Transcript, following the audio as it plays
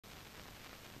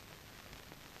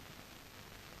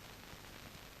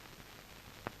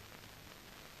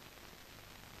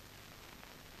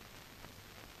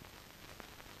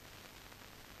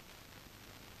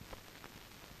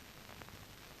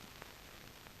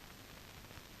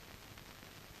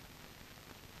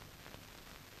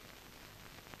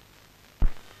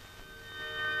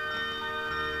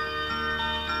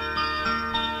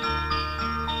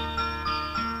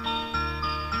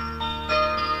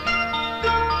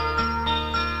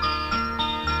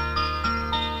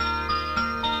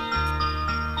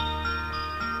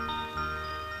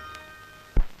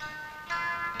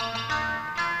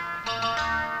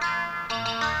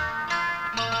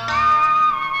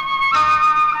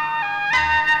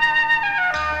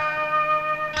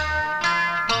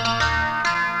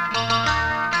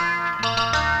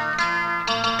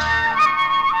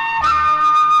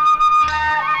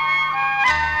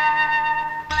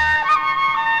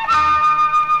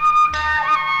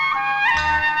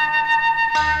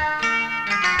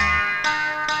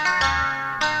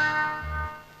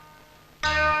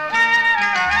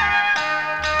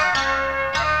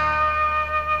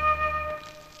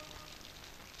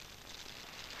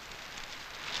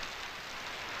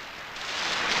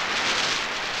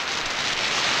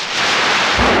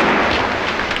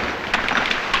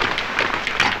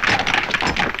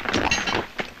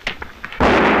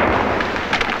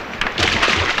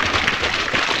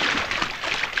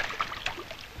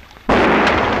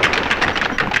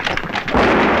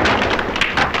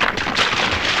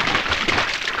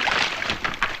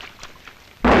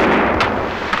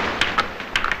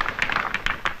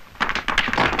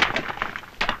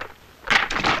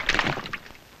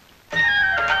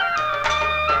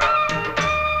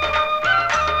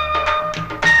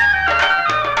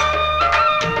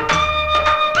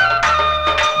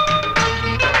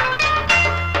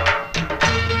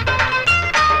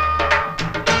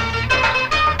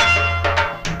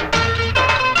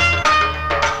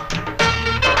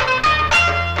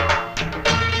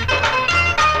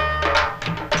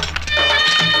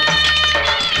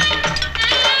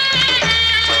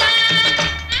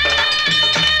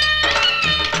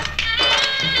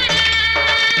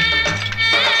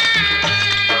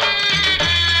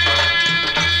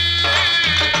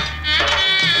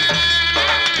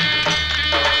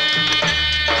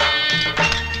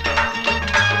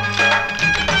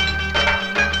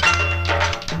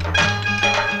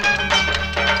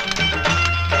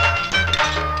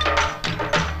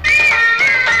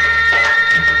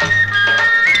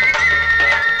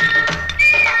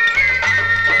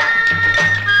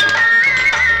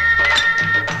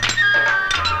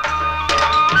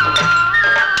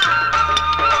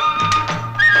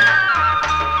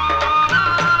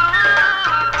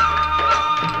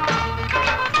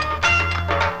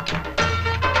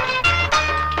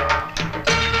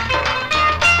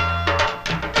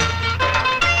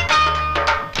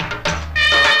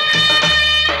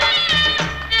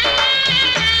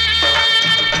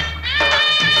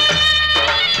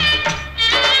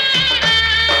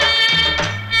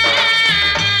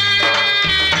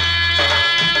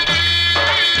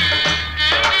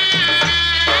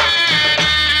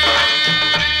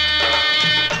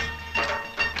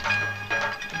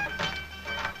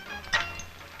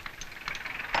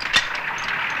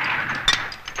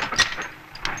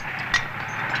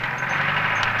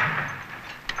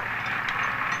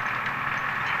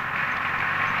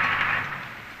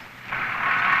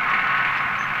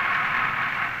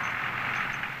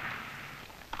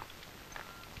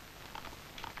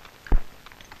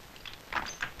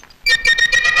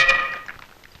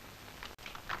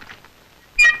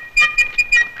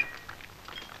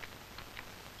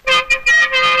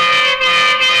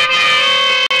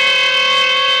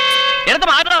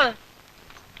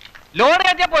Load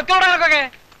കയറ്റിയ പൊയ്ക്കോടാനൊക്കെ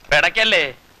പിടക്കല്ലേ,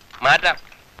 മാറ്റാം.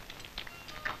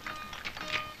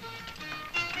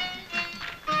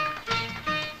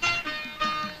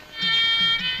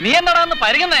 നീ എന്താടാ ഒന്ന്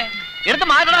പരിഗണേ, എടുത്ത്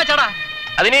മാറ്റടാ ചേടാ.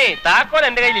 അതിന് താക്കോൽ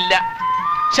എന്റെ കയ്യിലില്ല.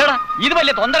 ചേടാ ഇത്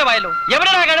വലിയ തൊന്തരമായല്ലോ.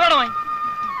 എവിടെയാ കഴിവണമായി?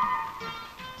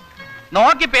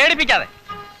 നോക്കി പേടിപ്പിക്കാതെ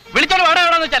വിളിച്ചോണ്ട് വേണം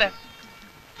എവിടെന്ന് വെച്ചാല്.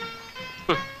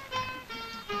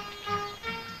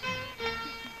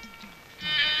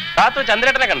 താത്തു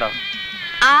ചന്ദ്രേട്ടനെ കണ്ടോ?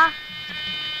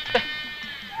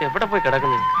 എവിടെ പോയി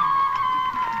കിടക്കുന്നു?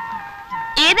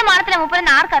 ഏത് മാനത്തിലെ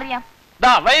മൂപ്പരെന്ന് ആർക്കറിയാം?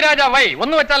 Y Raja Y.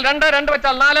 1 വെച്ചാൽ 2, 2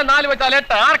 വെച്ചാൽ 4, 4 വെച്ചാൽ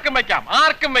 8. ആർക്കും വെക്കാം,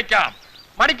 ആർക്കും വെക്കാം.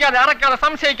 മടിക്കാതെ, അറക്കാതെ,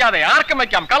 സംശയിക്കാതെ ആർക്കും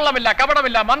വെക്കാം. കള്ളമില്ല,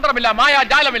 കപടമില്ല, മന്ത്രമില്ല,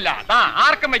 മായാജാലമില്ല.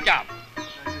 ആർക്കും വെക്കാം.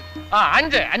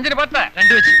 5, 5 10,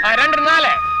 2 വെച്ച് 2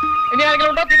 4. ഇനി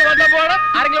ആരെങ്കിലും ഉണ്ടോ? ചീട്ട് പറ്റാൻ പോകണം.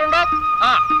 ആരെങ്കിലും ഉണ്ടോ?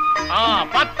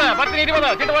 10, 10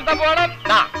 20 ചീട്ട് പറ്റാൻ പോകണം.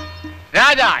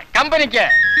 രാജ കമ്പനിക്ക്.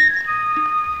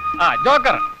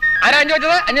 ജോക്കർ ആരാ 5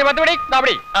 വെച്ചത്? 5 10 പിടി.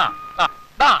 പിടി.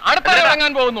 അടുത്ത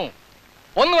ഇറങ്ങാൻ പോകുന്നു.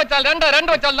 1 വെച്ചാൽ 2,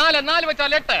 2 വെച്ചാൽ 4, 4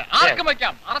 വെച്ചാൽ 8. ആർക്കും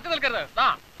വെക്കാം. അറച്ചു നിൽക്കരുത്.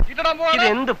 ഇത്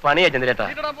എന്ത് പണിയാ ചന്ദ്രേട്ടാ?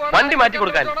 വണ്ടി മാറ്റി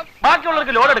കൊടുക്കാൻ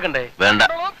ബാക്കിയുള്ളവർക്ക് ലോഡ് എടുക്കണ്ടേ? വേണ്ട.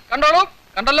 കണ്ടോളൂ,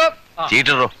 കണ്ടല്ലോ.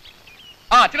 ചീറ്ററോ?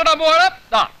 ചിരടാൻ പോവാണ്.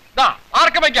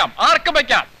 ആർക്കും വെക്കാം, ആർക്കും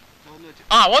വെക്കാം.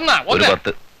 1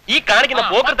 10. ഈ കാണിക്കുന്ന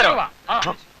പോക്കത്തരോ?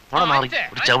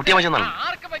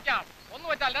 ആർക്കും വെക്കാം. 1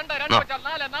 വെച്ചാൽ 2, 2 വെച്ചാൽ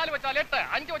 4, 4 വെച്ചാൽ 8,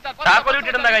 5 വെച്ചാൽ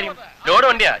 10. ലോഡ്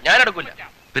വണ്ടിയാ, ഞാൻ എടുക്കൂല.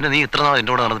 പിന്നെ നീ ഇത്ര നാൾ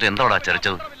എന്റെ കൂടെ നടന്നിട്ട് എന്താ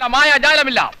ചരച്ചത്?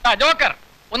 മായാജാലമില്ല. ജോക്കർ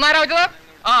 1 ആരാ വെച്ചത്?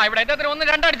 ഇവിടെ എന്റെ 1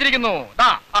 2 അടിച്ചിരിക്കുന്നു.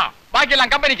 ബാക്കിയെല്ലാം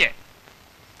കമ്പനിക്ക്.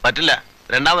 പറ്റില്ല,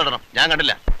 രണ്ടാമത് ഇടണം. ഞാൻ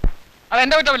കണ്ടില്ല. അത്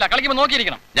എന്റെ കുറ്റമില്ല. കളിക്കുമ്പോ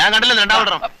നോക്കിയിരിക്കണം. ഞാൻ കണ്ടില്ല, രണ്ടാമത്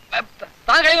ഇടണം.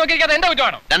 താൻ കൈ നോക്കിയിരിക്കാതെ എന്റെ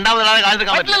കുറ്റമാണോ? രണ്ടാമത്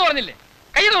കാണില്ല പറഞ്ഞില്ലേ?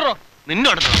 കൈ തൂറോ?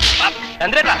 നിന്നോട്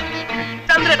ചന്ദ്രേട്ടാ,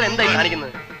 ചന്ദ്രേട്ടൻ എന്തായി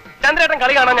കാണിക്കുന്നത്? ചന്ദ്രേട്ടൻ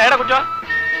കളി കാണാൻ ഞാൻ കുറ്റ?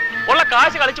 ഉള്ള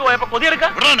കാശ് കളിച്ചു പോയപ്പോ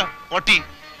കൊതിയെടുക്കാം. പൊട്ടി,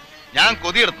 ഞാൻ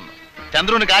കൊതിയെടുത്തു.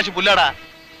 ചന്ദ്രുവിന് കാശ് പുല്ലാടാ.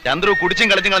 ചന്ദ്രു കുടിച്ചും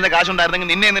കളിച്ചും കളഞ്ഞ കാശുണ്ടായിരുന്നെങ്കിൽ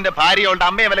നിന്നെ നിന്റെ ഭാര്യ അവളുടെ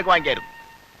അമ്മയെ വിലക്ക് വാങ്ങിക്കായിരുന്നു.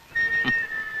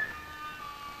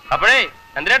 അപ്പോഴേ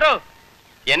ചന്ദ്രേട്ടോ,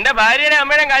 എന്റെ ഭാര്യയുടെ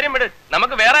അമ്മയുടെ കാര്യം വിട്.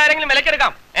 നമുക്ക് വേറെ ആരെങ്കിലും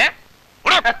വിലക്കെടുക്കാം.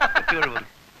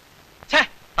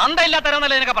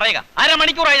 തന്തയില്ലാത്തരാന്നല്ലേ നിനക്ക് പറയുക? 1/2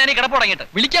 മണിക്കൂറായി ഞാൻ ഈ കിടപ്പ് തുടങ്ങിയിട്ട്.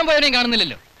 വിളിക്കാൻ പോയവനെയും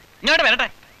കാണുന്നില്ലല്ലോ. ഇങ്ങോട്ട് വരട്ടെ.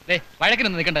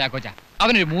 വഴക്കിനൊന്നും നിൽക്കണ്ട ചാക്കോച്ച.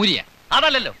 അവനൊരു മൂരിയ.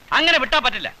 അതല്ലല്ലോ, അങ്ങനെ വിട്ടാ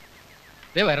പറ്റില്ല.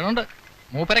 വരണുണ്ട്.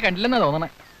 മൂപ്പരെ കണ്ടില്ലെന്നാ തോന്നണേ.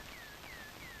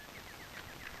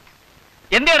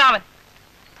 എന്തിനാ അവൻ?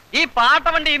 ഈ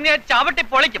പാട്ടവണ്ടി ഇന്ന് ചവിട്ടി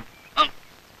പൊളിക്കും.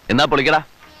 എന്നാ പൊളിക്കടാ.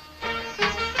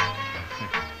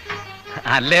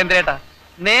 അല്ലേ എന്തേട്ടാ,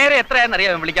 നേരെ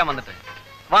എത്രയാണെന്നറിയാം വിളിക്കാൻ വന്നിട്ട്.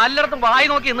 വല്ലയിടത്തും വായി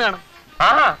നോക്കി ഇന്ന് കാണും.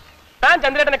 താൻ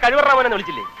ചന്ദ്രേട്ടനെ കഴിവറാമനെന്ന്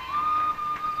വിളിച്ചില്ലേ?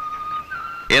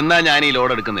 എന്നാ ഞാൻ ഈ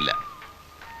ലോഡ് എടുക്കുന്നില്ല.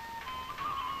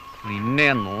 നിന്നെ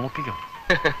നോക്കിക്കോ.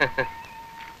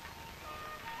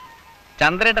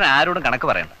 ചന്ദ്രേട്ടൻ ആരോടും കണക്ക്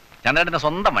പറയണ്ട. ചന്ദ്രേട്ടന്റെ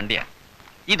സ്വന്തം വണ്ടിയാ.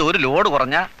 ഇതൊരു ലോഡ്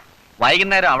കുറഞ്ഞ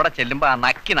വൈകുന്നേരം അവിടെ ചെല്ലുമ്പോ ആ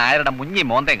നക്കി നായരുടെ മുഞ്ഞി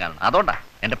മോന്തയും കാണണം. അതുകൊണ്ടാ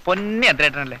എന്റെ പൊന്നി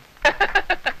ചന്ദ്രേട്ടനല്ലേ.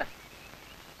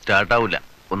 സ്റ്റാർട്ടാവൂല,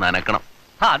 ഒന്ന് അനക്കണം.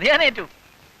 അത് ഞാൻ ഏറ്റു.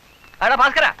 അവിടെ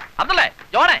ഭാസ്കര, അബ്ദുള്ളേ,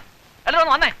 ജോണേ, എല്ലാവരും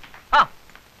ഒന്ന് വന്നേ.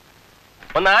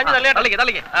 തള്ളിക്ക്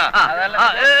തള്ളിക്ക്.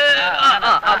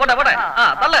 പോട്ടെ പോട്ടെ.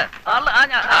 തള്ളു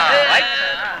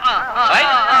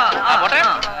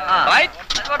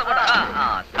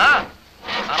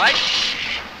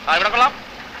ഇവിടെ കൊള്ളാം.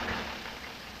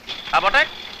 പോട്ടെ.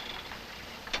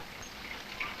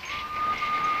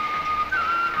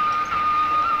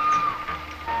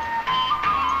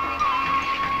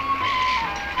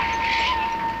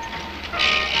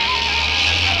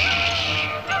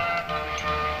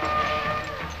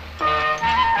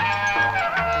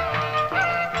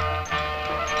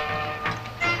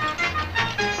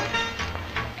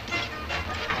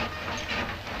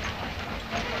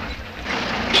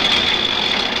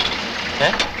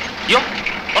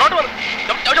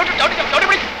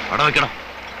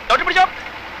 പിടിച്ചോ,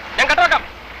 ഞാൻ കട്ട വെക്കാം.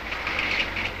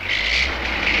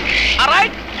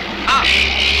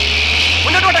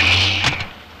 മുന്നോട്ട് പോട്ടെ,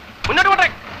 മുന്നോട്ട് പോട്ടെ,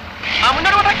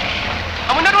 മുന്നോട്ട് പോട്ടെ,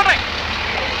 മുന്നോട്ട് പോട്ടെ.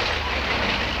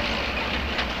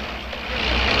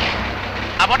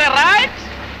 പോട്ടെ, റൈറ്റ്.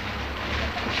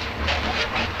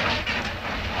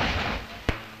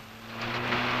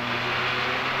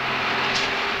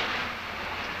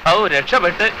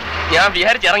 രക്ഷപ്പെട്ട് ഞാൻ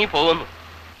വിചാരിച്ചിറങ്ങി പോകുന്നു.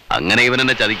 അങ്ങനെ ഇവൻ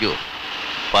എന്നെ ചതിക്കുവോ?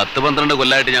 10-12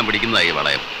 കൊല്ലായിട്ട് ഞാൻ പിടിക്കുന്നതായി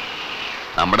വളയം.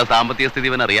 നമ്മുടെ സാമ്പത്തിക സ്ഥിതി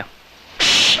ഇവനറിയാം.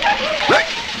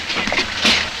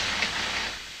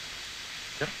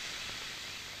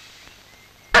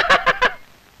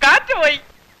 കാറ്റുപോയി.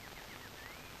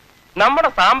 നമ്മുടെ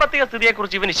സാമ്പത്തിക സ്ഥിതിയെ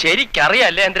കുറിച്ച് ഇവന്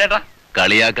ശരിക്കറിയാല്ലേ എന്തേട്ടാ?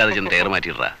 കളിയാക്കാതെ ചെന്ന് ടയർ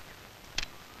മാറ്റിയിട്ടാ.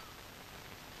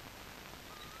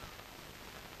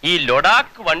 ഈ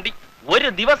ലൊഡാക്ക് വണ്ടി ഒരു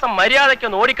ദിവസം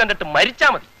മര്യാദയ്ക്കൊന്ന് ഓടിക്കണ്ടിട്ട് മരിച്ചാ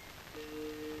മതി.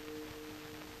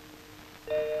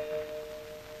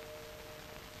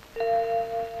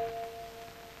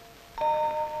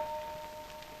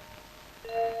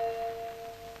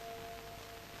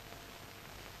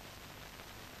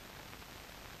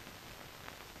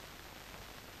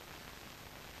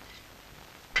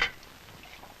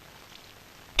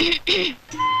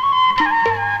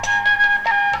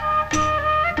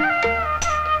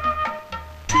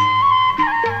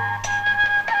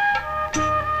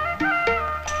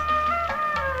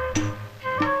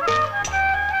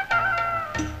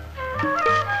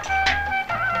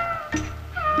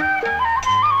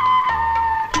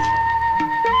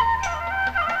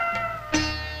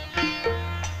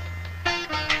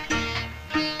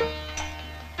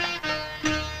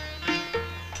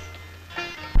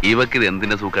 ഇവക്കിത്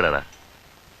എന്തിന്റെ സൂക്കേടാടാ?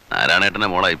 നാരായണേട്ടന്റെ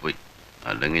മോളായിപ്പോയി.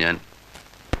 അല്ലെങ്കിൽ ഞാൻ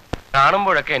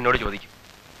കാണുമ്പോഴൊക്കെ എന്നോട് ചോദിക്കും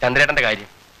ചന്ദ്രേട്ടന്റെ കാര്യം.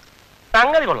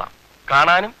 സംഗതി കൊള്ളാം,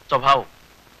 കാണാനും സ്വഭാവവും.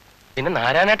 പിന്നെ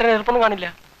നാരായണേട്ടനെ എതിർപ്പൊന്നും കാണില്ല.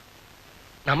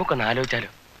 നമുക്കൊന്ന്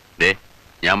ആലോചിച്ചാലോ?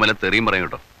 ഞാൻ വല്ല തെറിയും പറയും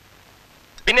കേട്ടോ.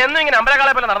 പിന്നെ എന്നും ഇങ്ങനെ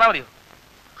അമ്പലക്കാളെ പോലെ നടന്നാൽ മതിയോ?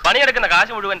 പണിയെടുക്കുന്ന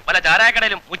കാശ് മുഴുവൻ പല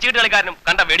ചാരായക്കടയിലും ഉച്ചീട്ട് കളിക്കാരനും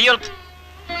കണ്ട വെടികൾക്ക്.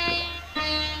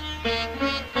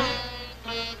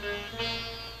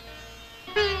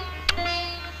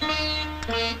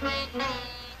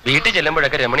 വീട്ടിൽ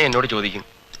ചെല്ലുമ്പോഴൊക്കെ രമണി എന്നോട് ചോദിക്കും,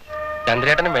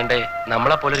 ചന്ദ്രേട്ടനും വേണ്ടേ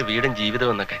നമ്മളെപ്പോലൊരു വീടും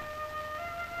ജീവിതവും എന്നൊക്കെ.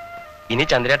 ഇനി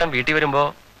ചന്ദ്രേട്ടൻ വീട്ടിൽ വരുമ്പോ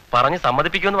പറഞ്ഞ്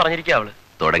സമ്മതിപ്പിക്കുമെന്ന് പറഞ്ഞിരിക്കുക അവള്.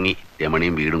 തുടങ്ങി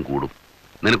രമണിയും വീടും കൂടും.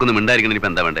 നിനക്കൊന്നും മിണ്ടായിരിക്കണം. ഇനിയിപ്പോ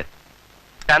എന്താ വേണ്ടേ?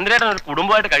 ചന്ദ്രേട്ടൻ ഒരു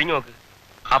കുടുംബമായിട്ട് കഴിഞ്ഞു നോക്ക്,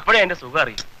 അപ്പോഴേ എന്റെ സുഖം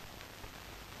അറിയും.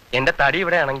 എന്റെ തടി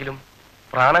ഇവിടെ ആണെങ്കിലും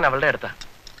പ്രാണൻ അവളുടെ അടുത്താ.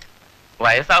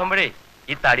 വയസ്സാകുമ്പോഴേ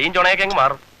ഈ തടിയും ചുണയൊക്കെ അങ്ങ്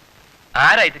മാറും.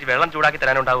 ആരാ ഇത്തിരി വെള്ളം ചൂടാക്കി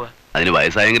തരാനുണ്ടാവുക? അതിന്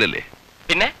വയസ്സായെങ്കിലല്ലേ.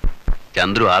 പിന്നെ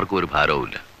ചന്ദ്രു ആർക്കും ഒരു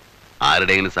ഭാരവുമില്ല.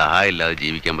 ആരുടെയെങ്കിലും സഹായം ഇല്ലാതെ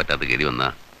ജീവിക്കാൻ പറ്റാത്ത ഗതി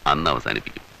വന്നാൽ അന്ന്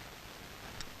അവസാനിപ്പിക്കും.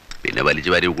 പിന്നെ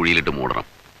വലിച്ചു വാരി കുഴിയിലിട്ട് മൂടണം.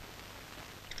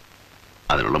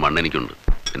 അതിനുള്ള മണ്ണ് എനിക്കുണ്ട്.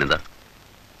 പിന്നെന്താ?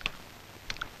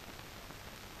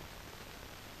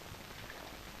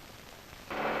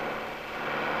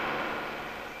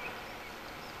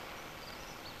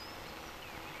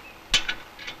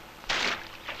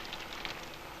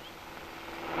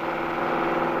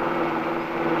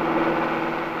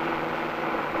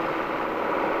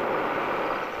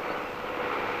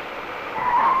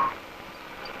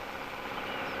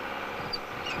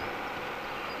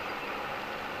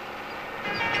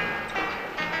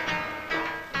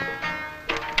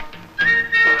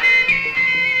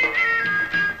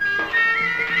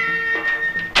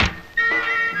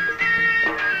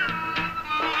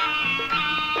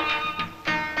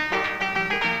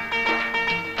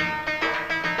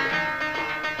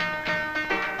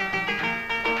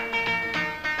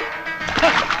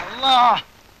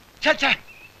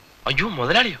 അയ്യോ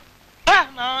മുതലാളിയോ?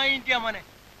 മോനെ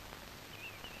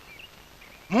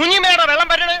മൂഞ്ഞിമേടാ വെള്ളം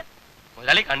പറ്റണേ.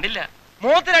 മുതലാളി കണ്ടില്ല.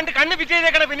 മൂത്ത് രണ്ട് കണ്ണ്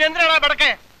പിറ്റേക്കണേ. പിന്നെ എന്തിനാടാ പടക്കെ?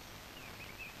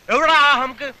 എവിടാ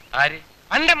നമുക്ക്? ആര്?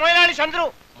 അന്റെ മുതലാളി ചന്ദ്രു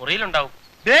മുറിയിലുണ്ടാവും.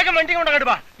 വേഗം വണ്ടി കൊണ്ട്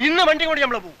കടുപ്പാ. ഇന്ന് വണ്ടി കൊണ്ട്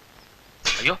നമ്മള് പോകും.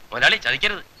 അയ്യോ മുതലാളി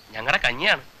ചതിക്കരുത്, ഞങ്ങളുടെ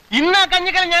കഞ്ഞിയാണ്. ഇന്ന് ആ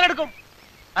കഞ്ഞിക്കല ഞാൻ എടുക്കും.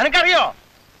 അനക്കറിയോ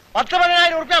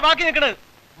 10-15,000 ഉറുപ്പ്യ ബാക്കി നിൽക്കണത്.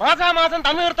 മാസാമാസം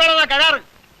തന്നു തീർത്തോളാ കരാറ്.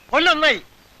 കൊല്ലൊന്നായി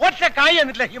ഒറ്റ കായ്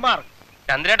എന്നിട്ടില്ല ഹിമാർ.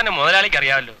 ചന്ദ്രേട്ടന്റെ മുതലാളിക്ക്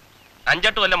അറിയാമല്ലോ,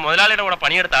 5-8 കൊല്ലം മുതലാളിയുടെ കൂടെ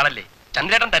പണിയെടുത്ത ആളല്ലേ.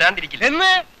 ചന്ദ്രേട്ടൻ തരാതിരിക്കില്ല. എന്ന്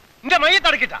എന്റെ മയ്യ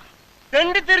തടക്കിട്ടാ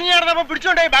തെണ്ടി തിരിഞ്ഞു നടന്നപ്പോ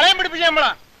പിടിച്ചോണ്ടായി വളയം പിടിപ്പിച്ച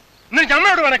നമ്മളാ. ഇന്ന്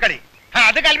ഞമ്മളോട് വേണക്കളി.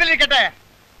 അത് കൽവിലിരിക്കട്ടെ.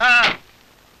 ആ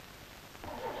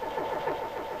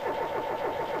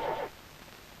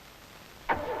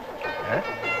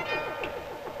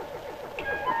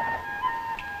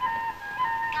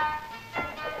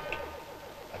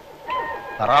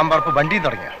തറാമ്പറപ്പ് വണ്ടിയും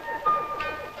തുടങ്ങിയ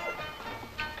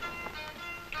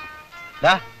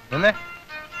നിന്നേ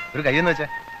ഒരു കൈയെന്ന് വെച്ചേ.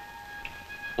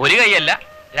 ഒരു കൈയല്ല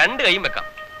 2 കൈയും വെക്കാം,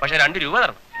 പക്ഷെ 2 രൂപ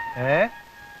തരണം.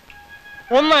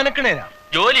 ഒന്ന് അനക്കണേനാ.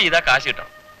 ജോലി ചെയ്താ കാശ് കിട്ടണം.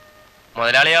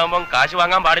 മുതലാളിയാവുമ്പം കാശ്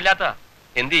വാങ്ങാൻ പാടില്ലാത്ത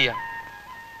എന്ത് ചെയ്യാം?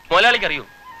 മുതലാളിക്ക് അറിയൂ,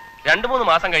 2-3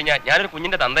 മാസം കഴിഞ്ഞാൽ ഞാനൊരു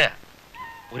കുഞ്ഞിന്റെ തന്തയാ.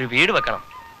 ഒരു വീട് വെക്കണം.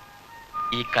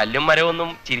 ഈ കല്ലും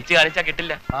മരവൊന്നും ചിരിച്ചു കാണിച്ചാ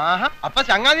കിട്ടില്ല. ആഹാ, അപ്പൊ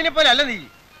ചങ്ങാതിനെ പോലെ അല്ല നീ.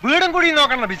 വീടും കൂടി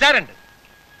നോക്കണം വിചാരണ്ട്.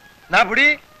 നാ പുടി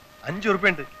 5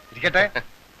 ഉറുപ്പ്യ ഉണ്ട്, ഇരിക്കട്ടെ.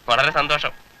 വളരെ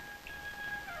സന്തോഷം.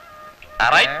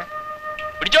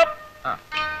 പിടിച്ചോ.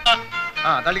 ആ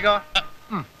തള്ളിക്കോ.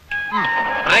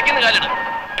 ബ്രേക്കിന്ന് കാലിടും.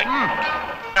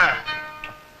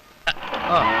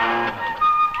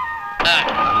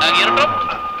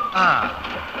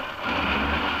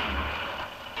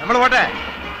 നമ്മള് പോട്ടെ.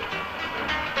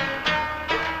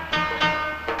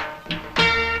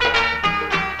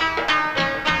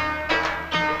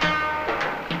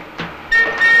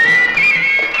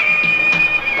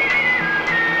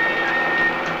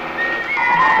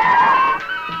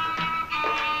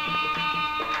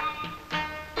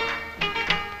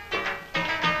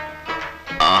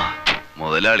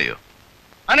 മുതലാളിയോ?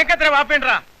 അനക്കെത്ര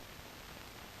വാപ്പേണ്ടാ?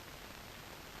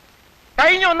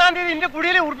 കഴിഞ്ഞ 1-ാം തീയതി എന്റെ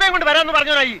കുടിയിൽ ഉറുപ്പയും കൊണ്ട് വരാന്ന്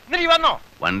പറഞ്ഞോനായി. എന്നിട്ട് വന്നോ?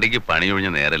 വണ്ടിക്ക് പണി ഒഴിഞ്ഞ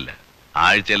നേരല്ല,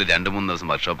 ആഴ്ചയിൽ 2-3 ദിവസം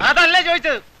വർക്ക്ഷോപ്പ്. അതല്ല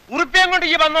ചോദിച്ചത്, ഉറുപ്പയും കൊണ്ട്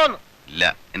ഈ വന്നോന്ന്. ഇല്ല,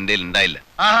 എന്റെ ഉണ്ടായില്ല.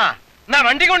 ആഹാ, എന്നാ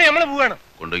വണ്ടി കൊണ്ട് നമ്മള് പോവാണ്.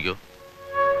 കൊണ്ടുപോയിക്കോ.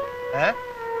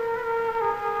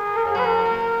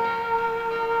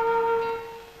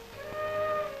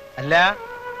 അല്ല,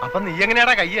 അപ്പൊ നീ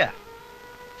എങ്ങനെയാടാ കയ്യ?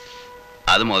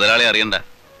 അത് മുതലാളി അറിയണ്ട.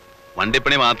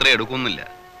 വണ്ടിപ്പണി മാത്രമേ എടുക്കുന്നില്ല,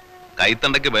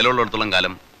 കൈത്തണ്ടയ്ക്ക് വിലയുള്ളിടത്തോളം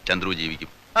കാലം ചന്ദ്രു ജീവിക്കും.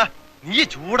 നീ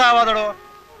ചൂടാവാതടോ.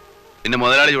 പിന്നെ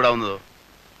മുതലാളി ചൂടാവുന്നതോ?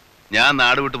 ഞാൻ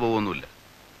നാട് വിട്ടു പോകുന്നില്ല.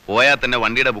 പോയാൽ തന്നെ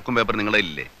വണ്ടിയുടെ ബുക്കും പേപ്പർ നിങ്ങളുടെ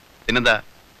ഇല്ലേ? പിന്നെന്താ,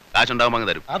 കാശുണ്ടാകുമ്പോൾ അങ്ങ്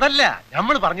തരും. അതല്ല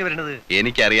നമ്മൾ പറഞ്ഞു വരുന്നത്.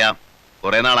 എനിക്കറിയാം,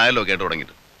 കുറെ നാളായല്ലോ കേട്ടു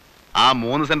തുടങ്ങിയിട്ട്. ആ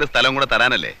 3 സെന്റ് സ്ഥലം കൂടെ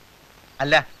തരാനല്ലേ?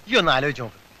 അല്ല, ഈ ഒന്ന് ആലോചിച്ച്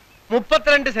നോക്ക്.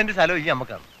 32 സെന്റ് സ്ഥലം ഈ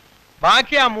നമുക്കാണ്.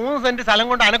 ബാക്കി ആ 3 സെന്റ് സ്ഥലം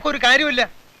കൊണ്ട് അനക്കൊരു കാര്യമില്ല.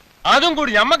 അതും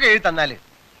കൂടി ഞമ്മക്ക് എഴുതി തന്നാല്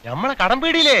ഞമ്മളെ കടം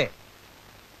പീടിയില്ലേ?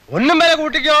 ഒന്നും വില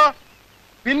കൂട്ടിക്കോ.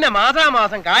 പിന്നെ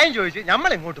മാസാമാസം കായം ചോദിച്ച്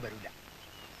ഞമ്മൾ ഇങ്ങോട്ട് വരില്ല.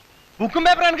 ബുക്കും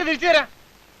പേപ്പർ എനിക്ക് തിരിച്ചു തരാം.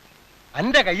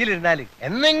 എന്റെ കയ്യിലിരുന്നാല്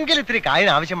എന്തെങ്കിലും ഇത്തിരി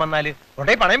കായിന് ആവശ്യം വന്നാല്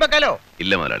കൊണ്ടേ പണയം വെക്കാലോ.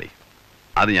 ഇല്ല മുതലാളി,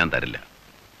 അത് ഞാൻ തരില്ല.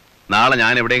 നാളെ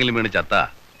ഞാൻ എവിടെയെങ്കിലും വീണ് ചത്ത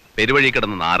പെരുവഴി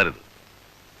കിടന്ന് നാറരുത്.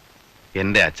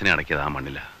 എന്റെ അച്ഛനെ അടക്കിയത് ആ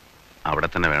മണ്ണില്ല, അവിടെ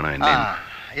തന്നെ വേണം എന്നെ.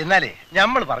 എന്നാലേ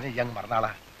ഞമ്മൾ പറഞ്ഞു ഈ അങ്ങ്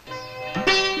മറന്നാളാ.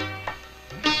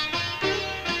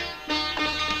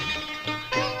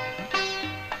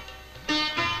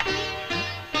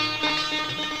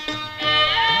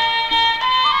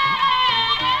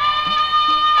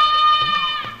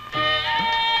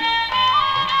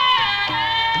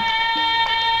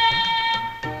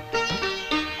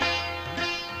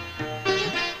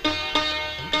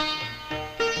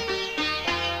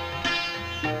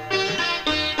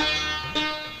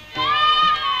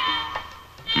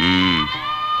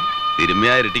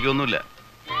 തിരുമ്മയാ ഇരട്ടിക്കൊന്നുമില്ല,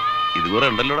 ഇതുകൂടെ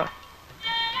ഉണ്ടല്ലോടാ.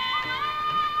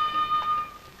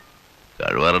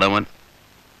 കഴിവറട മോൻ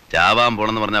ചാവാൻ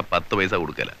പോണെന്ന് പറഞ്ഞാൽ 10 പൈസ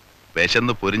കൊടുക്കല.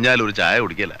 വിശന്ന് പൊരിഞ്ഞാൽ ഒരു ചായ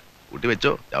കുടിക്കല. കൂട്ടി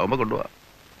വെച്ചോ, ചാവുമ്പോ കൊണ്ടുപോവാ.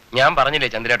 ഞാൻ പറഞ്ഞില്ലേ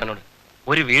ചന്ദ്രേട്ടനോട്,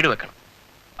 ഒരു വീട് വെക്കണം,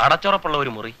 അടച്ചുറപ്പുള്ള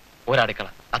ഒരു മുറി, ഒരു അടുക്കള,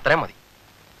 അത്രയും മതി.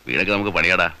 വീടൊക്കെ നമുക്ക്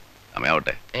പണിയാടാ,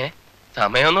 സമയാവട്ടെ.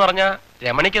 സമയം എന്ന് പറഞ്ഞാ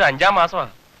രമണിക്ക് ഇത് 5-ാം മാസമാ.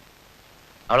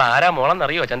 അവൾ ആരാ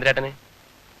മോളെന്നറിയോ ചന്ദ്രേട്ടന്?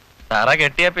 തറ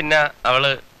കെട്ടിയ പിന്നെ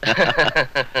അവള്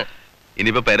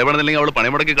ഇനിയിപ്പോ പെരപണില്ലെങ്കിൽ അവള്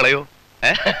പണിമുടക്കി കളയോ?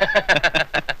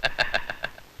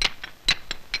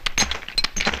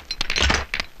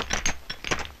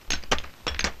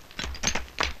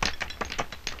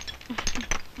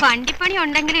 വണ്ടിപ്പണി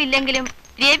ഉണ്ടെങ്കിലും ഇല്ലെങ്കിലും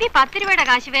രവി 10 രൂപയുടെ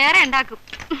കാശ് വേറെ ഉണ്ടാക്കും.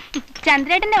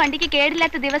 ചന്ദ്രേട്ടന്റെ വണ്ടിക്ക്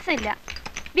കേടില്ലാത്ത ദിവസമില്ല.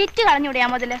 വിറ്റ് കളഞ്ഞൂടെയാ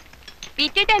മുതല്?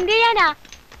 വിറ്റിട്ട് എന്ത് ചെയ്യാനാ?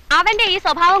 അവന്റെ ഈ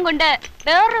സ്വഭാവം കൊണ്ട്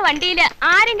വേറൊരു വണ്ടിയില്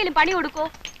ആരെങ്കിലും പണി കൊടുക്കോ?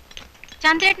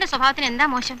 ചന്ദ്രേട്ടന്റെ സ്വഭാവത്തിന് എന്താ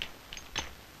മോശം?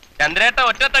 ചന്ദ്രേട്ട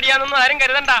ഒറ്റത്തടിയാന്നൊന്നും ആരും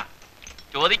കരുതണ്ട.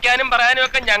 ചോദിക്കാനും പറയാനും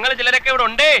ഒക്കെ ഞങ്ങൾ ചിലരൊക്കെ ഇവിടെ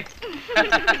ഉണ്ടേ.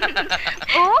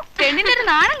 ഓ, പെണ്ണിന്റെ ഒരു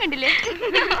നാണം കണ്ടില്ലേ?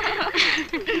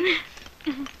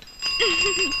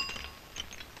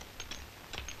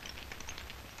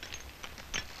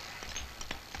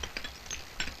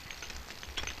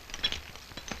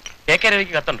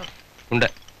 കേക്കരവിക്ക് കത്തുണ്ടോ? ഉണ്ട്.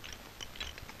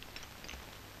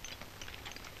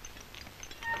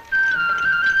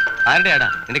 ആരുടെയാടാ?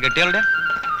 നിന്റെ കെട്ടിയാളുടെ?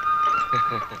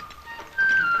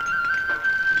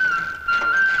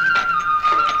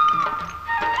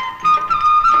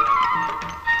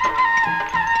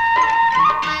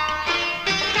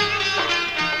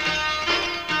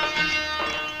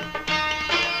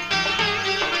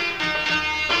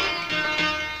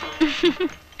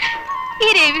 ഈ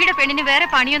രവിയുടെ പെണ്ണിന് വേറെ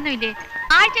പണിയൊന്നുമില്ലേ?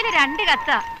 ആഴ്ചയില് 2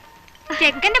 കത്താ.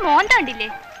 ചെക്കന്റെ മോന്ത കണ്ടില്ലേ?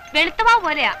 വെളുത്തമാവ്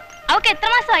പോലെയാ. അവക്ക് എത്ര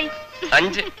മാസമായി?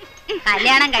 5.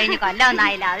 കല്യാണം കഴിഞ്ഞ്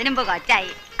കൊല്ലമൊന്നായില്ല, അതിനുമ്പോ കൊച്ചായി.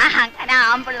 അങ്ങനെ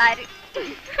ആമ്പിള്ളാര്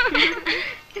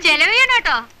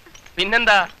ചെലവിയണോട്ടോ.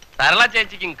 പിന്നെന്താ, സരള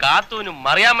ചേച്ചിക്കും കാത്തൂനും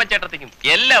മറിയാമ്മ ചേട്ടത്തിക്കും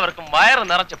എല്ലാവർക്കും വയറ്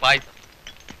നിറച്ച് പായസം.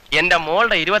 എന്റെ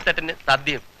മോളുടെ 28-ന്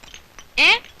സദ്യയും.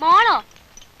 മോളോ?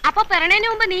 അപ്പൊ പിറണേന്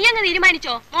മുമ്പ് നീ അങ്ങ്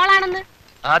തീരുമാനിച്ചോ മോളാണെന്ന്?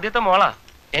 ആദ്യത്തെ മോളാ,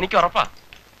 എനിക്ക് ഉറപ്പാ.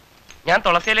 ഞാൻ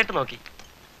തുളസിയിലിട്ട് നോക്കി,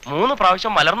 3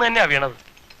 പ്രാവശ്യം മലർന്നു തന്നെയാ വീണത്.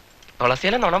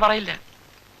 തുളസിയിലെ നുണ പറയില്ല.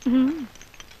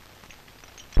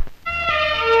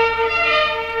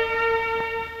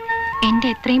 എന്റെ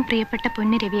എത്രയും പ്രിയപ്പെട്ട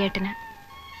പൊന്നു രവിയേട്ടന്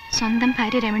സ്വന്തം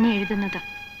ഭാര്യ രമണി എഴുതുന്നത്.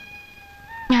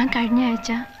 ഞാൻ കഴിഞ്ഞ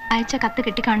ആഴ്ച അയച്ച കത്ത്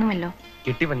കിട്ടിക്കാണുമല്ലോ.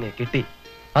 കിട്ടി പന്നേ, കിട്ടി.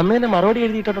 അന്ന് തന്നെ മറുപടി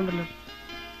എഴുതിയിട്ടുണ്ടല്ലോ.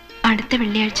 അടുത്ത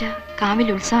വെള്ളിയാഴ്ച കാവിൽ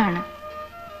ഉത്സവമാണ്.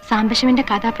 സാംബശിവന്റെ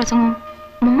കഥാപ്രസംഗവും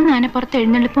 3 ആനപ്പുറത്ത്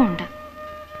എഴുന്നള്ളിപ്പും ഉണ്ട്.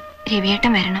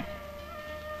 രവിയേട്ടൻ വരണം.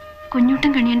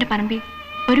 കുഞ്ഞൂട്ടൻ കണിയന്റെ പറമ്പിൽ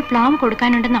ഒരു പ്ലാവ്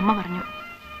കൊടുക്കാനുണ്ടെന്ന് അമ്മ പറഞ്ഞു.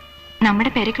 നമ്മുടെ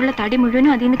പെരയ്ക്കുള്ള തടി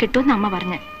മുഴുവനും അതിൽ നിന്ന് കിട്ടുമെന്ന് അമ്മ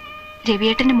പറഞ്ഞ്.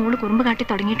 രവിയേട്ടന്റെ മോള് കുറുമ്പ് കാട്ടി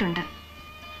തുടങ്ങിയിട്ടുണ്ട്.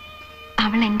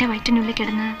 അവൾ എന്റെ വയറ്റിനുള്ളിൽ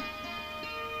കിടന്ന്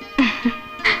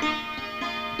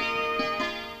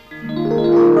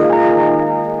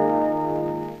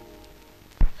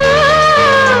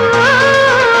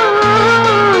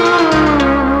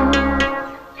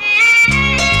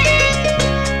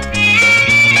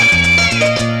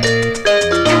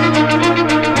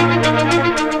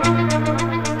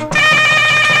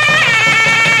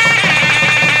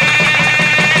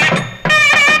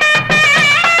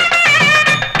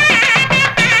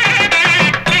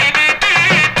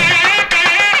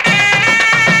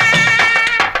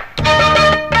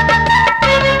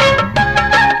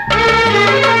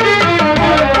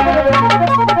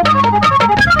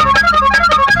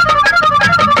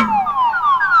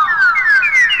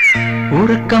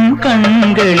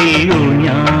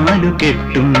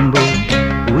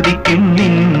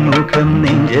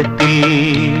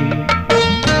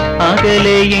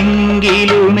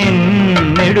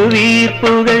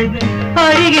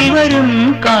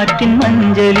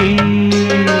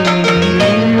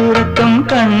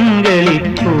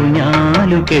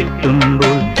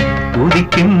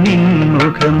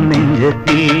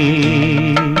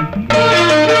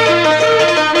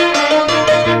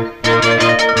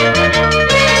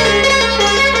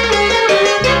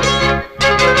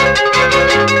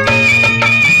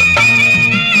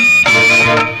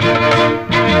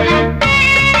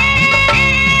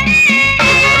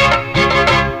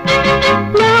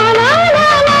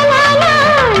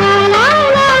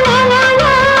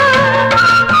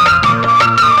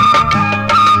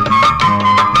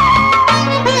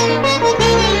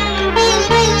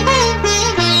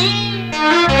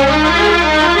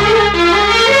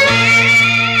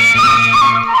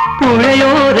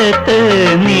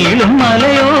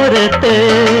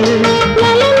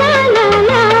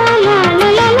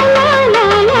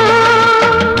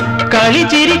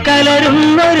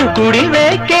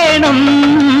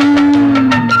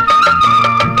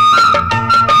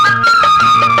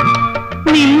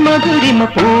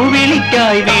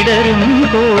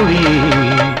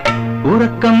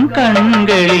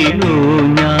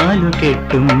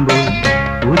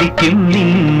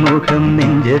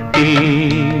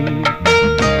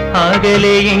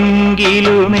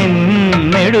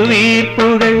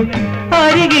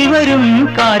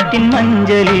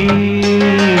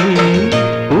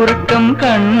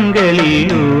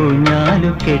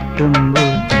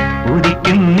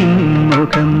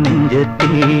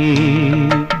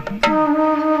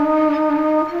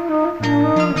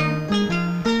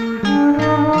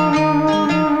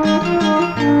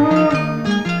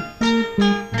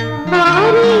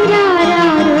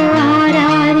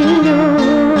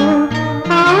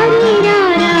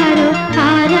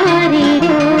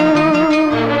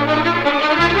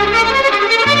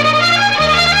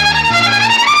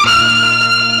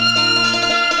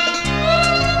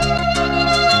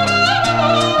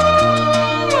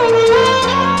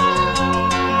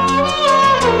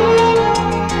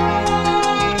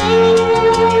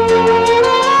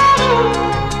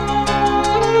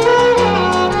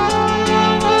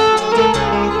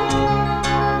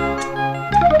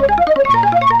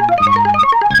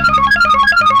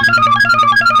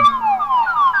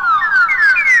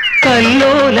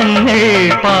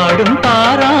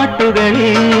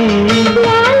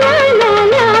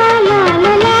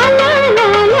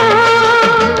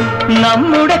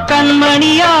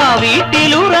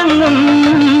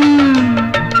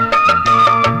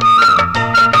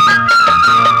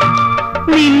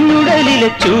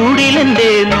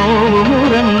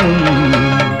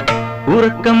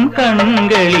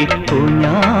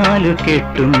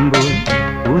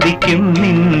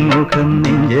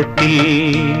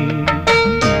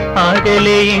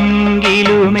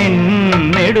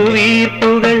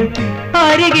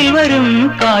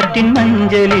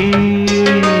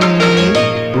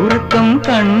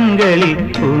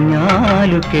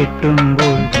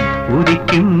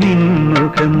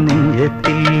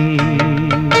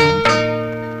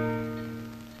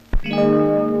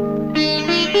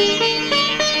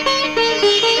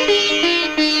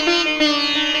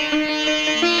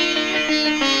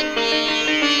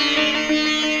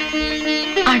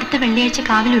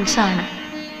ഉത്സവമാണ്.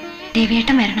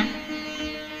 ദേവിയേട്ടൻ വരണം.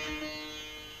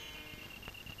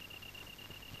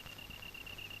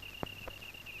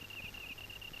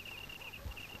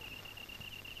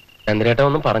 ചന്ദ്രേട്ടൻ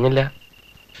ഒന്നും പറഞ്ഞില്ല.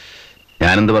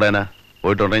 ഞാനെന്ത് പറയാനാ?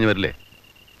 പോയിട്ട് ഉടനെ വരില്ലേ?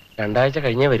 2 ആഴ്ച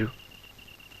കഴിഞ്ഞേ വരൂ.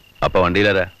 അപ്പൊ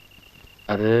വണ്ടിയിലാരാ?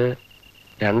 അത്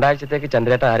 2 ആഴ്ചത്തേക്ക്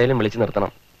ചന്ദ്രേട്ടൻ ആരെങ്കിലും വിളിച്ചു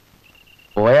നിർത്തണം.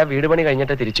 പോയാ വീട് പണി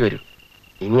കഴിഞ്ഞിട്ടേ തിരിച്ചു വരൂ.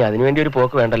 ഇനി അതിനുവേണ്ടി ഒരു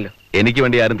പോക്ക് വേണ്ടല്ലോ. എനിക്ക്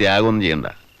വേണ്ടി ആരും ത്യാഗമൊന്നും ചെയ്യണ്ട.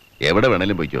 എവിടെ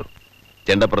വേണേലും പോയിക്കോ.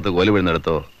 ചെണ്ടപ്പുറത്ത് കോല്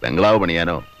വീഴുന്നെടുത്തോ, ബംഗ്ലാവ്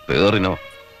പണിയാനോ, പേറിനോ.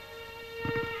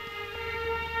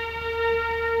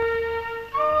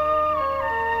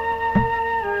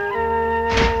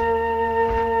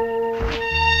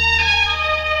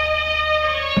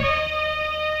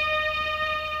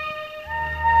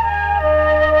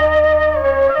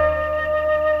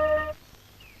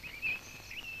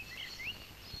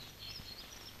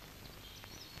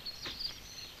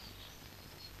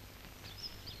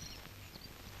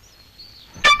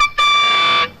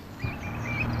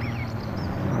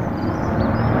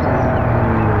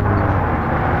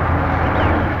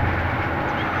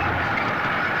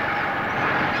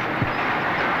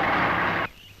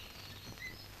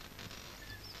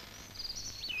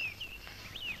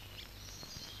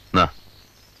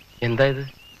 എന്താ ഇത്?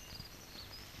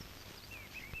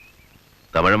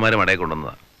 തമിഴന്മാരെ മടയെ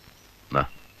കൊണ്ടുവന്നതാ.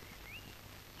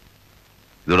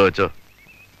 ഇതൂടെ വെച്ചോ.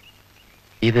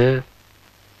 ഇത്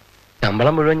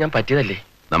ശമ്പളം മുഴുവൻ ഞാൻ പറ്റിയതല്ലേ?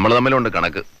 നമ്മൾ തമ്മിലുണ്ട്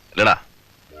കണക്ക് അല്ലടാ.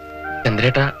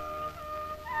 ചന്ദ്രേട്ടാ,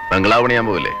 ബംഗ്ലാവ് പണിയാൻ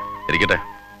പോവില്ലേ? ഇരിക്കട്ടെ.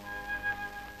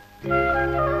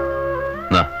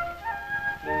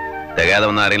 തികയാതെ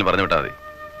വന്ന ആരെങ്കിലും പറഞ്ഞു വിട്ടാ മതി.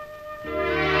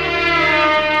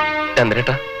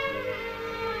 ചന്ദ്രേട്ടാ,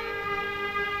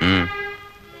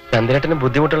 ചന്ദ്രേട്ടന്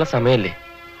ബുദ്ധിമുട്ടുള്ള സമയല്ലേ?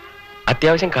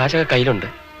 അത്യാവശ്യം കാശൊക്കെ കയ്യിലുണ്ട്.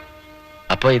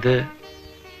 അപ്പൊ ഇത്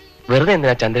വെറുതെ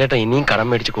എന്തിനാ ചന്ദ്രേട്ടൻ ഇനിയും കടം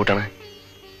മേടിച്ച് കൂട്ടണേ?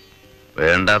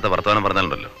 വേണ്ടാത്ത വർത്തമാനം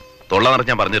പറഞ്ഞാലുണ്ടല്ലോ, തൊള്ള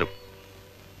നിറച്ച് ഞാൻ പറഞ്ഞുതരും.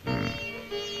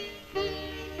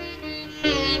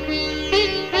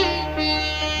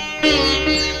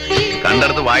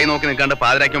 കണ്ടടുത്ത് വായി നോക്കി നിൽക്കാണ്ട്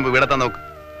പാതിരാക്കി മുമ്പ് വീടെത്താൻ നോക്ക്.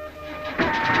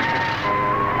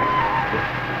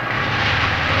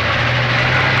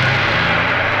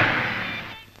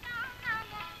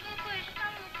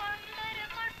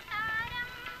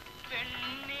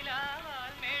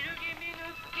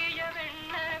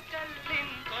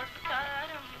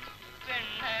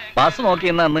 ബസ് നോക്കി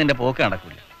ഇന്ന് അന്ന് എന്റെ പോക്ക്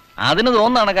നടക്കില്ല. അതിന്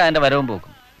തോന്നുന്ന കണക്കാ എന്റെ വരവും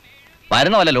പോക്കും.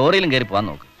 വരുന്ന പോലെ ലോറിയിലും കയറി പോകാൻ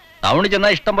നോക്കും. ടൗണിൽ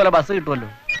ചെന്നാൽ ഇഷ്ടം പോലെ ബസ് കിട്ടുമല്ലോ.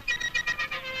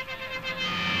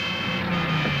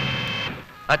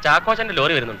 ആ ചാക്കോച്ചന്റെ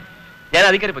ലോറി വരുന്നുണ്ട്, ഞാൻ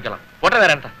അതിൽ കയറി പൊയ്ക്കണം. ഓട്ടെ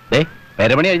വരാണ്ട.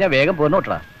 പെരമണി കഴിഞ്ഞാൽ വേഗം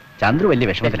പോന്നോട്ടാ. ചന്ദ്രു വലിയ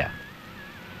വിഷമത്തിലാ.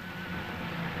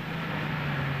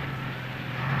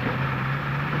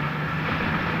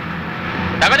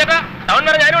 ചാക്കോച്ചേട്ടാ, ടൗൺ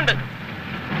വരെ ഞാനും ഉണ്ട്.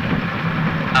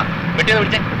 ആ വെട്ടിയൊന്ന്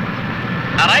വിളിച്ചേ.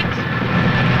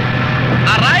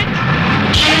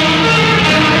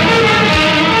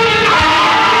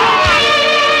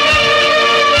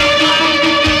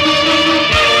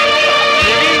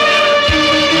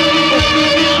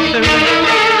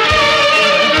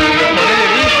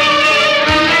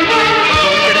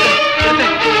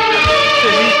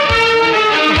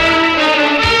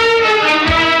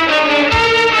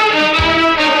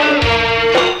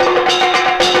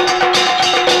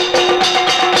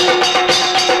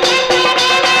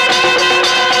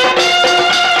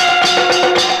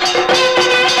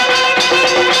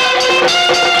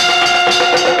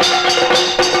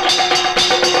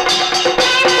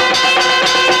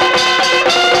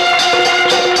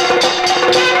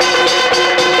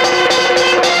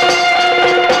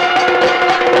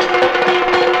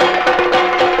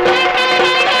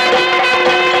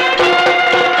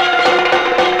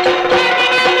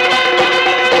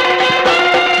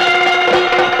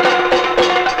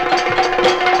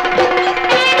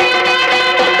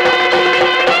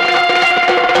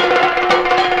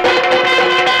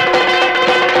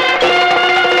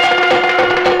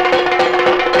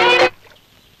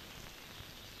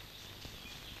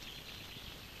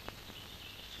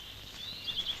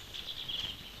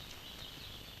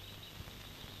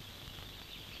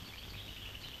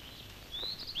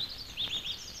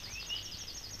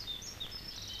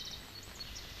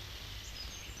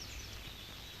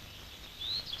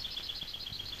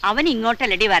 അവൻ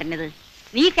ഇങ്ങോട്ടല്ലടി പറഞ്ഞത്.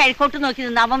 നീ കിഴക്കോട്ട് നോക്കി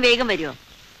നിന്ന് അവൻ വേഗം വരുമോ?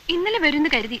 ഇന്നലെ വരുമെന്ന്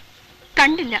കരുതി,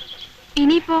 കണ്ടില്ല.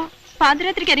 ഇനിയിപ്പോ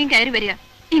പാതിരാത്രിക്കരിയും കയറി വരിക.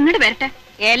 ഇങ്ങോട്ട് വരട്ടെ.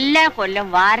 എല്ലാ കൊല്ലം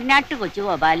വാരനാട്ട് കൊച്ചു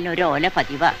ഗോപാലിന് ഒരു ഓല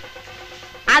പതിവാ.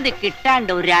 അത്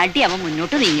കിട്ടാണ്ട് ഒരടി അവൻ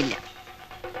മുന്നോട്ട് നീങ്ങില്ല.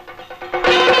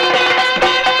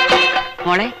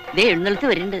 മോളെ, ദേ എഴുന്നള്ളത്ത്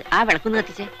വരുന്നുണ്ട്. ആ വിളക്കൊന്ന്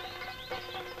കത്തിച്ചേ.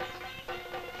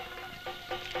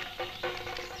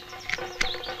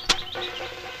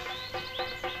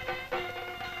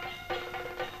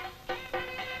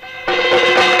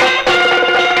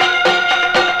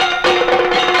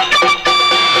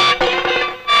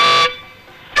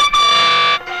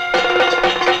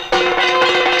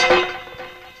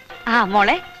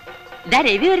 മോളെ, ഇതാ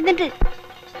രവി വരുന്നുണ്ട്.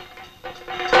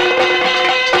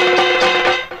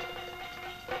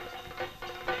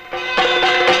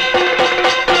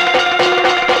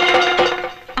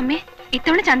 അമ്മേ,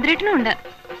 ഇത്തവണ ചന്ദ്രേട്ടനും ഉണ്ട്.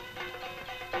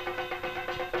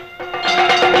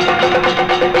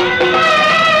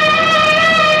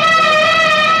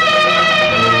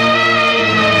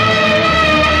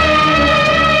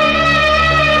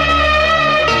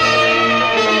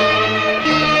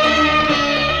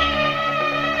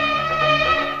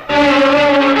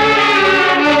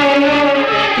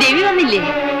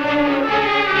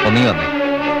 ഒന്നീ വന്നേ,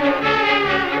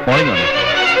 മോളിങ് വന്നേ.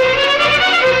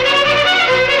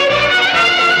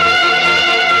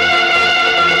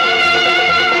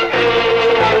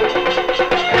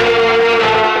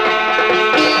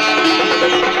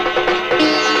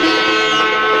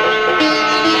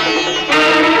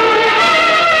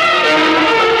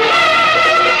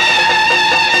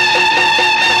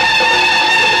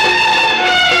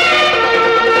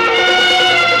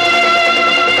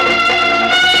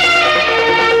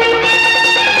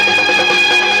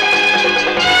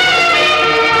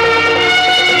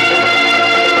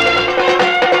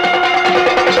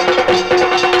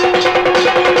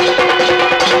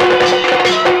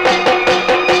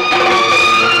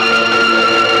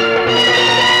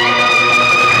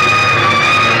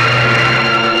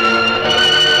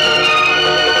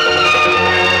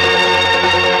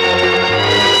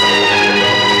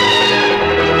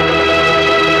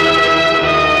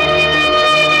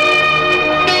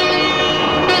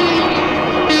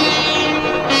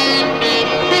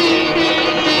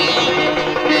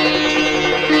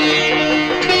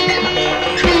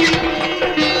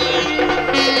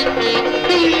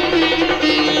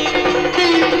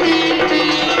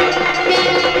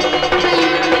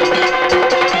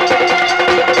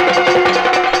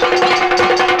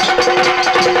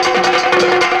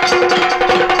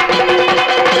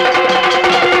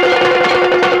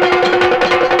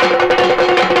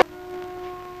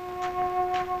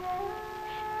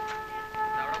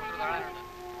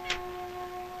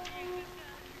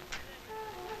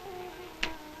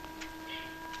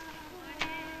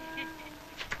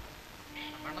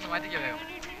 മാറ്റിക്കോ വേഗം.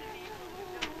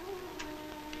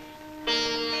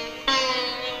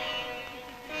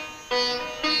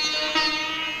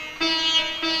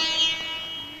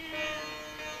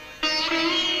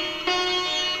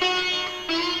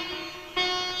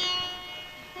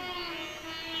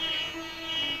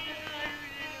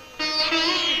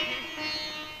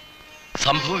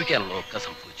 സംഭവിക്കാനുള്ളതൊക്കെ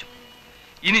സംഭവിച്ചു.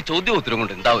 ഇനി ചോദ്യോത്തരം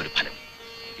കൊണ്ട് എന്താ ഒരു ഫലം?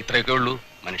 ഇത്രയൊക്കെ ഉള്ളൂ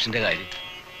മനുഷ്യന്റെ കാര്യം.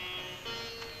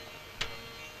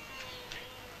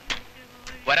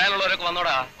 വരാനുള്ളവരൊക്കെ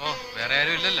വന്നോടാ. ഓ, വേറെ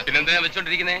ആരും ഇല്ലല്ലോ. പിന്നെന്തിനാ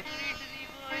വെച്ചോണ്ടിരിക്കുന്നേ?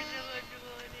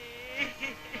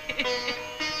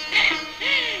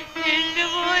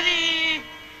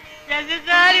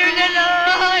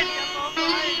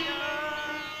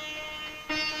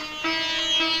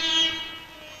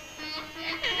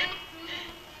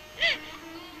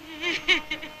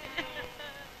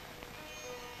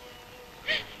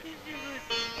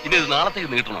 ഇനി ഇത് നാളത്തേക്ക്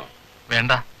നീട്ടണോ?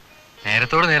 വേണ്ട,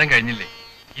 നേരത്തോട് നേരം കഴിഞ്ഞില്ലേ.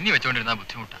 ഇനി വെച്ചോണ്ടിരുന്നാ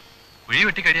ബുദ്ധിമുട്ടാ. കുഴി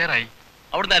വെട്ടി കഴിയാറായി.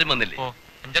 അവിടുന്ന് ആരും വന്നില്ലേ? ഓ,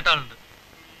 5-8 ആളുണ്ട്.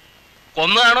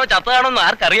 കൊന്നതാണോ ചത്തതാണോ എന്ന്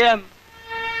ആർക്കറിയാം?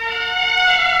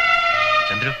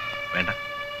 ചന്ദ്രു വേണ്ട.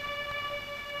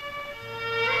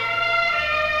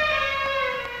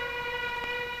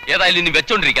 ഏതായാലും ഇനി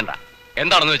വെച്ചോണ്ടിരിക്കണ്ട.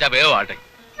 എന്താണെന്ന് വെച്ചാ വേഗം ആട്ടെ.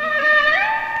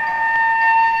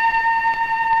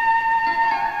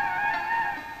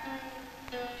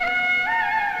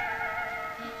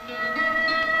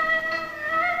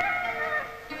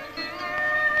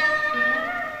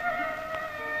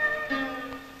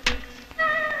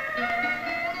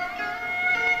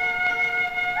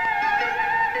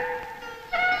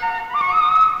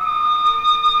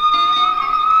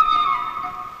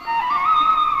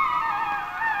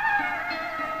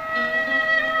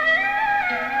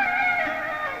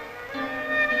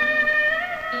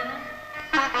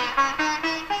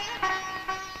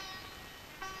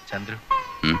 ചന്ദ്രു,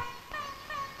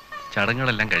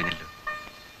 ചടങ്ങുകളെല്ലാം കഴിഞ്ഞല്ലോ.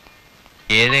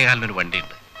 7:15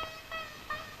 വണ്ടിയുണ്ട്.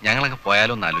 ഞങ്ങളൊക്കെ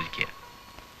പോയാലോ എന്ന് ആലോചിക്കുക.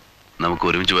 നമുക്ക്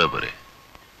ഒരുമിച്ച് പോയാൽ പോരെ?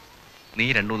 നീ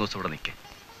 2-3 ദിവസം ഇവിടെ നിൽക്കേ.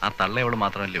 ആ തള്ളയോട്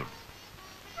മാത്രമല്ലേ ഉള്ളൂ.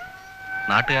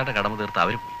 നാട്ടുകാരുടെ കടമ തീർത്ത്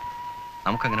അവർ പോയി.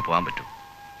 നമുക്കങ്ങനെ പോകാൻ പറ്റും?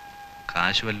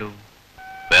 കാശ് വല്ലോ?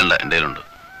 വേണ്ട, എൻ്റെ കയ്യിലുണ്ട്.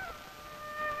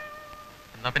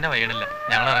 എന്നാ പിന്നെ വൈകിടില്ല,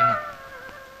 ഞങ്ങൾ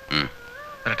ഇറങ്ങും.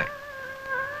 വരട്ടെ.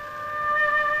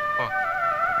 ഓ,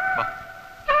 വാ.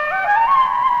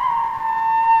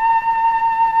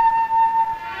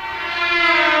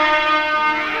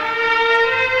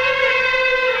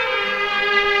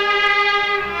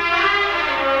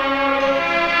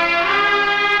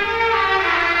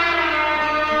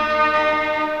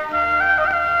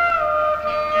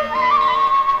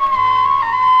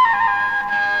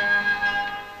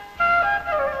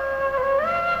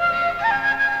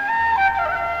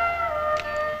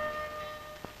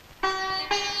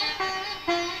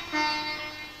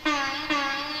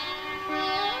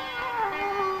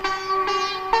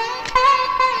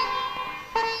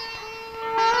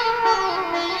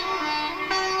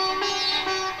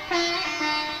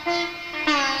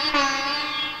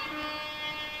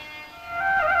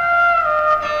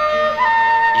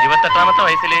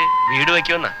 വയസ്സില് വീട്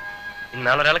വയ്ക്കുമെന്ന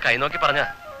ഇന്നാളൊരാൾ കൈനോക്കി പറഞ്ഞ.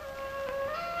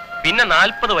 പിന്നെ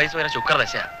 40 വയസ്സ് വരെ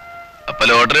ശുക്രദശ. അപ്പൊ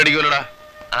ലോട്ടറി അടിക്കുമല്ലോടാ.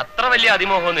 അത്ര വലിയ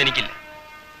അതിമോഹമൊന്നും എനിക്കില്ല.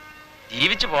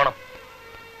 ജീവിച്ചു പോണം.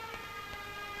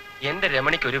 എന്റെ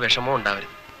രമണിക്ക് ഒരു വിഷമവും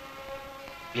ഉണ്ടാവരുത്.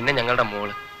 പിന്നെ ഞങ്ങളുടെ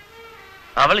മോള്,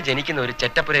 അവൾ ജനിക്കുന്ന ഒരു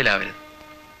ചെറ്റപ്പുരയിലാവരുത്.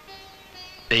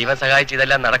 ദൈവം സഹായിച്ച്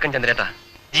ഇതെല്ലാം നടക്കും ചന്ദ്രേട്ടാ.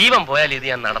 ജീവൻ പോയാൽ ഇത്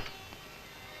ഞാൻ നടത്തും.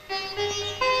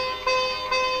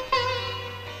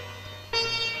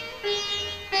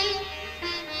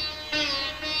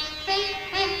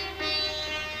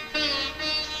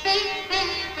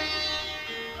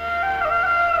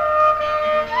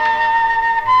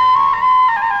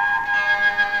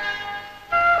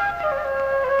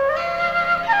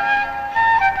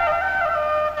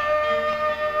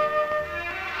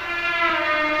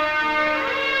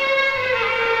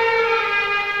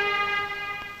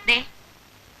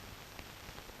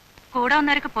 കൂടെ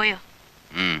വന്നവരൊക്കെ പോയോ?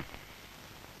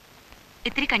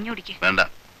 ഇത്തിരി കഞ്ഞി കുടിക്ക്. വേണ്ട.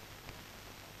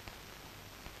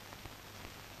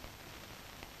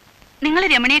 നിങ്ങൾ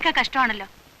രമണിയൊക്കെ കഷ്ടമാണല്ലോ.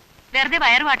 വെറുതെ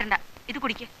വയറ് വാട്ടണ്ട, ഇത്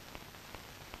കുടിക്ക്.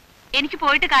 എനിക്ക്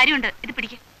പോയിട്ട് കാര്യമുണ്ട്, ഇത്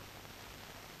പിടിക്ക്.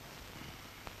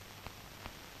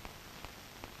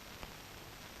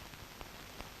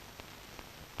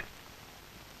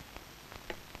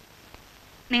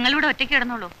 നിങ്ങളിവിടെ ഒറ്റയ്ക്ക്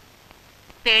കിടന്നോളൂ.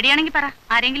 പേടിയാണെങ്കിൽ പറ,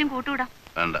 ആരെങ്കിലും കൂട്ടുവിടാം.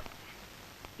 വേണ്ട,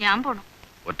 ഞാൻ പോണു.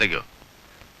 ഒറ്റയ്ക്കോ?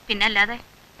 പിന്നല്ലാതെ.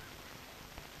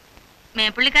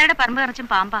 മേപ്പുള്ളിക്കാരുടെ പറമ്പ് നിറച്ചും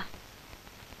പാമ്പാ.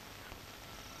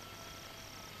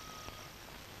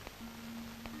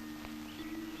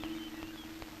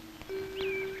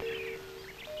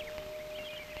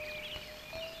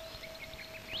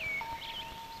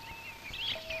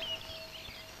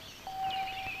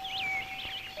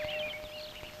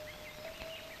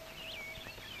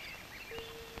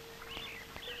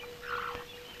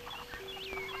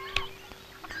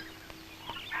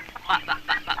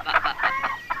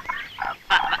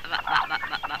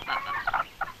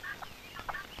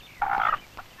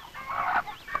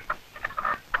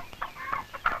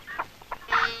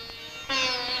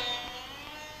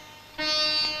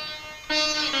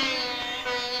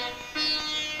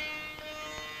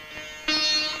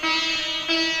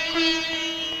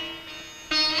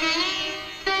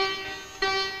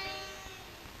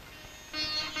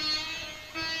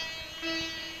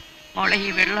 മോളെ ഈ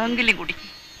വെള്ളമെങ്കിലും കുടിക്കും.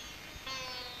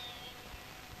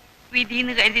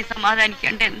 വിധിന്ന് കരുതി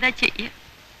സമാധാനിക്കാണ്ട് എന്താ ചെയ്യ?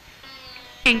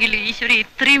 എങ്കിലും ഈശ്വരൻ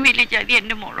ഇത്രയും വലിയ ചതി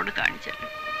എന്റെ മോളോട് കാണിച്ചല്ലോ.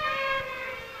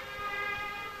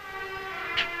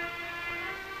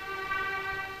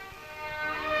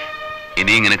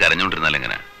 ഇനി ഇങ്ങനെ കരഞ്ഞോണ്ടിരുന്നാൽ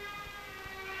എങ്ങനെ?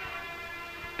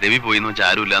 രവി പോയിന്ന് വെച്ചാൽ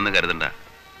ആരുമില്ല എന്ന് കരുതണ്ട.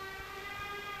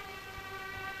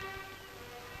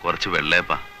 കുറച്ച്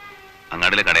വെള്ളയപ്പാ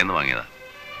അങ്ങാടിലെ കടയിൽ നിന്ന് വാങ്ങിയതാ.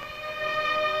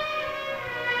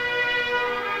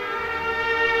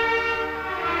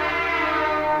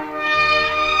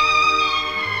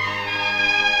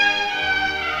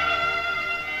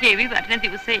 രവി പറഞ്ഞ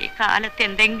ദിവസേ കാലത്ത്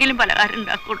എന്തെങ്കിലും പലഹാരം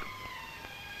ഉണ്ടാക്കുള്ളൂ.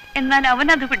 എന്നാൽ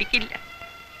അവനത് പിടിക്കില്ല.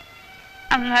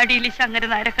 അങ്ങാടിയിൽ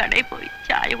ശങ്കരനായ കടയിൽ പോയി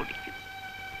ചായ കുടിക്കും.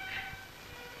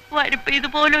 വരുമ്പോ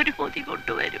ഇതുപോലെ ഒരു പൊതി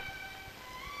കൊണ്ടുവരും.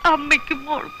 അമ്മയ്ക്കും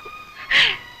മോൾക്കും.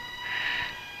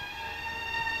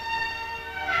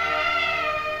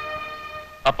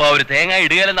 അപ്പൊ അവര് തേങ്ങ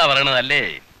ഇടുകയല്ലെന്നാ പറയണതല്ലേ?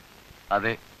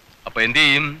 അതെ. അപ്പൊ എന്ത്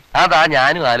ചെയ്യും? അതാ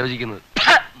ഞാനും ആലോചിക്കുന്നത്.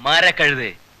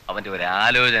 മരക്കഴുതേ, അവന്റെ ഒരു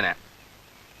ആലോചന.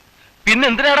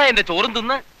 പിന്നെന്തിനാടാ എന്റെ ചോറും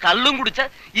തിന്ന് കള്ളും കുടിച്ച്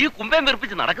ഈ കുമ്പേം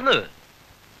വെറുപ്പിച്ച് നടക്കുന്നത്?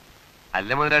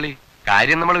 അല്ല മുതലാളി,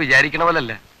 കാര്യം നമ്മൾ വിചാരിക്കണ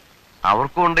പോലല്ല.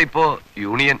 അവർക്കും ഉണ്ട് ഇപ്പോ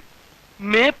യൂണിയൻ.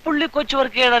 മേപ്പുള്ളി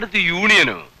കൊച്ചുവർക്കയുടെ അടുത്ത്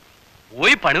യൂണിയനോ?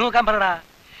 പോയി പണി നോക്കാൻ പറടാ.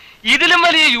 ഇതിലും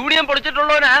വലിയ യൂണിയൻ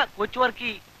പൊളിച്ചിട്ടുള്ളവനാ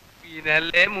കൊച്ചുവർക്കി.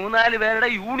 പിന്നല്ലേ 3-4 പേരുടെ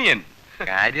യൂണിയൻ.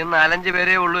 കാര്യം 4-5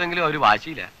 പേരേ ഉള്ളൂ എങ്കിലും ഒരു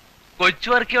വാശിയില്ല.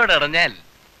 കൊച്ചുവർക്കിയോട് ഇറഞ്ഞാൽ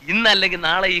ഇന്നല്ലെങ്കിൽ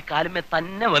നാളെ ഈ കാലുമേ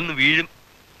തന്നെ വന്ന് വീഴും.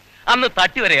 അന്ന്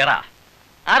തട്ടി വരെ ഏറാ.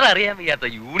 ആരറിയാൻ വയ്യാത്ത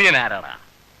യൂണിയൻ ആരാടാ?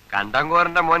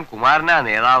 കണ്ടങ്കോരന്റെ മോൻ കുമാരനാ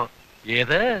നേതാവ്.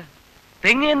 ഏത്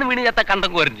തെങ്ങേന്ന് വീണ് ചത്ത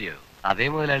കണ്ടങ്കോരന്റെയോ? അതേ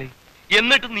മുതലാളി.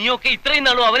 എന്നിട്ട് നീയൊക്കെ ഇത്രയും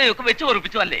നാളും അവനെയൊക്കെ വെച്ച്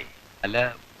പൊറപ്പിച്ചു അല്ലേ? അല്ല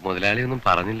മുതലാളി ഒന്നും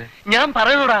പറഞ്ഞില്ല. ഞാൻ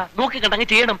പറയണോടാ, നോക്കി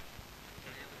കണ്ടങ്ങ് ചെയ്യണം.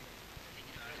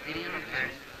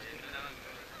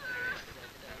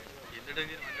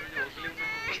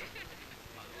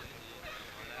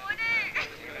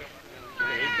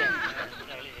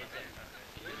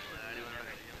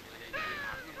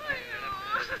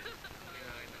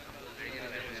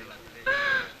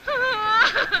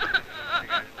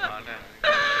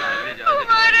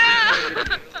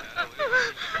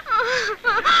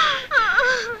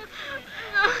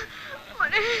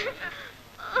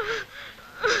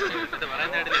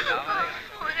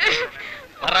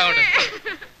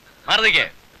 മാറിക്കേ.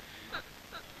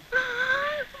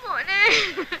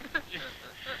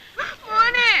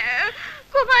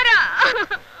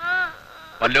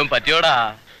 വല്ലതും പറ്റിയോടാ?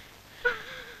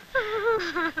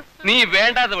 നീ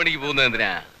വേണ്ടാത്ത പണിക്ക് പോകുന്നത്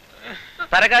എന്തിനാ?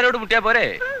 തരക്കാരോട് മുട്ടിയാ പോരെ?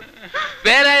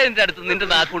 വേലായതിന്റെ അടുത്ത് നിന്റെ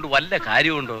നാക്കുകൊണ്ട് വല്ല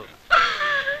കാര്യമുണ്ടോ?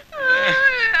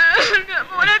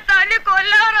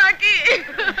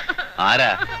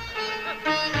 ആരാ?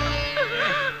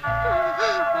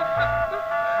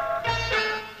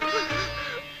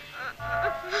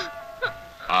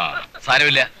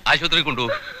 സാരമില്ല, ആശുപത്രി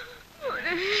കൊണ്ടുപോകും.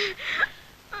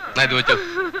 ഇത് വെച്ചോ.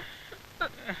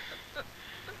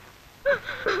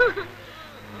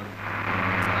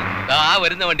 ആ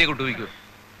വരുന്ന വണ്ടിയെ കൊണ്ടുപോയിക്കോ.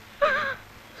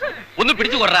 ഒന്ന്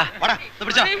പിടിച്ചു കൊറാ.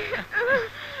 പിടിച്ചോ.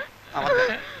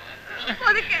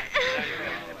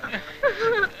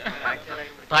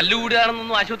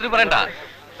 തല്ലുകൂടിയാണെന്നൊന്നും ആശുപത്രി പറയണ്ട.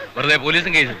 വെറുതെ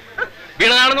പോലീസും കേസും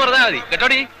വീണതാണെന്ന് പറഞ്ഞാൽ മതി.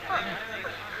 കേട്ടോടി?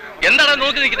 എന്താണ്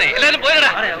നോക്കി നിൽക്കുന്നേ? എല്ലാവരും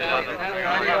പോയടാ.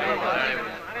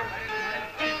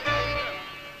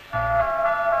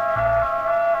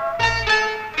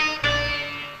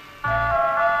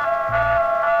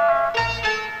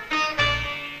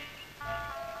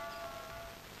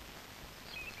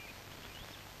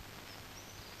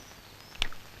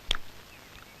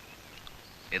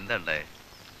 എന്താ?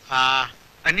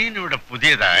 അനിയനിവിടെ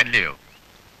പുതിയതാ അല്ലയോ?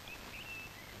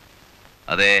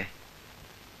 അതെ.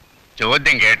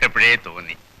 ചോദ്യം കേട്ടപ്പോഴേ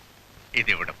തോന്നി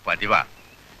ഇതിവിടെ പതിവാ.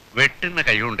 വെട്ടുന്ന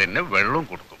കൈ കൊണ്ട് തന്നെ വെള്ളവും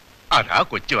കൊടുക്കും. അതാ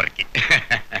കൊച്ചു വർക്കി.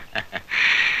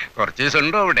 കുറച്ച് ദിവസം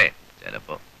ഉണ്ടോ അവിടെ?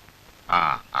 ചിലപ്പോ.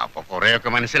 അപ്പൊ കുറെയൊക്കെ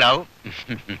മനസ്സിലാവും.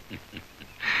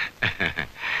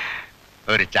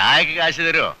 ഒരു ചായക്ക് കാശ്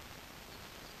തരുമോ?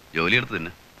 ജോലി എടുത്ത്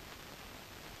തന്നെ.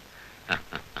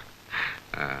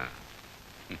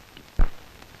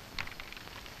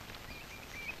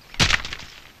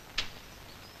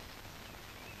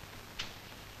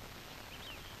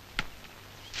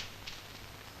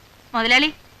 മുതലാളി,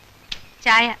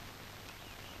 ചായ.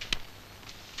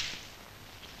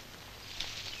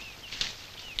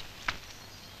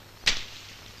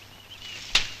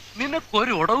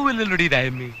 നിനക്കൊരു ഉടവുമില്ലല്ലോടി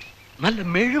രായമ്മേ. നല്ല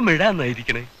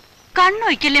മെഴുമെഴാന്നായിരിക്കണേ.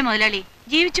 കണ്ണൊയ്ക്കല്ലേ മുതലാളി,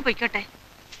 ജീവിച്ചു പൊയ്ക്കോട്ടെ.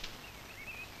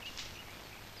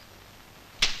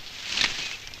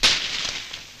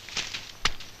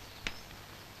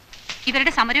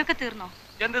 ഇവരുടെ സമരമൊക്കെ തീർന്നോ?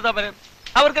 എന്ത് സമരം?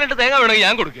 അവർക്ക് 2 തേങ്ങ വേണമെങ്കിൽ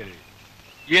ഞാൻ കൊടുക്കരുത്.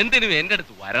 എന്തിനും എന്റെ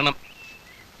അടുത്ത് വരണം.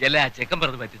 എല്ലാ ചെക്കൻ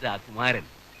പറഞ്ഞ് പറ്റിച്ച ആ കുമാരൻ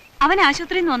അവൻ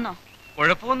ആശുപത്രിയിൽ നിന്ന് വന്നോ?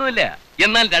 കുഴപ്പമൊന്നുമില്ല.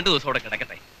 എന്നാൽ 2 ദിവസം കൂടെ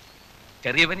കിടക്കട്ടെ.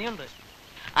 ചെറിയ പനിയുണ്ട്.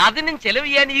 അതിനും ചെലവ്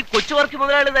ചെയ്യാൻ ഈ കൊച്ചു വർക്ക്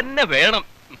മുതലാളി തന്നെ വേണം.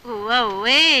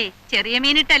 ഓവേ ചെറിയ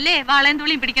മീനിട്ടല്ലേ വാളയും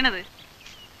തുള്ളിയും പിടിക്കണത്.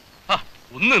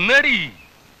 ഒന്ന് നിന്നേടി.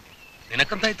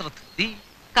 നിനക്കെന്താ ഇത്ര തൃപ്തി?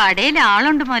 കടയിൽ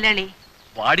ആളുണ്ട് മുതലാളി.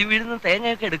 വാടി വീഴുന്ന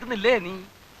തേങ്ങയൊക്കെ എടുക്കുന്നില്ലേ നീ?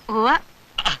 ഓവ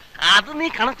അത് നീ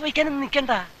കണക്ക് വയ്ക്കാനൊന്നും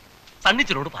നിൽക്കണ്ട.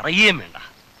 സണ്ണിച്ചനോട് പറയുകയും വേണ്ട.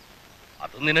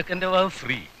 അത് നിനക്കെന്റെ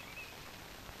ഫ്രീ.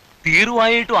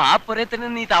 തീർവായിട്ടും ആ പുരയെ തന്നെ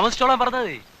നീ താമസിച്ചോളാൻ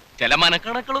പറഞ്ഞത്. ചില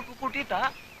മനക്കണക്കുകളൊക്കെ കൂട്ടിയിട്ടാ.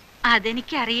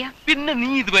 അതെനിക്കറിയാം. പിന്നെ നീ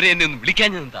ഇതുവരെ എന്നെ ഒന്ന്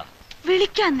വിളിക്കാഞ്ഞെന്താ?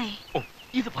 വിളിക്കാന്നേ? ഓ,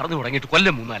 ഇത് പറഞ്ഞു തുടങ്ങിയിട്ട്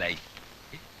കൊല്ലം 3-4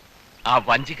 ആ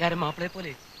വഞ്ചിക്കാരൻ മാപ്പിളെ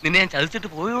പോലെ നിന്നെ ഞാൻ ചതിച്ചിട്ട്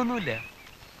പോയൊന്നുമില്ല.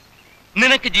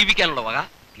 നിനക്ക് ജീവിക്കാനുള്ള വക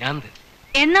ഞാൻ തരും.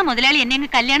 എന്നാ മുതലാളി എന്നെ അങ്ങ്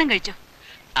കല്യാണം കഴിച്ചോ?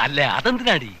 അല്ല,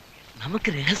 അതെന്തിനാടി? നമുക്ക്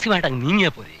രഹസ്യമായിട്ട് അങ്ങ് നീങ്ങിയാ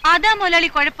പോരെ. അതാ മുതലാളി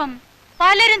കുഴപ്പം.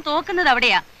 പലരും തോക്കുന്നത്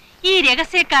അവിടെയാ. ഈ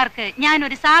രഹസ്യക്കാർക്ക് ഞാൻ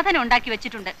ഒരു സാധനം ഉണ്ടാക്കി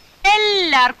വെച്ചിട്ടുണ്ട്.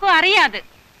 എല്ലാവർക്കും അറിയാതെ.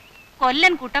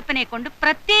 കൊല്ലൻ കുട്ടപ്പനെ കൊണ്ട്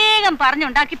പ്രത്യേകം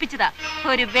പറഞ്ഞുണ്ടാക്കിപ്പിച്ചതാ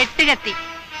ഒരു വെട്ടുകത്തി.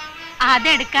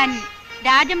 അതെടുക്കാൻ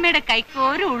രാജമ്മയുടെ കൈക്ക്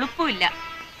ഒരു ഉളുപ്പുമില്ല.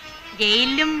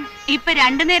 ജയിലിലും ഇപ്പൊ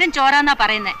 2 നേരം ചോറാന്നാ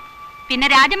പറയുന്നേ. പിന്നെ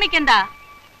രാജമ്മയ്ക്ക് എന്താ?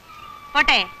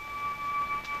 പോട്ടെ.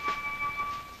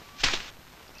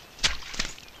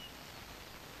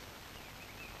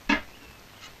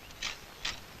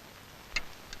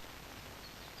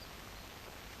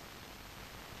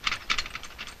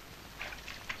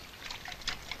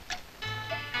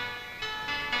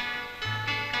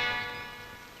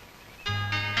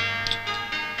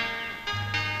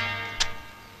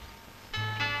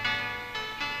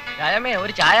 രാജമ്മേ,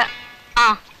 ഒരു ചായ. ആ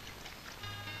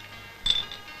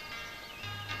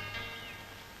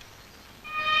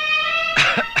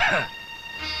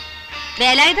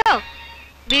വേലായുധോ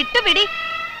വിട്ടുപിടി.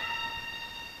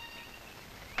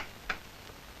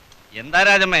 എന്താ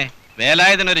രാജമ്മേ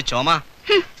വേലായുധനൊരു ചുമ?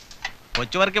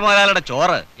 കൊച്ചുവർക്കി മുതലാളിയുടെ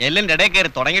ചോറ് എല്ലിന്റെ ഇടയിൽ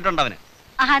കയറി തുടങ്ങിയിട്ടുണ്ടവന്.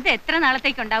 അത് എത്ര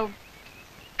നാളത്തേക്കുണ്ടാവും?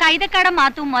 കൈതക്കടം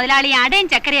മാത്തും മുതലാളി അടയും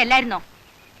ചക്കരയല്ലായിരുന്നോ?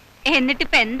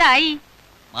 എന്നിട്ടിപ്പ എന്തായി?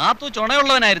 മാത്തു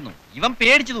ചുണയുള്ളവനായിരുന്നു, ഇവൻ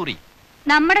പേടിച്ചു തൂറി.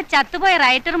 നമ്മുടെ ചത്തുപോയ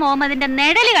റൈറ്റർ മുഹമ്മദിന്റെ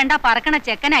നെടല് കണ്ടാ പറക്കണ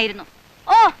ചെക്കനായിരുന്നു.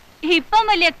 ഓ, ഇപ്പം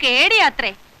വലിയ കേടിയാത്രേ.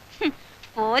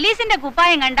 പോലീസിന്റെ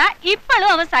കുപ്പായം കണ്ട ഇപ്പോഴും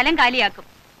അവ സ്ഥലം കാലിയാക്കും.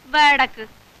 വേടക്ക്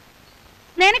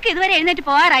നിനക്ക് ഇതുവരെ എഴുന്നേറ്റ്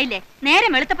പോകാറായില്ലേ?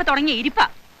 നേരം വെളുത്തപ്പോ തുടങ്ങിയ ഇരിപ്പാ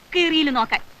കീറിയിൽ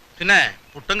നോക്കാൻ. പിന്നെ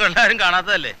പുട്ടും കണ്ടാരും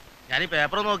കാണാത്തതല്ലേ, ഞാൻ ഈ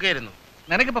പേപ്പർ നോക്കിയായിരുന്നു.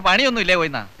 നിനക്കിപ്പോ പണിയൊന്നും ഇല്ലേ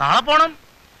പോയിന്നാ? നാളെ പോണം.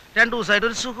 2 ദിവസമായിട്ട്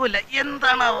ഒരു സുഖമില്ല.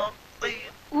 എന്താണാവോ?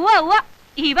 ഉവ്വ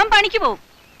ഇവൻ പണിക്ക് പോവും.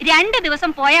 2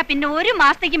 ദിവസം പോയാ പിന്നെ 1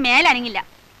 മാസത്തേക്ക് മേലനങ്ങില്ല.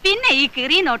 പിന്നെ ഈ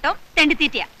കിറി നോട്ടം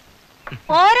തെണ്ടിത്തീറ്റയാ.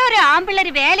 ഓരോരോ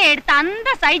ആമ്പിള്ളേര് വേലയെടുത്ത്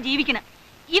അന്തസ്സായി ജീവിക്കണം.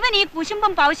 ഇവൻ ഈ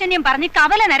കുശുമ്പും പൗശന്യം പറഞ്ഞ്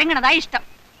കവല നിരങ്ങണതാ ഇഷ്ടം.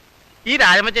 ഈ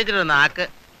രാജമ്മ ചേച്ചിയുടെ നാക്ക്.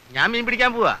 ഞാൻ മീൻ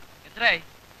പിടിക്കാൻ പോവാ. എത്രയായി?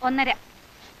 1.5.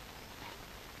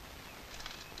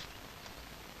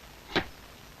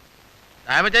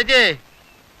 രാജമ്മ ചേച്ചി,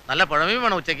 നല്ല പുഴമീൻ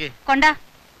വേണം ഉച്ചക്ക്. കൊണ്ടാ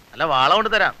നല്ല വാള കൊണ്ട്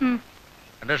തരാം.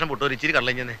 2 ലക്ഷം പുട്ടൂര് ഇച്ചിരി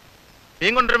കള്ളഞ്ഞെന്നേ.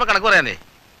 മീൻ കൊണ്ടുവരുമ്പോ കണക്ക് പറയാന്നേ.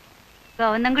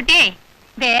 ഗോവന്നൻകുട്ടിയെ,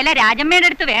 വേല രാജമ്മയുടെ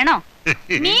അടുത്ത് വേണോ?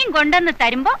 മീൻ കൊണ്ടെന്ന്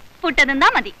തരുമ്പോ പുട്ട് നിന്നാ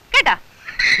മതി കേട്ടാ.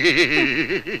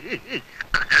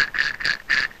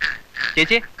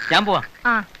 ചേച്ചി ഞാൻ പോവാ.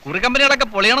 കുറിക്കമ്പനികളൊക്കെ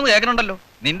പൊളിയണമെന്ന് കേൾക്കണുണ്ടല്ലോ.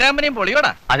 നിന്റെ കമ്പനിയും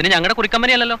പൊളിയോടാ. അതിന് ഞങ്ങളുടെ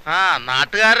കുറിക്കമ്പനി അല്ലല്ലോ. ആ,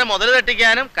 നാട്ടുകാരുടെ മുതൽ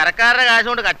തെട്ടിക്കാനും കരക്കാരുടെ കാശ്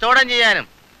കൊണ്ട് കച്ചവടം ചെയ്യാനും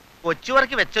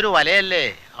കൊച്ചുവർക്ക് വെച്ചൊരു വലയല്ലേ.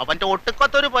 അവന്റെ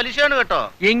ഒട്ടുക്കൊത്തൊരു പലിശയാണ് കേട്ടോ.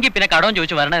 എങ്കിൽ പിന്നെ കടവും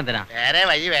ചോദിച്ചു വരണ എന്തിനാ? വേറെ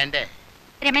വഴി വേണ്ടേ?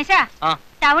 രമേശാ,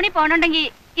 ടൗണിൽ പോണുണ്ടെങ്കി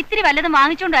ഇത്തിരി വല്ലതും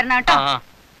വാങ്ങിച്ചോണ്ട് വരണം കേട്ടോ.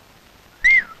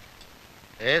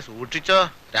 സൂക്ഷിച്ചോ,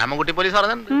 രാമൻകുട്ടി പോലീസ്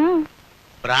പറഞ്ഞിട്ടുണ്ട്.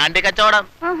 ബ്രാൻഡ് കച്ചവടം.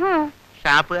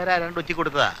 ഷാപ്പുകാരാ 2 ഉച്ചി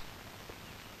കൊടുത്തതാ.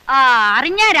 ആ,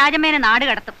 അറിഞ്ഞ രാജമ്മേനെ നാട്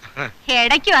കടത്തും.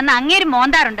 ഇടയ്ക്ക് വന്ന് അങ്ങേര്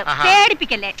മോന്താറുണ്ട്.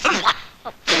 പേടിപ്പിക്കല്ലേ.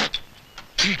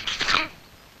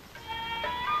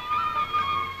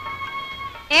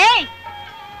 ഏയ്,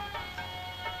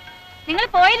 നിങ്ങൾ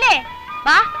പോയില്ലേ?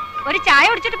 വാ, ഒരു ചായ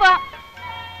കുടിച്ചിട്ട് പോവാം.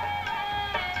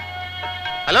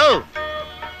 ഹലോ,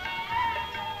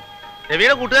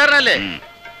 രവിയുടെ കൂട്ടുകാരനല്ലേ?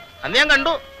 അന്ന് ഞാൻ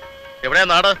കണ്ടു. എവിടെയാ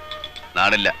നാട്?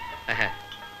 നാടില്ല.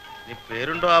 നീ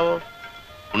പേരുണ്ടോ ആവോ?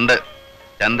 ഉണ്ട്,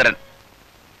 ചന്ദ്രൻ.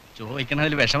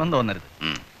 ചോദിക്കണതിൽ വിഷമം തോന്നരുത്.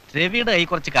 രവിയുടെ കൈ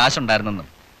കുറച്ച് കാശുണ്ടായിരുന്നെന്നും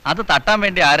അത് തട്ടാൻ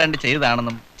വേണ്ടി ആരാണ്ട്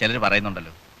ചെയ്തതാണെന്നും ചിലർ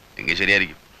പറയുന്നുണ്ടല്ലോ. എങ്കിൽ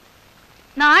ശരിയായിരിക്കും.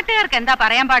 നാട്ടുകാർക്ക് എന്താ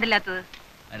പറയാൻ പാടില്ലാത്തത്?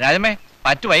 രാജമ്മേ,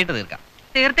 പറ്റു വൈകിട്ട് തീർക്കാം.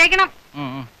 തീർത്തേക്കണം.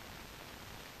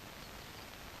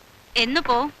 എന്ന്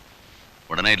പോവും?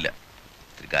 ഉടനെ ഇല്ല,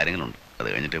 ഇത്തിരി കാര്യങ്ങളുണ്ട്, അത്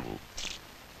കഴിഞ്ഞിട്ടേ പോകും.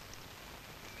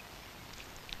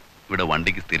 ഇവിടെ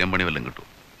വണ്ടിക്ക് സ്ഥിരം പണി വല്ലതും കിട്ടും?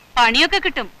 പണിയൊക്കെ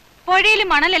കിട്ടും. പുഴയിൽ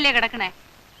മണലല്ലേ കിടക്കണേ.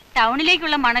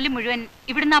 ടൗണിലേക്കുള്ള മണൽ മുഴുവൻ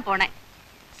ഇവിടുന്നാ പോണേ.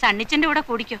 സണ്ണിച്ചന്റെ കൂടെ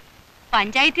കൂടിക്കോ.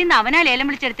 പഞ്ചായത്തിൽ നിന്ന് അവനാ ലേലം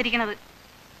വിളിച്ചെടുത്തിരിക്കണത്.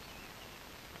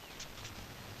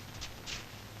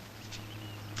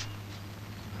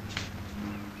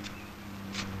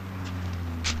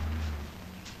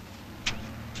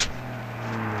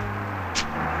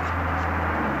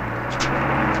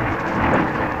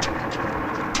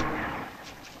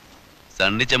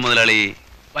 സണ്ണിച്ച മുതലാളി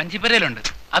വഞ്ചിപ്പരയിലുണ്ട്.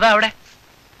 അതാ അവിടെ.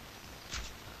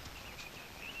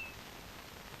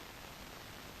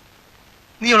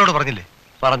 നീ അവളോട് പറഞ്ഞില്ലേ?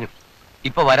 പറഞ്ഞു.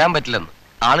 ഇപ്പൊ വരാൻ പറ്റില്ലെന്ന്,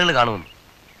 ആളുകൾ കാണുമെന്ന്.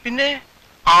 പിന്നെ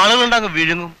ആളുകളുണ്ടാകും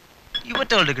വിഴുങ്ങും.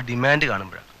 ഇവറ്റകളുടെയൊക്കെ ഡിമാൻഡ്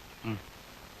കാണുമ്പോഴാണ്.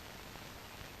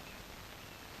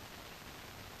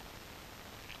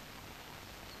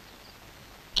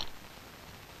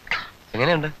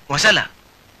 എങ്ങനെയുണ്ട്? മോശല്ല.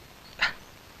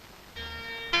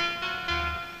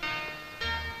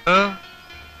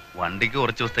 വണ്ടിക്ക്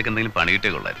കുറച്ച് ദിവസത്തേക്ക് എന്തെങ്കിലും പണി കിട്ടിയ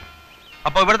കൊള്ളായിരുന്നു.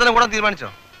 അപ്പൊ ഇവിടെ തന്നെ കൂടാൻ തീരുമാനിച്ചോ?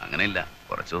 അങ്ങനെയില്ല,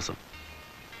 കുറച്ച് ദിവസം.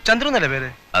 ചന്ദ്രന്നല്ലേ പേര്?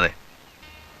 അതെ.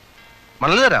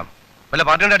 മണൽ തരാം. വല്ല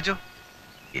പാർട്ടി കൊണ്ട് അടിച്ചോ?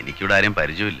 എനിക്കിവിടെ ആരെയും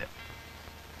പരിചയമില്ല.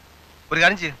 ഒരു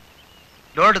കാര്യം ചെയ്യും,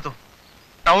 ലോൺ എടുത്തു.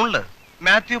 ടൗണില്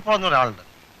മാത്യു പോൾ എന്ന ഒരാളുണ്ട്.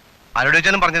 ആരോട്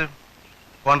ചോദിച്ചാലും പറഞ്ഞുതരും.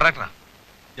 കോൺട്രാക്ടറാ.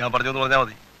 ഞാൻ പറഞ്ഞു എന്ന് പറഞ്ഞാൽ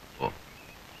മതി. ഓ,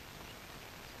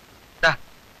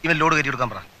 ഇവൻ ലോഡ് കയറ്റി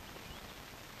കൊടുക്കാൻ പറ.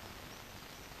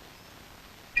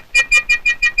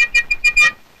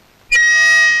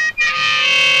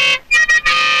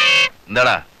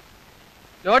 എന്താടാ?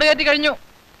 ലോഡ് കയറ്റി കഴിഞ്ഞു.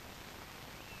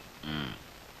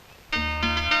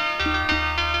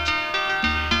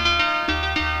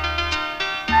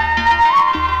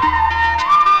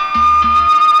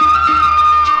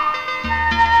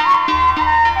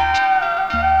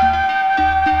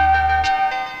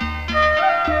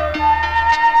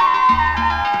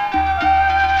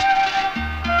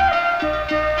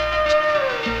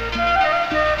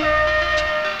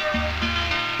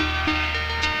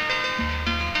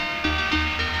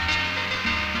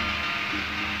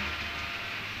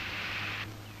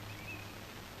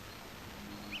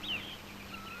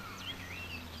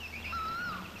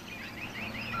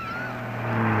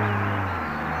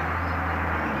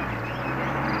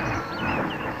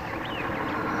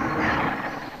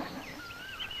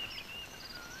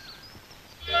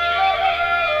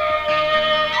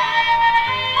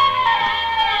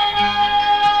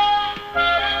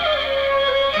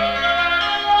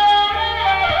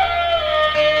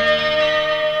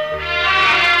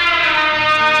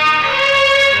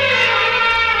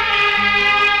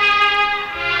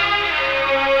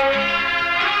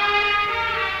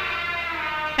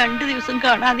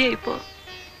 കാണാതെയായിപ്പോ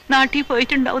നാട്ടിൽ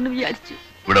പോയിട്ടുണ്ടാവും വിചാരിച്ചു.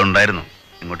 ഇവിടെ ഉണ്ടായിരുന്നു,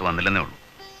 ഇങ്ങോട്ട് വന്നില്ലെന്നേ ഉള്ളൂ.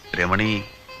 രമണി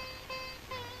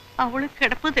അവള്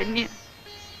കിടപ്പ് തന്നെയാ.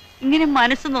 ഇങ്ങനെ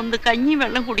മനസ്സ് നൊന്ന് കഞ്ഞി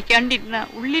വെള്ളം കുടിക്കാണ്ടിരുന്ന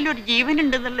ഉള്ളിലൊരു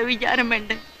ജീവനുണ്ടെന്നുള്ള വിചാരം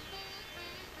വേണ്ടേ?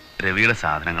 രവിയുടെ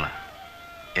സാധനങ്ങളാ,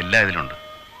 എല്ലാം ഇതിലുണ്ട്.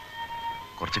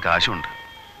 കുറച്ച് കാശുണ്ട്.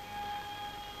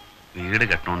 വീട്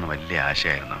കെട്ടണമെന്ന് വലിയ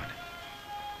ആശയായിരുന്നു അവന്.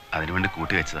 അതിനുവേണ്ടി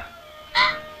കൂട്ടി വെച്ചതാ.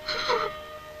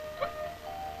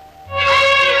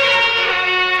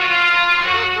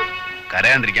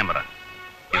 കരയാണ്ടിരിക്കാൻ പറ.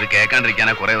 ഇത്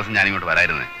കേൾക്കാണ്ടിരിക്കാനാ കുറെ ദിവസം ഞാനിങ്ങോട്ട്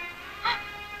വരായിരുന്നേ.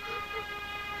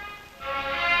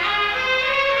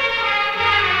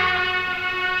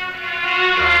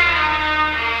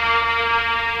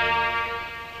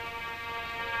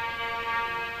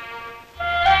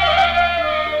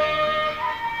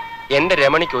 എന്റെ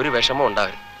രമണിക്ക് ഒരു വിഷമം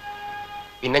ഉണ്ടാവരുത്.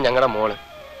 പിന്നെ ഞങ്ങളുടെ മോള്,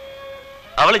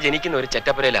 അവള് ജനിക്കുന്ന ഒരു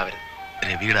ചെറ്റപ്പുരയിലാവരുത്.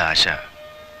 രവിയുടെ ആശ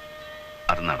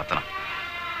അത് നടത്തണം.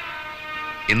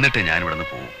 എന്നിട്ട് ഞാനിവിടെ നിന്ന്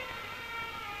പോവും.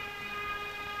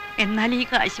 എന്നാൽ ഈ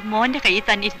കാശ് മോന്റെ കയ്യിൽ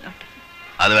തന്നെ ഇരുന്നോട്ടെ.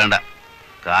 അത് വേണ്ട.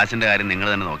 കാശിന്റെ കാര്യം നിങ്ങൾ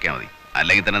തന്നെ നോക്കിയാൽ മതി.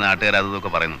 അല്ലെങ്കിൽ തന്നെ നാട്ടുകാർ അതൊക്കെ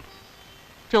പറയുന്നുണ്ട്.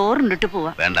 ചോറുണ്ടിട്ട്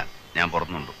പോവാ. വേണ്ട, ഞാൻ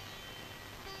പുറത്തുനിന്നുണ്ട്.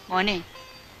 മോനെ,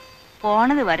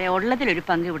 പോണത് വരെ ഉള്ളതിലൊരു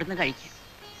പങ്ക് ഇവിടുന്ന് കഴിക്കാം.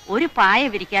 ഒരു പായ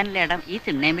വിരിക്കാനുള്ള ഇടം ഈ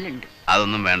തിണ്ണേമിലുണ്ട്.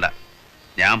 അതൊന്നും വേണ്ട.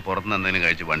 ഞാൻ പുറത്തുനിന്ന് എന്തെങ്കിലും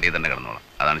കഴിച്ച് വണ്ടിയിൽ തന്നെ കിടന്നോളാം.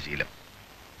 അതാണ് ശീലം.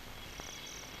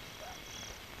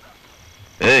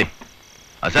 ഏയ്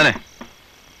അച്ഛനെ,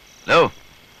 ഹലോ.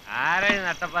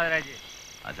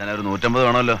 അച്ഛനെ ഒരു 150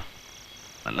 വേണമല്ലോ.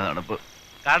 നല്ല നടപ്പ്.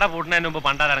 കട പൂട്ടുന്നതിന് മുമ്പ്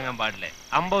പണ്ടാരടങ്ങാൻ പാടില്ലേ?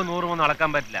 50, 100 അളക്കാൻ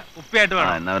പറ്റില്ല. കുപ്പിയായിട്ട്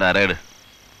വേണം. എന്നാ ഒരു അരയിട്.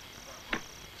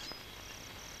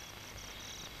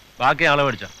 ബാക്കി ആളെ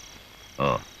മേടിച്ചോ.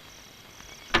 ഓ,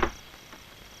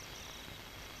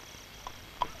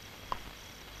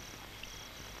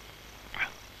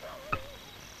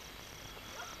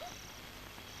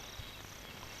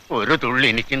 ഒരു തുള്ളി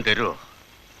എനിക്കും തരുമോ?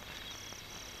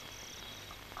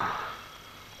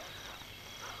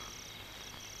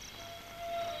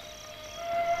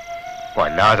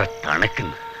 വല്ലാതെ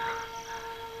തണുക്കുന്നു.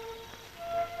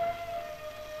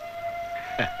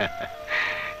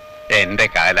 എന്റെ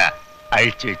കാല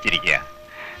അഴിച്ചു വെച്ചിരിക്കുക.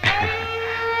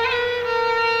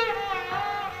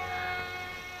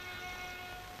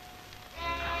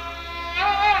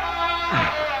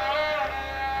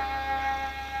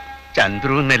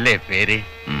 ചന്ദ്രു എന്നല്ലേ പേര്?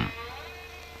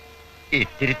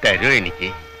 ഇത്തിരി തരുമോ എനിക്ക്?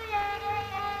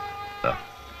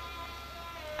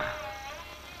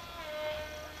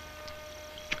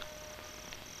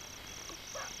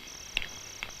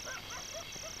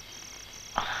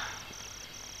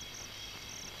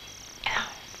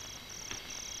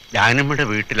 ജാനമ്മയുടെ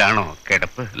വീട്ടിലാണോ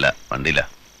കിടപ്പ്? ഇല്ല, വണ്ടിയില്ല.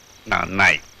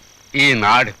 നന്നായി. ഈ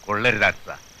നാട്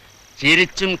കൊള്ളരുതാത്ത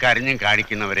ചിരിച്ചും കരഞ്ഞും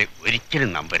കാണിക്കുന്നവരെ ഒരിക്കലും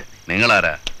നമ്പരുത്.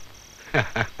 നിങ്ങളാരാ?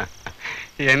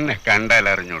 എന്നെ കണ്ടാൽ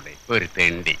അറിഞ്ഞൂടെ? ഒരു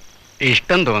തെണ്ടി.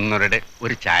 ഇഷ്ടം തോന്നുന്നവരുടെ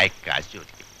ഒരു ചായക്ക് കാശ്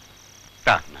ചോദിക്കും.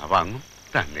 തന്നാ വാങ്ങും,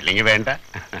 തന്നില്ലെങ്കിൽ വേണ്ട.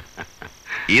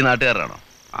 ഈ നാട്ടുകാരാണോ?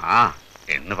 ആ,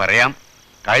 എന്ന് പറയാം.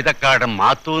 കൈതക്കാടൻ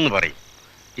മാത്തു എന്ന് പറയും.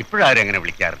 ഇപ്പോഴാരും അങ്ങനെ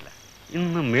വിളിക്കാറില്ല.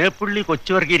 ഇന്ന് മേപ്പുള്ളി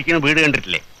കൊച്ചുവർക്കിയിരിക്കുന്ന വീട്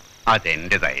കണ്ടിട്ടില്ലേ?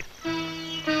 അതെന്റേതായിരുന്നു.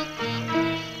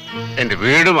 എന്റെ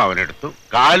വീടും അവനെടുത്തു,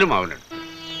 കാലും അവനെടുത്തു.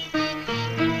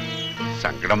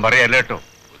 സങ്കടം പറയല്ല കേട്ടോ,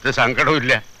 ഒരു സങ്കടവും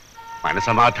ഇല്ല.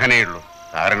 മനസമാധാനേ ഉള്ളൂ.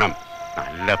 കാരണം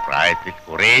നല്ല പ്രായത്തിൽ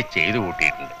കുറെ ചെയ്തു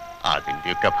കൂട്ടിയിട്ടുണ്ട്.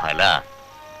 അതിന്റെയൊക്കെ ഫല.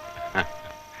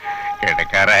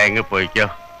 കിടക്കാറായെങ്കിൽ പോയിക്കോ.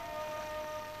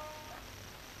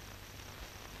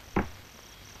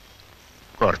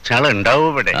 കുറച്ചാളുണ്ടാവും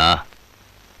ഇവിടെ.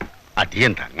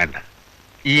 അധികം തങ്ങണ്ട.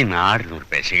 ഈ നാടിനൊരു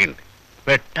പെശകുണ്ട്.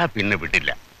 പെട്ടാ പിന്നെ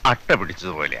വിടില്ല. അട്ട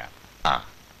പിടിച്ചതുപോലെയാ. ആ,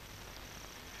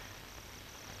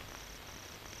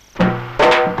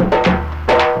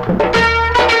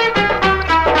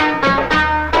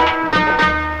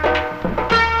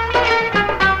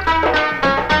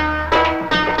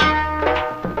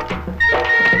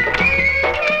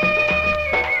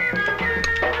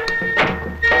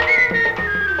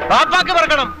 ബാപ്പാക്ക്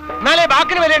പറക്കണം, എന്നാലേ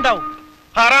ബാക്കിന് വില ഉണ്ടാവും.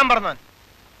 ഹറാം പറഞ്ഞാൽ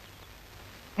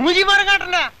മൂജിമാരം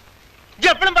കാട്ടണ്ട.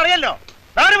 എപ്പോഴും പറയല്ലോ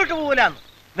നാട് വിട്ടു പോകൂലെന്ന്.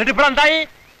 എന്നിട്ട് ഇപ്പോഴെന്തായി?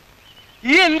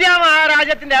 ഈ ഇന്ത്യ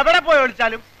മഹാരാജ്യത്തിന്റെ എവിടെ പോയി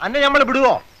ഒളിച്ചാലും അന്നെ നമ്മൾ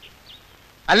വിടുവോ?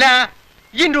 അല്ല,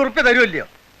 ഈ ഉറുപ്പ് തരുമല്ലയോ?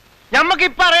 ഞമ്മക്ക്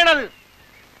ഇപ്പൊ അറിയണത്.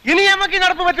 ഇനി ഞമ്മക്ക് ഈ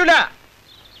നടപ്പ് പറ്റൂല.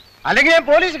 അല്ലെങ്കിൽ ഞാൻ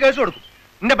പോലീസ് കേസ് കൊടുക്കും.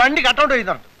 എന്റെ വണ്ടി കട്ടൗട്ട്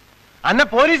ചെയ്യുന്നുണ്ട്. അന്നെ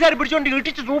പോലീസുകാർ പിടിച്ചുകൊണ്ട്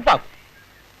ഇട്ടിച്ച് തൂപ്പാക്കും.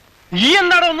 ഈ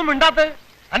എന്താണ് ഒന്നും മിണ്ടാത്തത്?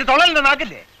 അന്നെ തൊള്ളലിന്റെ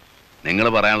നാക്കില്ലേ? നിങ്ങൾ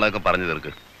പറയാനുള്ളതൊക്കെ പറഞ്ഞു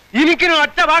തീർക്ക്. എനിക്കിനും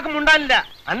ഒറ്റ വാക്കും ഉണ്ടാവില്ല.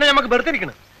 അന്നെ നമുക്ക്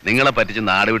വെറുതിരിക്കണം. നിങ്ങളെ പറ്റിച്ച്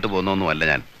നാട് വിട്ട് പോകുന്നൊന്നുമല്ല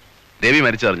ഞാൻ. രവി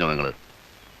മരിച്ചറിഞ്ഞോ നിങ്ങൾ?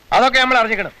 അതൊക്കെ നമ്മൾ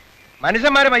അറിഞ്ഞിക്കണം.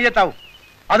 മനുഷ്യന്മാരെ മയ്യത്താവും.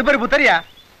 അതിപ്പോ ഒരു പുത്തരിയാ?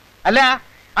 അല്ല,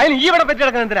 അതിന് ഈ ഇവിടെ പറ്റി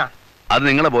കിടക്കുന്നത് എന്തിനാ? അത്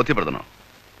നിങ്ങളെ ബോധ്യപ്പെടുത്തണോ?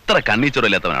 ഇത്ര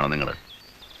കണ്ണീച്ചൊറില്ലാത്തവനാണോ നിങ്ങൾ?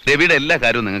 രവിയുടെ എല്ലാ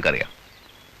കാര്യവും നിങ്ങൾക്കറിയാം.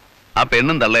 ആ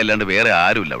പെണ്ണും തള്ളയല്ലാണ്ട് വേറെ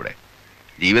ആരുമില്ല അവിടെ.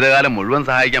 ജീവിതകാലം മുഴുവൻ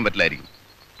സഹായിക്കാൻ പറ്റില്ലായിരിക്കും.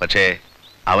 പക്ഷേ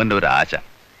അവൻ്റെ ഒരു ആശ,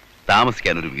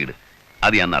 താമസിക്കാൻ ഒരു വീട്,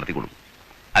 അത് ഞാൻ നടത്തി കൊടുക്കും.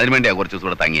 അതിനുവേണ്ടിയാ കുറച്ച് ദിവസം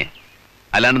ഇവിടെ തങ്ങിയേ.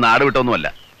 അല്ലാണ്ട് നാട് വിട്ടൊന്നുമല്ല.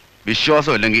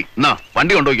 വിശ്വാസം ഇല്ലെങ്കിൽ എന്നാ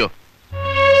വണ്ടി കൊണ്ടുപോയിക്കോ.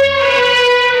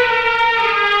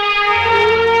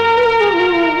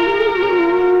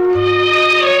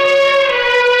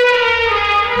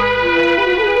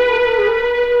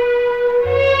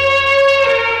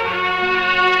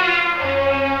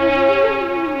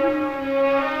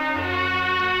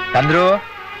 ചന്ദ്രു,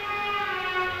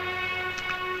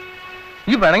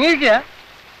 ഈ പിണങ്ങിയിരിക്കുക.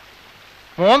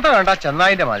 മോന്ത കണ്ട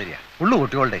ചെന്നായിന്റെ മാതിരിയാ. ഉള്ളു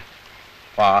കുട്ടികളുടെ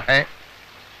പാഹേ.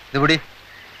 ഇത് പൊടി,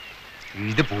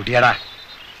 ഇത് പൊടിയടാ.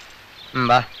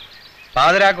 വാ,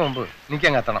 പാതിരാക്ക് മുമ്പ്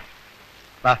എനിക്കങ്ങ് എത്തണം.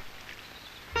 വാ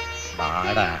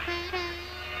വാടാ.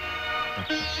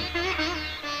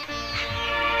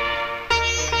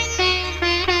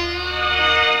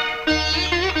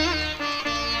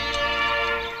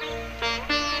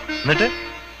 എന്നിട്ട്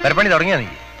പെരപ്പണി തുടങ്ങിയാ? നീ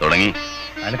തുടങ്ങി.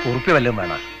 അതിന് കുറുപ്പി വല്ലതും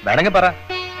വേണം? വേണമെങ്കിൽ പറ.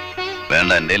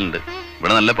 വേണ്ട, എന്റെ ഉണ്ട്.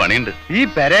 ഇവിടെ നല്ല പണിയുണ്ട്. ഈ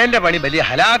പെരേന്റെ പണി വലിയ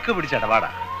ഹലാക്ക് പിടിച്ച ഇടപാടാ.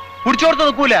 കുടിച്ചോർത്ത്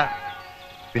നിൽക്കൂല.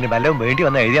 പിന്നെ വല്ലതും വേണ്ടി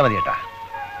വന്ന എഴുതിയാ മതി കേട്ടാ.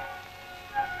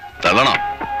 തള്ളണോ?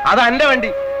 അതാ എന്റെ വണ്ടി.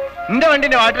 എന്റെ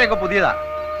വണ്ടിന്റെ വാട്ടറൊക്കെ പുതിയതാ.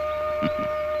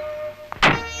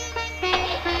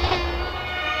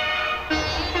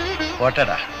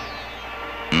 പോട്ടേടാ.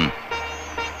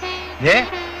 ഏ,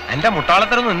 എന്റെ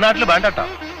മുട്ടാളത്തരൊന്നും ഇന്നാട്ടിൽ വേണ്ടട്ടോ.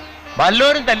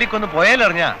 വല്ലോരും തല്ലിക്കൊന്ന്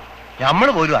പോയാലറിഞ്ഞാ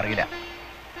നമ്മള് പോലും അറിയില്ല.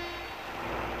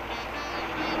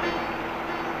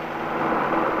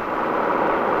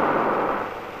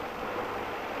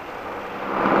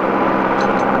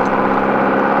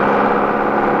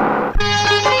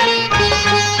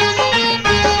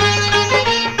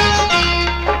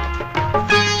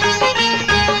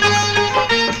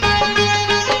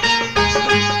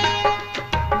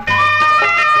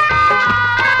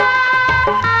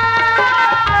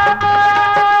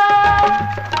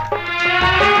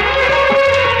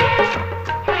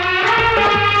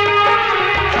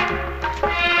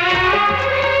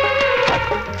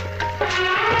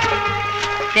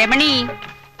 രമണി,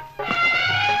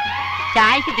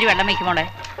 ചായക്ക് ഇത്തിരി വെള്ളം വയ്ക്കുമോളെ.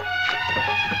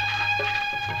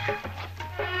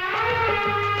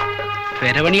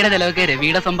 പെരവണിയുടെ ചെലവൊക്കെ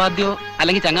രവിയുടെ സമ്പാദ്യമോ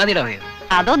അല്ലെങ്കിൽ ചങ്ങാതിയുടെ വകയോ?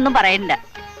 അതൊന്നും പറയണ്ട.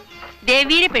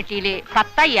 രവിയുടെ പെട്ടിയില്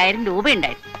 10,000 രൂപ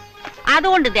ഉണ്ടായിരുന്നു.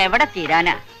 അതുകൊണ്ട് ഇത് എവിടെ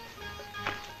തീരാനാ?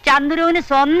 ചന്ദ്രുവിന്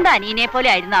സ്വന്തം അനിയനെ പോലെ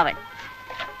ആയിരുന്നു അവൻ.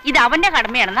 ഇത് അവന്റെ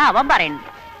കടമയാണെന്ന് അവൻ പറയുന്നു.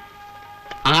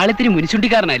 ആളിത്തിരി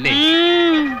മുനിച്ചുണ്ടിക്കാരനല്ലേ?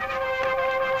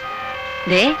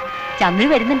 ദേ ചന്ദ്രു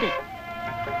വരുന്നുണ്ട്.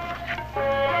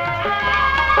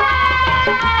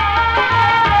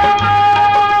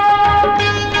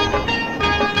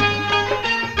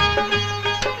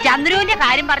 ചന്ദ്രുവിന്റെ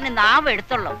കാര്യം പറഞ്ഞ് നാവ്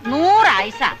എടുത്തുള്ളൂ. 100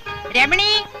 ആയുസ. രമണി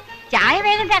ചായ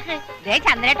വേഗം ചാക്ക്. ദേ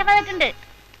ചന്ദ്രേട്ടൻ വന്നിട്ടുണ്ട്.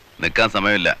 നിൽക്കാൻ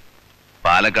സമയമില്ല.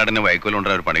 പാലക്കാടിന്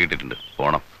വൈക്കോലുണ്ടായ ഒരു പണി കിട്ടിയിട്ടുണ്ട്,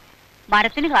 പോണം.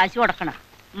 മരത്തിന് കാശ് കൊടുക്കണം.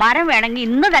 മരം വേണമെങ്കിൽ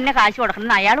ഇന്ന് തന്നെ കാശ് കൊടുക്കണം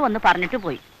എന്ന് അയാൾ വന്ന് പറഞ്ഞിട്ട്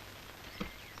പോയി.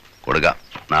 കൊടുക്കാം,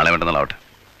 നാളെ വേണ്ടെന്നാവട്ടെ.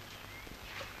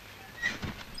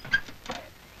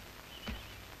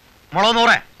 മുളക്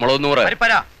 100, മുളക് 100,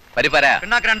 പരിപ്പര, പരിപ്പര,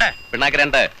 പിണ്ണാക്ക് 2, പിണ്ണാക്ക്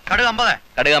 2, കടുക് 50,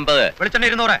 കടുക് 50, വെളിച്ചെണ്ണ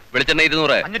 200, വെളിച്ചെണ്ണ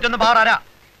 200, 501 ബാർ അര,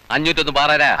 501 ബാർ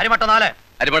അര, അരിമട്ട 4,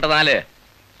 അരിമട്ട 4.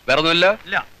 വേറൊന്നുമില്ലോ?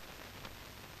 ഇല്ല.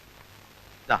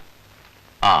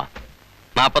 ആ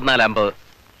 44.50.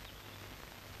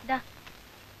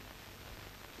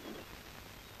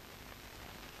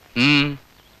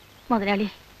 മുതലാളി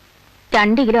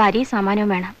 2 കിലോ അരി സാമാനവും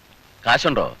വേണം.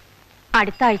 കാശുണ്ടോ?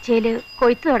 അടുത്ത ആഴ്ചയില്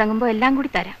കൊയ്ത്ത് തുടങ്ങുമ്പോ എല്ലാം കൂടി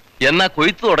തരാം. എന്നാ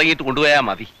കൊയ്ത്ത് തുടങ്ങിയിട്ട് കൊണ്ടുപോയാ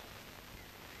മതി.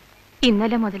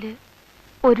 ഇന്നലെ മുതല്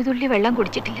ഒരു തുള്ളി വെള്ളം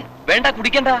കുടിച്ചിട്ടില്ല. വേണ്ട,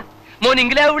 കുടിക്കണ്ട. മോൻ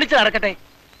ഇംഗ്ലാവ് വിളിച്ച് നടക്കട്ടെ.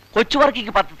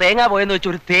 കൊച്ചുവർക്കിക്ക് 10 തേങ്ങ പോയെന്ന് വെച്ച്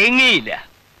ഒരു തേങ്ങയില്ല.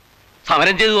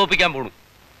 സമരം ചെയ്ത് തോപ്പിക്കാൻ പോണു.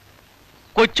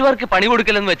 കൊച്ചുവർക്ക് പണി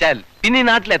കൊടുക്കലെന്ന് വെച്ചാൽ പിന്നെ ഈ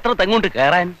നാട്ടിൽ എത്ര തെങ്ങുണ്ട്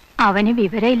കയറാൻ? അവന്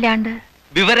വിവരം ഇല്ലാണ്ട്.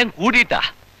 വിവരം കൂടിയിട്ടാ.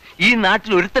 ഈ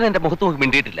നാട്ടിൽ ഒരുത്തൻ എന്റെ മുഖത്ത് നോക്കി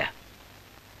മിണ്ടിയിട്ടില്ല.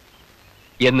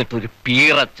 എന്നിട്ടൊരു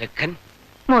പീറ ചെക്കൻ.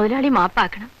 മുതലാളി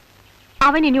മാപ്പാക്കണം.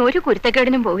 അവൻ ഇനി ഒരു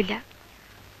കുരുത്തക്കേടിനും പോവില്ല.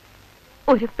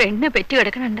 ഒരു പെണ്ണ് പെറ്റു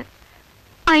കിടക്കണുണ്ട്.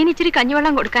 അതിനിച്ചിരി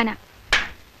കഞ്ഞിവെള്ളം കൊടുക്കാനാ.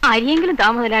 അരിയെങ്കിലും താ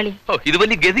മുതലാളി. ഇത്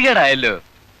വലിയ ഗതികേടായല്ലോ.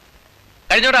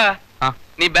 കഴിഞ്ഞോടാ,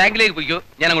 നീ ബാങ്കിലേക്ക് പോയിക്കോ,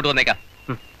 ഞാൻ അങ്ങോട്ട് വന്നേക്കാം.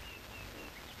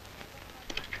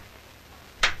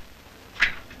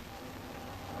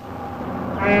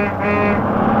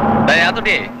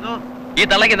 ഈ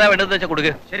തള്ളക്ക് എന്താ വേണ്ടതെന്ന് വെച്ചാൽ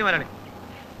കൊടുക്ക്. ശരി മലയാളി.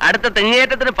 അടുത്ത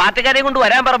തെങ്ങേറ്റത്തിന് പാറ്റക്കാരെയും കൊണ്ട്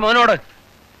വരാൻ പറ മോനോട്.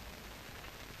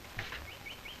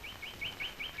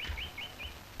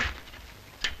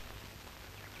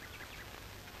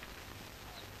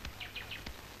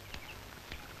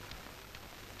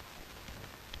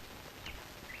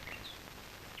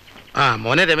 ആ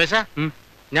മോനെ രമേശ,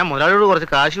 ഞാൻ മുതലാളിയോട് കുറച്ച്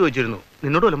കാശ് ചോദിച്ചിരുന്നു.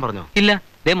 നിന്നോട് വല്ലതും പറഞ്ഞോ? ഇല്ല,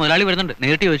 ദേ മുതലാളി വരുന്നുണ്ട്,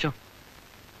 നേരിട്ട് ചോദിച്ചോ.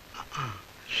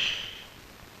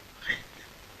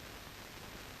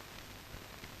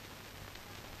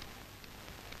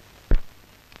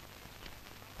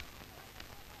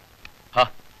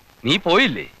 നീ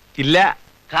പോയില്ലേ? ഇല്ല.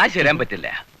 കാശ് തരാൻ പറ്റില്ല.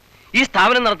 ഈ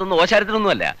സ്ഥാപനം നടത്തുന്ന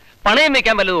ഓശാരത്തിനൊന്നുമല്ല. പണയം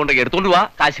വെക്കാൻ വല്ലതും ഉണ്ടെങ്കിൽ എടുത്തോണ്ട് പോവാ,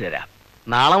 കാശ് തരാം.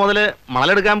 നാളെ മുതല്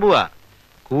മണലെടുക്കാൻ പോവാ.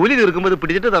 കൂലി തീർക്കുമ്പോ ഇത്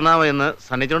പിടിച്ചിട്ട് തന്നാ മതി എന്ന്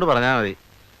സണ്ണിച്ചോണ്ട് പറഞ്ഞാൽ മതി.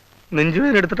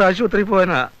 നെഞ്ചുവേദന എടുത്തിട്ട് ആശുപത്രി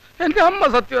പോവാനാ എന്റെ അമ്മ.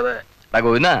 സത്യത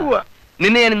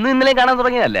നിന്നെ ഞാൻ ഇന്നലെ കാണാൻ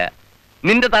തുടങ്ങിയതല്ല.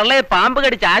 നിന്റെ തള്ളയെ പാമ്പ്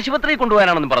കടിച്ച് ആശുപത്രിയിൽ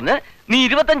കൊണ്ടുപോകാനാണെന്ന് പറഞ്ഞ് നീ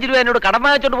 25 രൂപ എന്നോട് കടം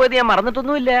വാങ്ങിച്ചോണ്ട് പോയത് ഞാൻ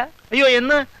മറന്നിട്ടൊന്നുമില്ല. അയ്യോ,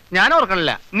 എന്ന് ഞാൻ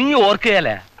ഓർക്കണില്ല. നീ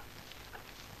ഓർക്കുകയല്ല.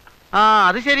 ആ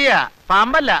അത് ശരിയാ,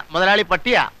 പാമ്പല്ല മുതലാളി,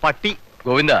 പട്ടിയാ. പട്ടി.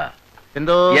 ഗോവിന്ദ,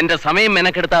 എന്തോ എന്റെ സമയം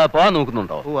മെനക്കെടുത്താ പോവാൻ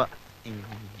നോക്കുന്നുണ്ടോ?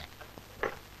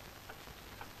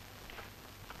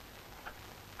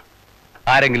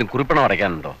 ആരെങ്കിലും കുറിപ്പണം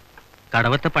അടയ്ക്കാനുണ്ടോ?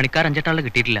 കടവത്തെ പണിക്കാർ 5 ആള്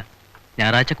കിട്ടിയിട്ടില്ല.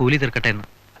 ഞായറാഴ്ച കൂലി തീർക്കട്ടെ എന്ന്.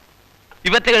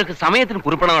 ഇവറ്റകൾക്ക് സമയത്തിന്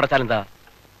കുറിപ്പണം അടച്ചാൽ എന്താ?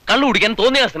 കള്ളു കുടിക്കാൻ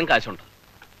തോന്നിയ അവസരം കാശുണ്ട്.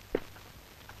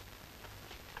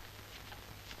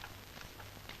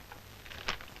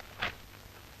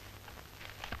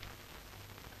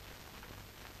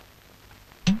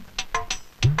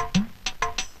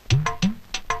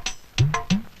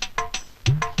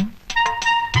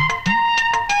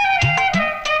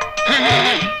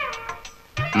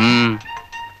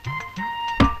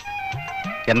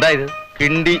 എന്താ ഇത്?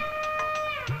 കിണ്ടി.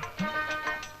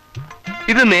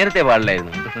 ഇത് നേരത്തെ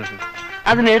പാടില്ലായിരുന്നു.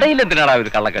 അതിനിടയിൽ എന്തിനാടാ ഒരു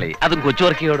കള്ളക്കളി, അതും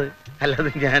കൊച്ചുവർക്കിയോട്?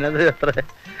 അല്ലാതെ ഞാനത് അത്ര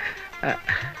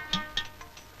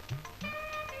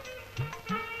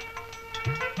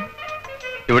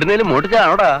എവിടുന്നേലും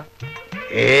മോട്ടിച്ചാണോടാ?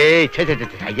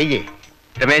 അയ്യേ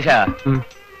രമേശ,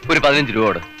 ഒരു 15 രൂപ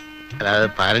കൊടു. അല്ലാതെ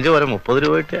 15 പോരെ 30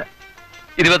 രൂപ കിട്ടുക.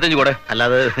 25 കൂടെ.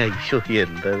 അല്ലാതെ അയ്യോ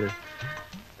എന്തത്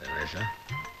രമേശ.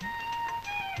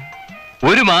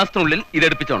 ഒരു മാസത്തിനുള്ളിൽ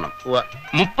ഇതെടുപ്പിച്ചോണം.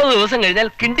 30 ദിവസം കഴിഞ്ഞാൽ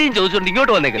കിണ്ടിയും ചോദിച്ചോണ്ട്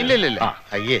ഇങ്ങോട്ട് വന്നേക്കില്ല. ഇല്ല ഇല്ല,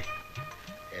 അയ്യേ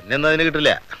എന്നെ അതിന്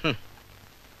കിട്ടില്ല.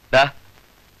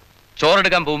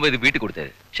 ചോറെടുക്കാൻ പോകുമ്പോ ഇത് വീട്ടിൽ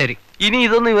കൊടുത്തത്. ശരി. ഇനി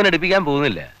ഇതൊന്നും ഇവൻ എടുപ്പിക്കാൻ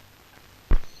പോകുന്നില്ല.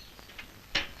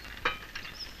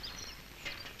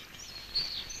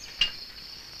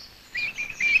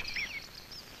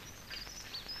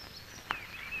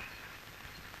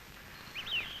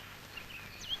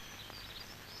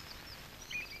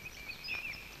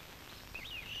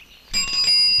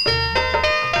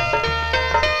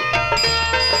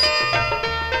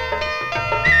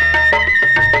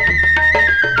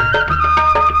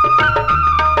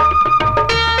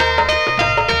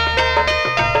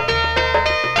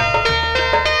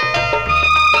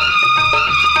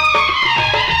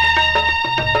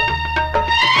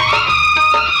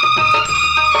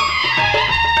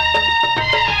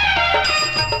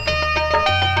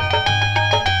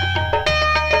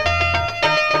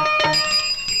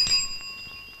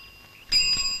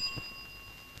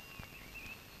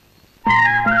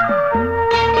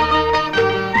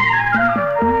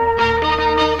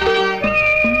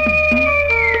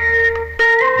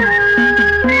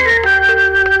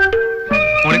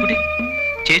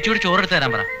 ചേച്ചിയോട് ചോറെടുത്ത് തരാൻ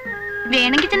പറ.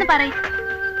 വേണമെങ്കിൽ ചെന്ന് പറയും.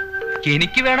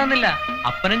 എനിക്ക് വേണമെന്നില്ല,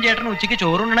 അപ്പനും ചേട്ടനും ഉച്ചയ്ക്ക്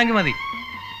ചോറുണ്ടെങ്കിൽ മതി.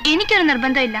 എനിക്കൊരു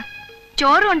നിർബന്ധമില്ല.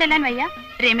 ചോറ് കൊണ്ടെല്ലാൻ വയ്യ,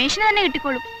 രമേശിന് തന്നെ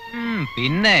കിട്ടിക്കോളും.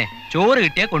 പിന്നെ ചോറ്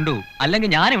കിട്ടിയാ കൊണ്ടുപോകും, അല്ലെങ്കിൽ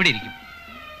ഞാൻ ഇവിടെ ഇരിക്കും.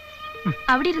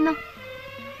 അവിടെ ഇരുന്നോ,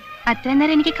 അത്രയും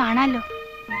നേരം എനിക്ക് കാണാമല്ലോ.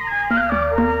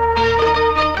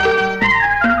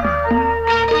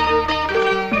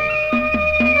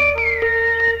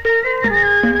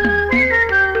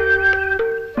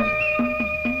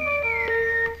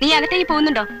 നീ അകത്തേക്ക്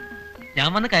പോകുന്നുണ്ടോ? ഞാൻ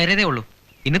വന്ന് കയറിയതേ ഉള്ളൂ.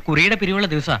 ഇന്ന് കുറിയുടെ പിരിവുള്ള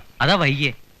ദിവസാ, അതാ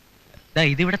വൈകിയേ.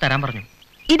 ഇതിവിടെ തരാൻ പറഞ്ഞു.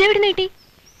 ഇതെവിടെ നീട്ടി?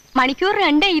 മണിക്കൂർ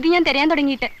 2 ഇത് ഞാൻ തരാൻ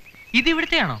തുടങ്ങിയിട്ട്. ഇത്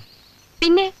ഇവിടുത്തെയാണോ?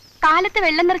 പിന്നെ കാലത്ത്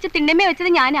വെള്ളം നിറച്ച് തിണ്ണമേ വെച്ചത്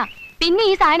ഞാനാ. പിന്നെ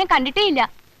ഈ സാധനം കണ്ടിട്ടേ ഇല്ല.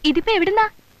 ഇതിപ്പോ എവിടുന്നാ?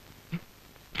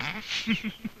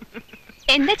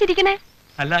 എന്താ ചിരിക്കണേ?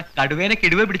 അല്ല, കടുവേനെ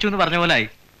കിടുവ പിടിച്ചു എന്ന് പറഞ്ഞ പോലായി.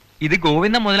 ഇത്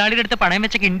ഗോവിന്ദ മുതലാളിയുടെ അടുത്ത് പണയം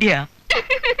വെച്ച കിണ്ടിയാ.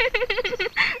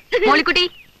 മോളിക്കുട്ടി,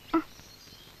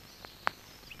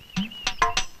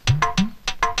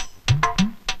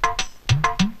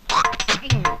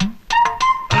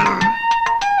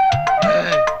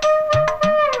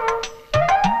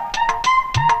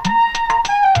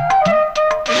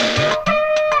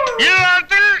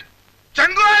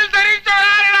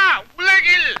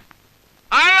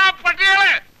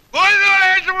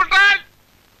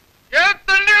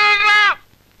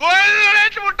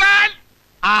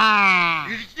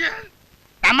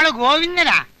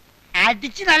 ഗോവിന്ദനാ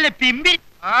അടിച്ച് നല്ല പിമ്പി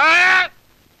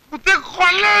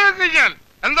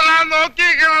എന്താ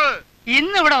നോക്കിയിരിക്കുന്നത്?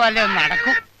 ഇന്ന് ഇവിടെ വല്ലതും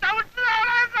നടക്കും.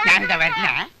 ഞാനിതാ വരണ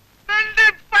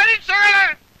പരീക്ഷകള്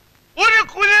ഒരു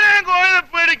കുതിരയും കോഴിനെ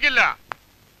പേടിക്കില്ല.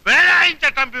 വേലായും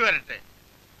ചട്ടമ്പി വരട്ടെ,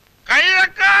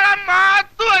 കൈതക്കാലം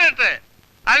മാത്തു വരട്ടെ,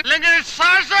 അല്ലെങ്കിൽ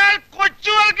സാക്ഷാൽ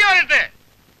കൊച്ചുവർക്ക് വരട്ടെ.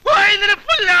 കോഴിന്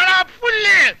പുല്ലാടാ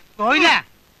പുല്ല്. ഗോവിന്ദ,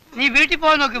 നീ വീട്ടിൽ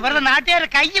പോയി നോക്ക്, വെറുതെ നാട്ടുകാരെ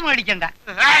കൈ മേടിക്കണ്ട.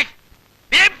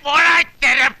 നീ പോടാ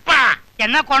ചെരപ്പ.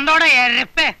 എന്നാ കൊണ്ടോടെ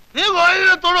എരപ്പേ. നീ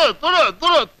കോഴിനെ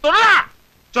തൊടാ.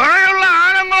 ചുഴയുള്ള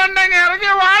ആണുങ്ങളുണ്ടെങ്കിൽ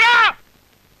ഇറങ്ങി വാടാ.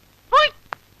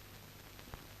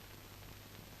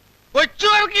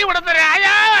 കൊച്ചുവർക്ക് ഇവിടുത്തെ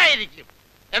രാജാവായിരിക്കും,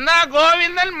 എന്നാ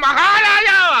ഗോവിന്ദൻ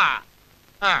മഹാരാജാവാ.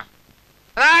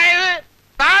 അതായത്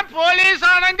താൻ പോലീസ്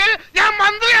ആണെങ്കിൽ ഞാൻ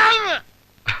മന്ത്രിയാകുന്നു.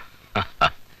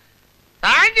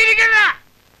 താൻ ചിരിക്കണ്ട.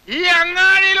 ഈ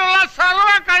അങ്ങാടിയിലുള്ള സർവ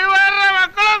കഴിവേറുടെ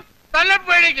മക്കളും തന്നെ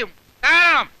പേടിക്കും.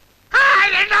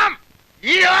 കാരണം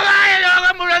ഈ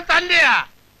ലോകം മുഴുവൻ തന്നെയാ.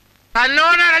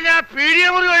 തന്നോടറിഞ്ഞ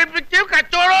പീഡിയമുറി ഒഴിപ്പിക്കും,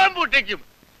 കച്ചവടവും പൂട്ടിക്കും.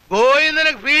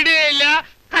 ഗോവിന്ദന് പീഡിയയില്ല,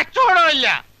 കച്ചവടമില്ല,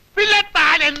 പിന്നെ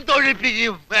താൻ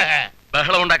എന്തൊഴിപ്പിക്കും?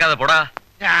 ബഹളം ഉണ്ടാക്കാതെ പോടാ.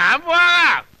 ഞാൻ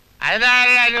പോകാം,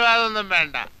 അതിനാരുടെ അനുവാദമൊന്നും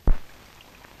വേണ്ട.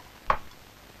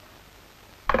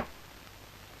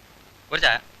 ഒരു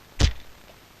ചായ.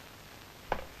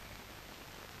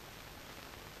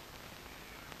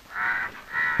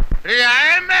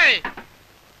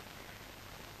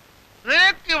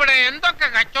 നിനക്ക് ഇവിടെ എന്തൊക്കെ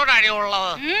കച്ചവടമാണ്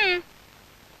ഉള്ളത്?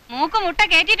 മൂക്ക് മുട്ട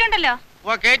കേറ്റിട്ടുണ്ടല്ലോ. ഓ,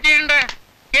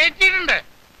 കേറ്റിട്ടുണ്ട്.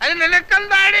 അത്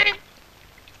നിനക്കെന്താടി?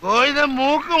 ഗോവിന്ദൻ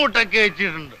മൂക്ക് മുട്ട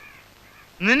കേറ്റിട്ടുണ്ട്.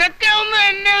 നിനക്കൊന്നും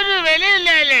എന്നെ ഒരു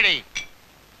വിലയില്ലേടി.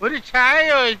 ഒരു ചായ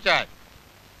ചോദിച്ചാൽ,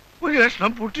 ഒരു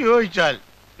കഷ്ണം പുട്ടി ചോദിച്ചാൽ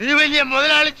നീ വലിയ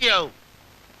മുതലാളിച്ചയാവും.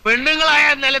 പെണ്ണുങ്ങളായ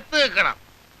നിലത്ത് നിൽക്കണം,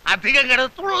 അധികം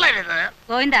കിടന്ന് തുള്ളരുത്.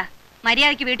 ഗോവിന്ദ,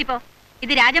 മര്യാദക്ക് വീട്ടിൽ പോ.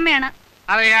 ഇത് രാജമ്മയാണ്.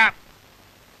 അറിയാം,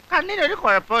 കണ്ണിനൊരു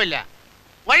കുഴപ്പമില്ല.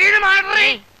 വഴിയിൽ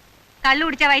മാറി. കള്ളു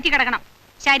കുടിച്ചാ വയറ്റി കിടക്കണം.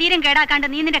 ശരീരം കേടാക്കാണ്ട്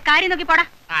നീ നിന്റെ കാര്യം നോക്കി പോടാ.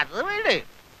 അത് വീട്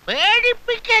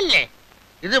പേടിപ്പിക്കല്ലേ.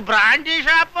 ഇത് ബ്രാൻഡി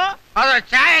ഷാപ്പോ അതോ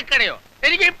ചായക്കടയോ?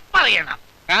 എനിക്ക് ഇപ്പൊ അറിയണം.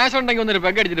 കാശുണ്ടെങ്കിൽ ഒന്നൊരു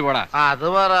പെഗ് അടിച്ചിട്ട് പോടാ. അത്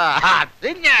പറ, അത്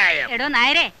ന്യായം. എടോ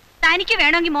നായരെ, തനിക്ക്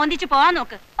വേണമെങ്കിൽ മോന്തിച്ച് പോവാൻ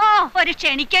നോക്ക്. ഓ, ഒരു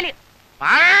ക്ഷണിക്കല്.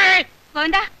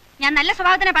 ഗോവിന്ദ, ഞാൻ നല്ല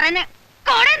സ്വഭാവത്തിനെ പറയുന്നത്.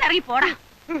 കോടേന്ന് ഇറങ്ങി പോടാ.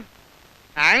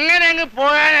 അങ്ങനെ അങ്ങ്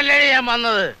പോകാനല്ലേ ഞാൻ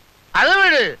വന്നത്. അത്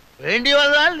വിട്. വേണ്ടി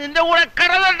വന്നാൽ നിന്റെ കൂടെ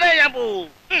കടന്നിട്ടേ ഞാൻ പോവും.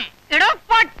 എടോ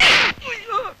പട്ടി,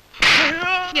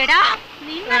 എടാ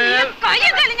നിന്നെ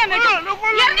കയ്യും കാലും ഞാൻ വെട്ടും.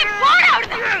 ഇറങ്ങി പോടാ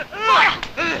അവിടുന്ന്.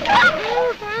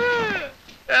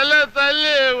 എല്ലാം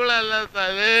തല്ലേ ഇവളെല്ലാം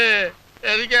തല്ലേ.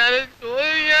 എനിക്കാരും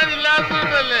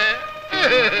ചോദിക്കാനില്ലാത്തതല്ലേ.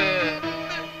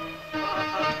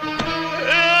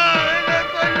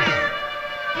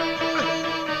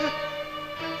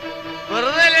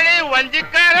 വെറുതെ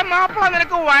വഞ്ചിക്കാരൻ മാപ്പ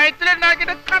നിനക്ക്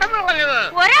വയറ്റിലുണ്ടാക്കിട്ട് കടന്നു കളഞ്ഞത്.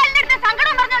 ഒരാളുടെ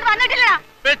സങ്കടം പറഞ്ഞോണ്ട് വന്നിട്ടില്ല.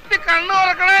 വെച്ച് കണ്ണു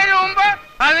തുറക്കണതിന് മുമ്പ്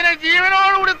അതിനെ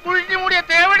ജീവനോടുകൂടി കുഴിഞ്ഞു മൂടിയ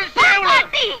തേവടിച്ചേ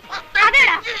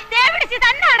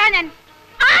തന്നെയാടാ ഞാൻ.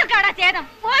 ആർക്കാടാ ചേതം?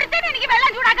 ഒരുത്തനും എനിക്ക് വെള്ളം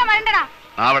ചൂടാക്കാൻ വരണ്ടടാ.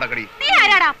 നീ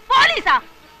ആരാടാ? പോലീസാ?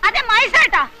 അതെ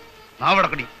മൈസേട്ടാ.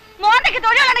 മോന്തയ്ക്ക്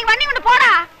തൊഴിലുണ്ടെങ്കിൽ വണ്ടി കൊണ്ട്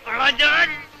പോടാ.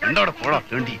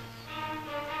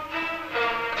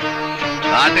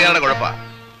 നാട്ടുകാരുടെ കുഴപ്പ.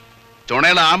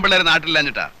 ചുണയുള്ള ആമ്പിള്ളേരെ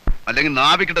നാട്ടിലില്ലാഞ്ഞിട്ടാ. അല്ലെങ്കിൽ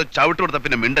നാവിക്കിട്ട് ചവിട്ട് കൊടുത്ത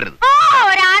പിന്നെ മിണ്ടരുത്.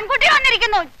 ഒരു ആൺകുട്ടി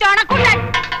വന്നിരിക്കുന്നു, ചുണക്കുട്ടൻ.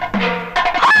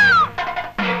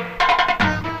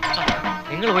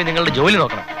 നിങ്ങൾ പോയി നിങ്ങളുടെ ജോലി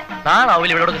നോക്കണം. നാളെ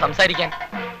ആവില്ല ഇവരോട് സംസാരിക്കാൻ.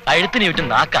 കഴുത്തിന് ചുറ്റും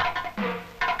നാക്കാം.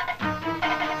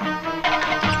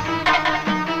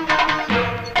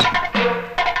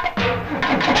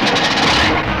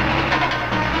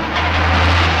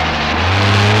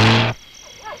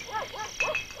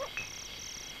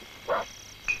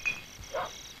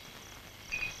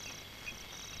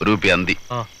 രൂപി അന്തി.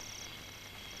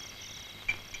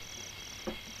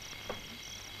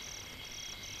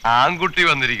 ആൺകുട്ടി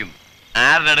വന്നിരിക്കുന്നു.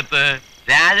 ആരുടെ അടുത്ത്?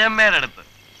 രാജമ്മയുടെ അടുത്ത്.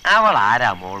 അവൾ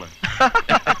ആരാ മോള്?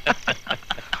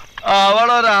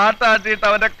 അവളൊരാട്ടാട്ടിട്ട്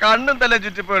അവന്റെ കണ്ണും തല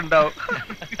ചുറ്റിപ്പോണ്ടാവും.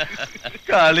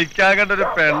 കളിക്കാൻ കണ്ടൊരു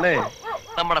പെണ്ണേ.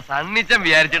 നമ്മുടെ സണ്ണിച്ചൻ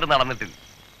വിചാരിച്ചിട്ട് നടന്നിട്ടില്ല.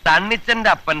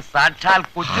 സണ്ണിച്ചന്റെ അപ്പൻ സാക്ഷാൽ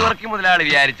കൊച്ചുവർക്കി മുതലാളി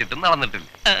വിചാരിച്ചിട്ടും നടന്നിട്ടില്ല.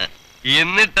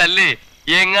 എന്നിട്ടല്ലേ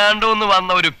എങ്ങാണ്ടോന്ന്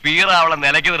വന്ന ഒരു പീറ അവളെ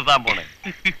നിലയ്ക്ക് നിർത്താൻ പോണേ.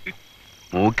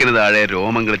 മൂക്കിന് താഴെ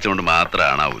രോമം കളിച്ചുകൊണ്ട് മാത്രം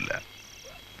ആണാവൂല.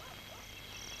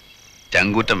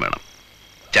 ചങ്കൂറ്റം വേണം.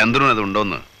 ചന്ദ്രൻ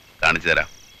അതുണ്ടോന്ന് കാണിച്ചു തരാം.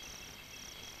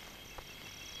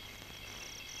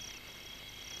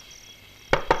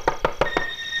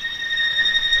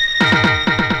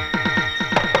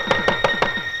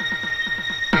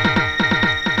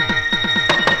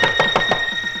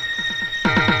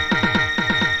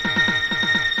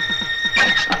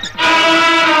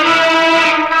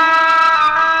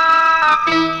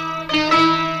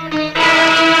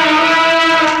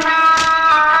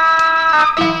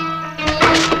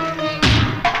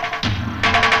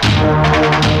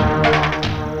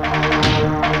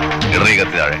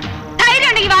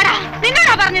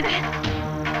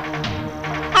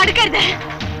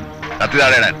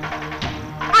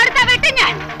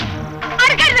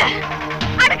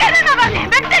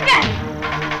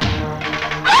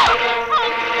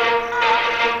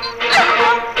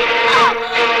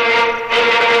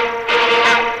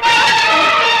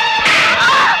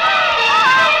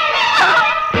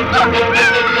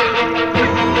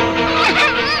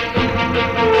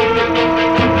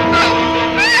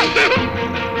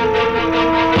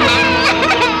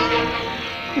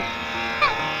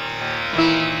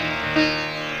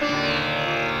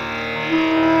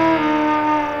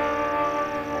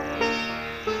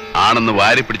 ആണെന്ന്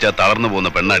വാരി പിടിച്ചാ തളർന്നു പോകുന്ന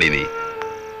പെണ്ണാടി നീ.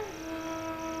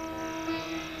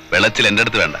 വെളച്ചിൽ എന്റെ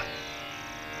അടുത്ത് വേണ്ട.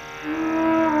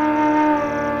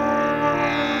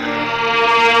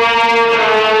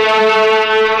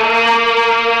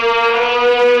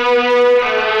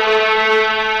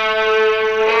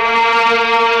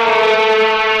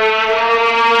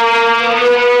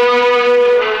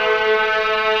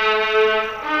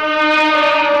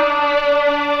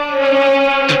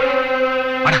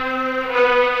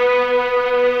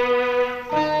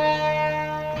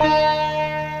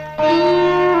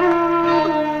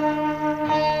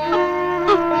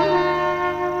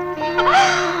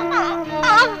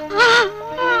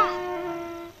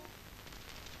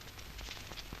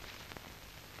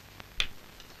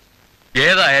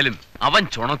 ഏതായാലും അവൻ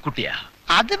ചുണക്കുട്ടിയാ.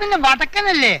 അത് പിന്നെ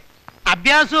വടക്കനല്ലേ,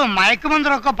 അഭ്യാസവും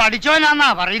മയക്കുമന്ത്രവും ഒക്കെ പഠിച്ചോനാന്നാ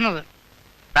പറയുന്നത്.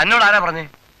 തന്നോട് ആരാ പറഞ്ഞേ?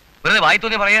 വെറുതെ വായി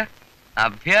തോന്നി പറയാ.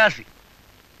 അഭ്യാസി.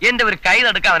 എന്റെ ഒരു കൈ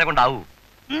നടുക്കാൻ അവനെ കൊണ്ടാവൂ.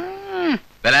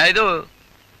 ഇത്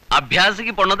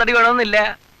അഭ്യാസിക്ക് പൊണ്ണത്തടി വേണമെന്നില്ല.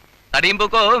 തടിയും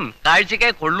പൊക്കവും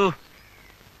കാഴ്ചക്കേ കൊള്ളൂ.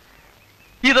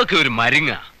 ഇതൊക്കെ ഒരു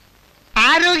മരുങ്ങ.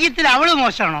 ആരോഗ്യത്തിൽ അവള്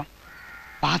മോശമാണോ?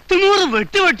 10-100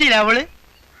 വെട്ടുവെട്ടിയില്ല അവള്.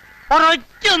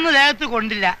 ഒരൊറ്റ ഒന്നും ദേഹത്ത്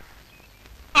കൊണ്ടില്ല.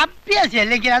 അഭ്യാസി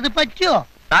അല്ലെങ്കിൽ അത് പറ്റുമോ?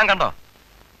 താൻ കണ്ടോ?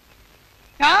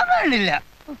 ഞാൻ കാണില്ല.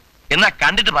 എന്നാ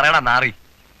കണ്ടിട്ട് പറയടാ നാറി.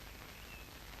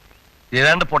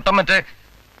 ഏതാണ്ട് പൊട്ടം മറ്റേ.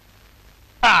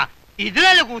 ആ ഇത്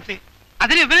നല്ല കൂത്ത്.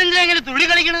 അതിന് ഇവരെന്തിനാ ഇങ്ങനെ തുള്ളി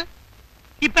കളിക്കണ്?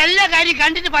 ഇപ്പൊ എല്ലാ കാര്യം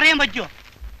കണ്ടിട്ട് പറയാൻ പറ്റുമോ?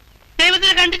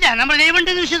 ദൈവത്തിനെ കണ്ടിട്ടാ നമ്മൾ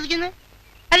ദൈവമുണ്ടെന്ന് വിശ്വസിക്കുന്നത്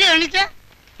അല്ലേ? കാണിച്ച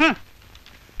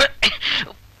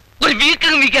ഒരു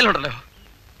വീക്കാലുണ്ടല്ലോ.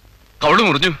 കവള്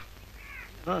മുറിഞ്ഞു.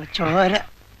 ചോര.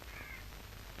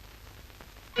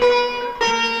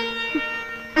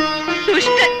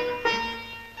 ദുഷ്ടൻ.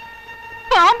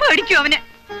 പാമ്പ് അടിക്കോ അവന്?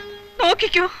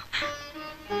 നോക്കിക്കോ,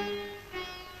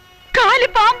 കാല്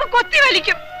പാമ്പ് കൊത്തി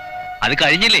വലിക്കും. അത്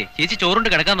കഴിഞ്ഞില്ലേ ചേച്ചി, ചോറുണ്ട്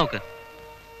കിടക്കാൻ നോക്ക്.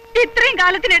 ഇത്രയും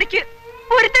കാലത്തിനിടയ്ക്ക്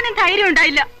ഒരുത്തനും ധൈര്യം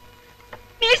ഉണ്ടായില്ല.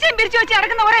 മീശയും പിരിച്ചു വെച്ച്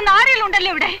നടക്കുന്ന കുറെ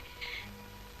നാരികളുണ്ടല്ലോ ഇവിടെ.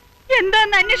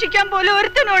 എന്താന്ന് അന്വേഷിക്കാൻ പോലും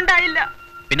ഒരുത്തനും ഉണ്ടായില്ല.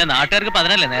 പിന്നെ നാട്ടുകാർക്ക്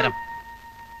 10 നേരം.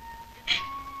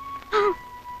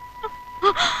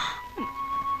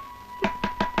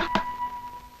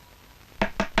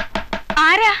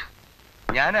 ആരാ?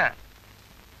 ഞാനാ.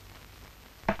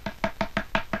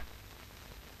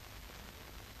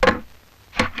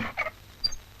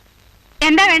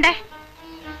 എന്താ വേണ്ടേ?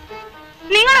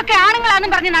 നിങ്ങളൊക്കെ ആണുങ്ങളാന്നും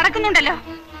പറഞ്ഞ് നടക്കുന്നുണ്ടല്ലോ.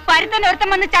 പരുത്തൻ ഒരുത്തം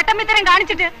വന്ന് ചട്ടമ്പിത്തരം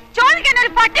കാണിച്ചിട്ട് ചോദിക്കാൻ ഒരു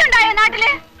പട്ടി ഉണ്ടായോ നാട്ടില്?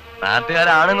 നാട്ടുകാർ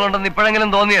ആണുങ്ങളുണ്ടെന്ന് ഇപ്പോഴെങ്കിലും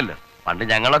തോന്നിയല്ലോ. പണ്ട്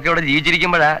ഞങ്ങളൊക്കെ ഇവിടെ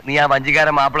ജീവിച്ചിരിക്കുമ്പോഴാ നീ ആ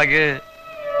വഞ്ചിക്കാരൻ മാപ്പിളക്ക്.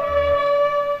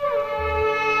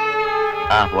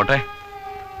 ആ പോട്ടെ,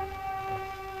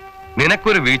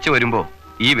 നിനക്കൊരു വീഴ്ച വരുമ്പോ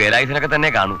ഈ വേലായുധനൊക്കെ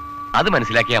തന്നെ കാണൂ. അത്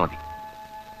മനസ്സിലാക്കിയാ മതി.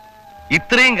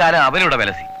 ഇത്രയും കാലം അവനിവിടെ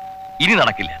വിലസി, ഇനി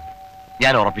നടക്കില്ല,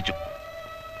 ഞാൻ ഉറപ്പിച്ചു.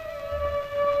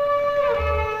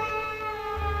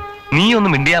 നീ ഒന്ന്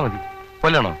മിണ്ടിയാ മതി.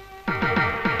 കൊല്ലണോ?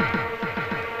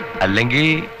 അല്ലെങ്കിൽ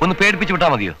ഒന്ന് പേടിപ്പിച്ചു വിട്ടാ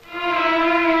മതിയോ?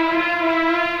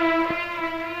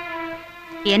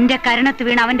 എന്റെ കരണത്ത്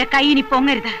വീണ് അവന്റെ കൈയിനി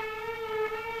പൊങ്ങരുത്.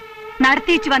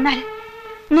 നടത്തിച്ചു വന്നാൽ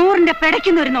 100ന്റെ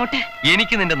പിടയ്ക്കുന്ന ഒരു നോട്ട്.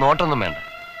 എനിക്ക് നിന്റെ നോട്ടൊന്നും വേണ്ട.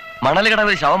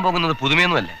 മണലുകടവിൽ ശവം പോകുന്നത്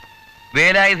പുതുമയൊന്നുമല്ല.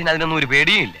 വേലായുധന് അതിനൊന്നും ഒരു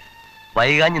പേടിയും ഇല്ല.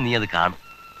 വൈകാഞ്ഞ് നീ അത് കാണും.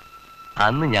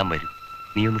 അന്ന് ഞാൻ വരും.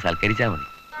 നീ ഒന്ന് സൽക്കരിച്ചാ മതി.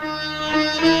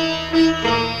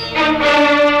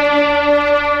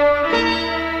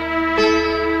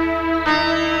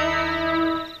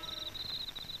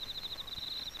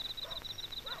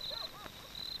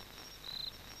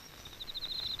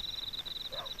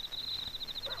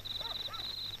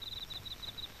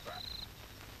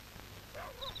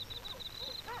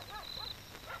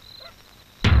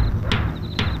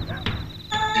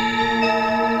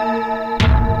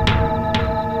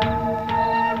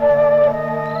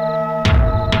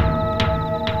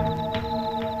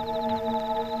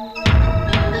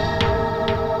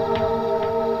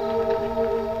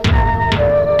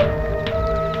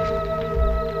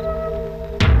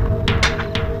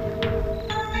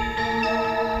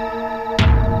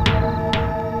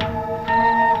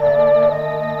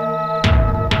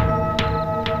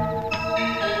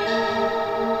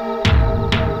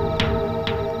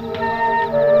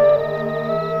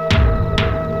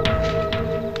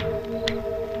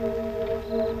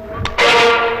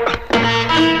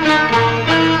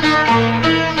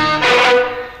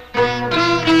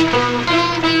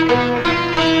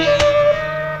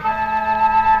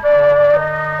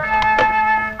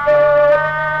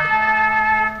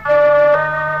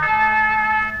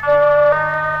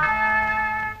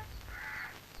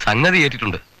 സംഗതി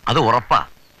ഏറ്റിട്ടുണ്ട്, അത് ഉറപ്പാ.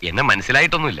 എന്നെ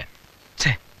മനസ്സിലായിട്ടൊന്നുമില്ല.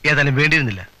 ഏതായാലും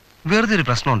വേണ്ടിയിരുന്നില്ല. വെറുതെ ഒരു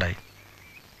പ്രശ്നം ഉണ്ടായി.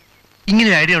 ഇങ്ങനെ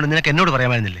ഒരു ഐഡിയ ഉണ്ട് നിനക്ക് എന്നോട്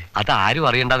പറയാമായിരുന്നില്ലേ? അത് ആരും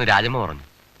അറിയണ്ടെന്ന് രാജമ്മ പറഞ്ഞു.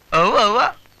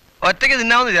 ഒറ്റയ്ക്ക്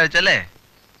തിന്നാമെന്ന് വിചാരിച്ചല്ലേ?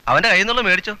 അവന്റെ കയ്യിൽ നിന്നുള്ള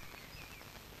മേടിച്ചോ?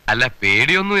 അല്ല,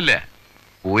 പേടിയൊന്നുമില്ല.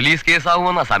 പോലീസ്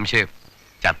കേസാവുമെന്നാ സംശയം.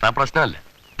 ചത്താ പ്രശ്നമല്ല.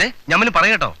 ഞാൻ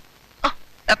പറയട്ടോ,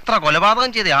 എത്ര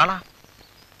കൊലപാതകം ചെയ്ത ആളാ.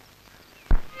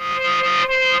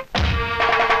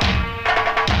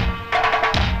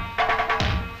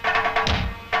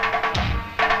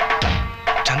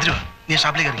 ചന്ദ്രു, നീ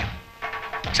ഷാപ്പിലേക്ക് അറിയാം.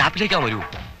 ഷാപ്പിലേക്കാ വരൂ.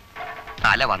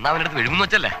 അല്ല, വന്ന അവൻ്റെ അടുത്ത് വിഴുമെന്ന്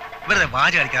വെച്ചല്ലേ? വെറുതെ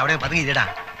വാച കളിക്കാം. അവിടെ പതുങ്ങിയിടാ.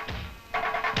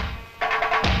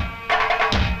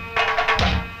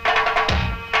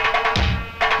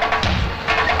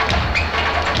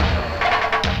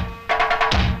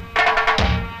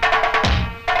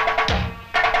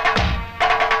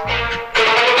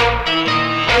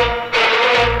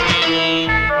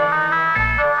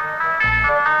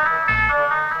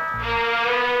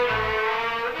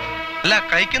 അല്ല,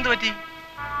 കൈക്കെന്ത് പറ്റി?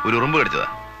 ഒരു ഉറുമ്പ് കടിച്ചതാ.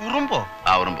 ഉറുമ്പോ?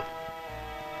 ആ ഉറുമ്പ്.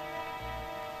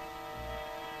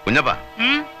 കുഞ്ഞപ്പാ,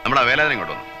 നമ്മുടെ വേലാതിനെ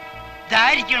ഇങ്ങോട്ട് വന്നു.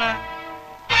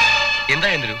 എന്താ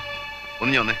എന്തൊരു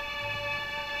ഒന്ന് വന്നേ.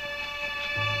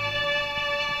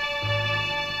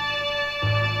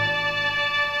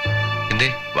 എന്തേ?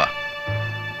 വാ.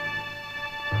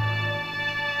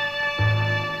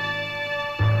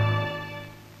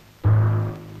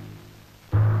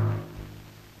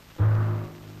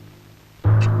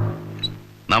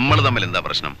 നമ്മൾ തമ്മിൽ എന്താ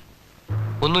പ്രശ്നം?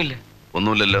 ഒന്നുമില്ല.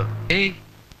 ഒന്നുമില്ലല്ലോ. ഏയ്,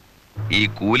 ഈ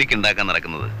കൂലിക്ക് ഉണ്ടാക്കാൻ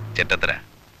നടക്കുന്നത് ചെറ്റത്തര.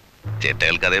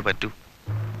 ചെറ്റകൾക്ക് അതേ പറ്റൂ.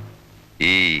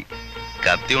 ഈ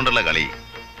കത്തി കൊണ്ടുള്ള കളി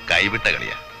കൈവിട്ട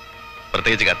കളിയാ.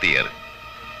 പ്രത്യേകിച്ച് കത്തിയേറ്.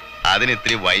 അതിന്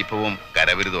ഇത്തിരി വൈഭവവും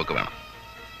കരവിരുതും ഒക്കെ വേണം.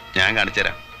 ഞാൻ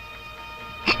കാണിച്ചുതരാം.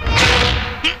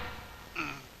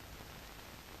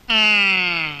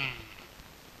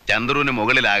 ചന്ദ്രുവിന്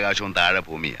മുകളിൽ ആകാശവും താഴെ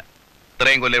ഭൂമിയാ.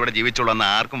 ഇത്രയും കൊല്ലം ഇവിടെ ജീവിച്ചുള്ളെന്ന്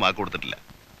ആർക്കും വാക്ക് കൊടുത്തിട്ടില്ല.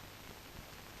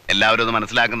 എല്ലാവരും അത്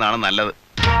മനസ്സിലാക്കുന്നതാണ് നല്ലത്.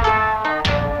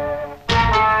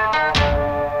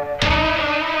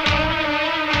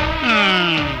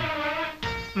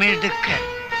 മിടുക്കൻ.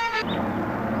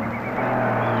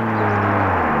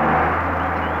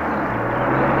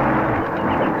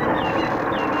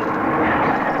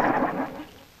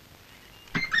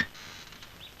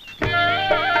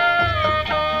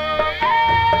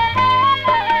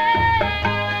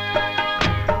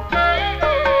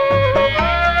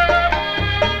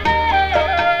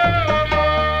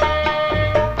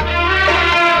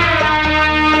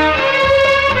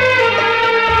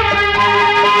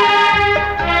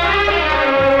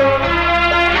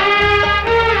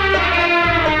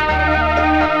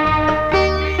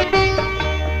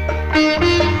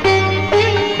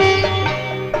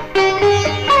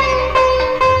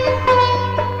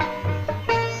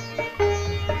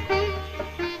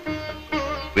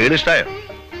 വീട് ഇഷ്ടായോ?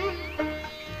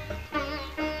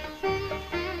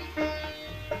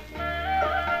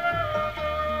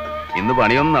 ഇന്ന്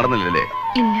പണിയൊന്നും നടന്നില്ലല്ലേ?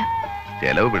 ഇല്ല.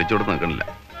 ചെലവ് പിടിച്ചോടുത്ത് നിൽക്കണില്ല.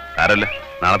 ആരല്ല,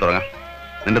 നാളെ തുടങ്ങാം.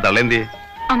 നിന്റെ തള്ളേന്തിയെ?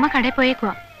 അമ്മ കടയിൽ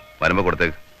പോയേക്കുവാ. വരുമ്പോ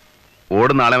കൊടുത്തേക്ക്.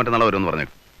 ഓട് നാളെ മറ്റന്നാളെ വരുമെന്ന്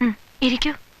പറഞ്ഞേക്ക്.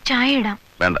 ഇരിക്കൂ, ചായ ഇടാം.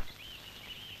 വേണ്ട.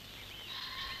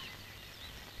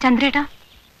 ചന്ദ്രേട്ടാ,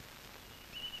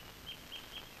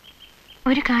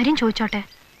 ഒരു കാര്യം ചോദിച്ചോട്ടെ?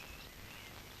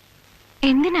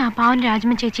 എന്തിനാ പാവൻ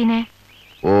രാജമ്മ ചേച്ചീനെ?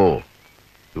 ഓ,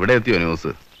 ഇവിടെ എത്തിയോ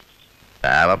ന്യൂസ്?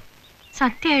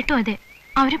 സത്യമായിട്ടും അതെ,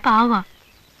 അവര് പാവാ.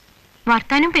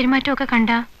 വർത്താനം പെരുമാറ്റവും ഒക്കെ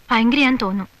കണ്ടാ ഭയങ്കരയാന്ന്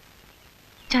തോന്നും.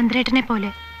 ചന്ദ്രേട്ടനെ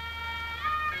പോലെ.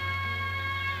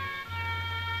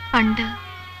 പണ്ട്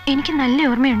എനിക്ക് നല്ല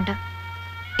ഓർമ്മയുണ്ട്.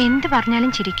 എന്ത്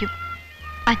പറഞ്ഞാലും ചിരിക്കും.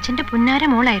 അച്ഛന്റെ പുന്നാര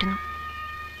മോളായിരുന്നു.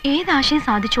 ഏതാശയം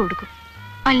സാധിച്ചു കൊടുക്കും.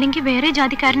 അല്ലെങ്കിൽ വേറെ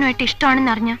ജാതിക്കാരനുമായിട്ട്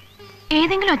ഇഷ്ടമാണെന്നറിഞ്ഞ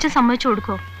ഏതെങ്കിലും അച്ഛൻ സമ്മതിച്ചു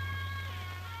കൊടുക്കോ?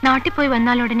 നാട്ടിൽ പോയി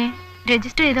വന്നാലുടനെ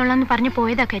രജിസ്റ്റർ ചെയ്തോളാന്ന് പറഞ്ഞു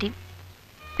പോയതാ കരീം.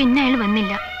 പിന്നെ അയാൾ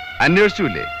വന്നില്ല.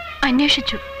 അന്വേഷിച്ചില്ലേ?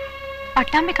 അന്വേഷിച്ചു.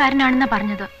 പട്ടാമ്പിക്കാരനാണെന്നാ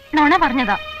പറഞ്ഞത്. നോണ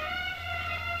പറഞ്ഞതാ.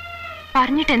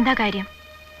 പറഞ്ഞിട്ട് എന്താ കാര്യം?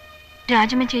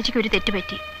 രാജമ്മ ചേച്ചിക്ക് ഒരു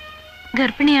തെറ്റുപറ്റി.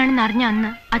 ഗർഭിണിയാണെന്ന് അറിഞ്ഞ അന്ന്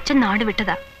അച്ഛൻ നാട്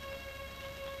വിട്ടതാ.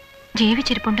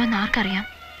 ജീവിച്ചിരിപ്പുണ്ടോന്ന് ആർക്കറിയാം?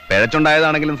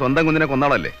 പിഴച്ചുണ്ടായതാണെങ്കിലും സ്വന്തം കുഞ്ഞിനെ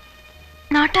കൊന്നാളല്ലേ?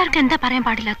 നാട്ടുകാർക്ക് എന്താ പറയാൻ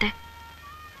പാടില്ലാത്ത?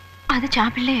 അത്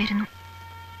ചാപ്പിള്ളയായിരുന്നു.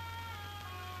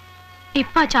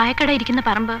 ഇപ്പൊ ആ ചായക്കട ഇരിക്കുന്ന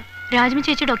പറമ്പ് രാജമ്മ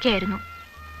ചേച്ചിയുടെ ഒക്കെ ആയിരുന്നു.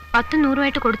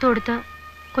 10-100 കൊടുത്ത്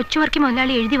കൊച്ചുവർക്കി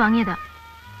മുതലാളി എഴുതി വാങ്ങിയതാ.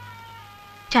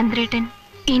 ചന്ദ്രേട്ടൻ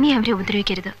ഇനി അവരെ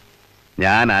ഉപദ്രവിക്കരുത്.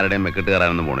 ഞാൻ ആരുടെയും മെക്കിട്ട്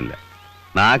കയറാനൊന്നും പോണില്ല.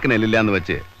 നാക്കിനെല്ലില്ല എന്ന്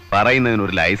വെച്ച്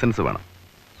പറയുന്നതിനൊരു ലൈസൻസ് വേണം.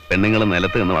 പെണ്ണുങ്ങൾ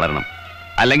നിലത്ത് നിന്ന് വളരണം,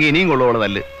 അല്ലെങ്കിൽ ഇനിയും കൊള്ളുവോളെ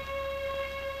തല്ല്.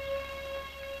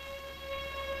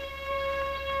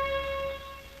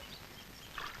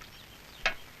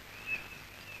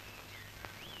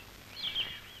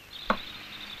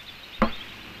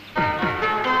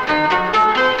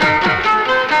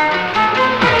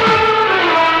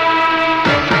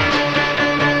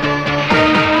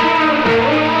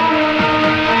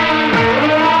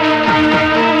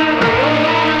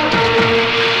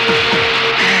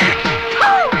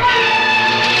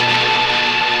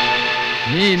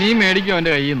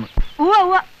 അവന്റെ കയ്യിൽ നിന്ന്.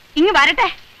 ഇങ്ങ് വരട്ടെ.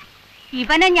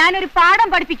 ഇവനെ ഞാനൊരു പാഠം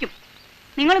പഠിപ്പിക്കും.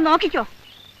 നിങ്ങൾ നോക്കിക്കോ.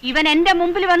 ഇവൻ എന്റെ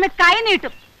മുമ്പിൽ വന്ന് കൈ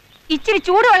നീട്ടും. ഇച്ചിരി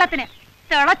ചൂടുവെള്ളത്തിന്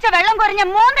തിളച്ച വെള്ളം കുറഞ്ഞ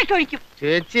മോന്തയ്ക്കൊഴിക്കും.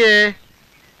 ചേച്ചിയേ.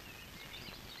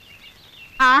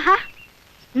 ആഹാ,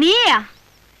 നീയാ?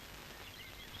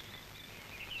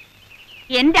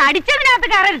 എന്റെ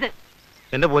അടിച്ചതിനകത്ത് കയറരുത്.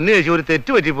 എന്റെ പൊന്നു ചേച്ചി, ഒരു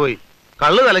തെറ്റ് പറ്റിപ്പോയി.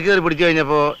 കള്ള് തലക്ക് കയറി പിടിച്ചു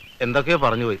കഴിഞ്ഞപ്പോ എന്തൊക്കെയോ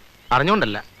പറഞ്ഞു പോയി.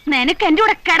 അറിഞ്ഞോണ്ടല്ല. നിനക്ക് എന്റെ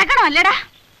കൂടെ കിടക്കണോ അല്ലടാ?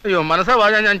 അയ്യോ, മനസ്സാ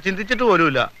വാഴാൻ ഞാൻ ചിന്തിച്ചിട്ട്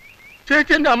പോലുമില്ല.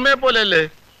 ചേച്ചി എന്റെ അമ്മയെ പോലെ അല്ലേ?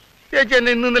 ചേച്ചി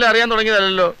എന്നെ ഇന്നലെ അറിയാൻ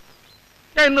തുടങ്ങിയതല്ലോ.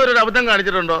 ഞാൻ ഇന്നൊരു അബദ്ധം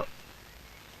കാണിച്ചിട്ടുണ്ടോ?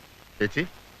 ചേച്ചി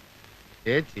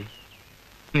ചേച്ചി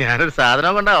ഞാനൊരു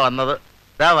സാധനം കൊണ്ടാ വന്നത്.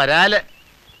 ഇതാ വരാല്.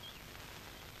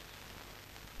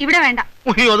 ഇവിടെ വേണ്ട.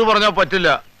 അയ്യോ, അത് പറഞ്ഞാ പറ്റില്ല.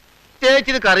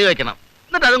 ചേച്ചി ഇത് കറി വെക്കണം,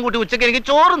 എന്നിട്ട് അതും കൂട്ടി ഉച്ചയ്ക്ക് എനിക്ക്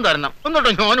ചോറും തരണം.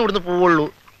 എന്നിട്ടോ ഞാൻ ഇവിടുന്ന് പോവുള്ളൂ.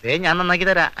 ഞാൻ നന്നാക്കി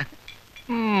തരാ.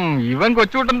 ഇവൻ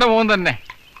കൊച്ചുകൂട്ടന്റെ മോൻ തന്നെ.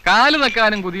 കാല്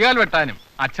നക്കാനും കുതികാൽ വെട്ടാനും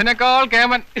അച്ഛനേക്കാൾ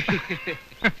കേമൻ.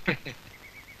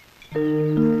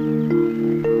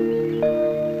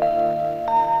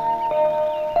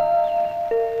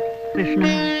 കൃഷ്ണ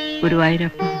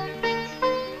ഗുരുവായൂരപ്പ.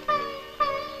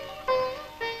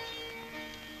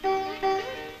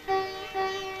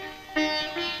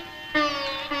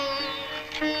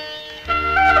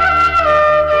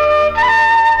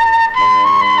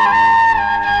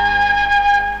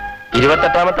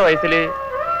 ഇരുപത്തെട്ടാമത്തെ വയസ്സില്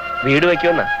വീട്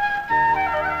വെക്കുമെന്നാ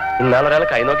ഇന്നാളൊരാൾ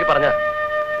കൈ നോക്കി പറഞ്ഞ.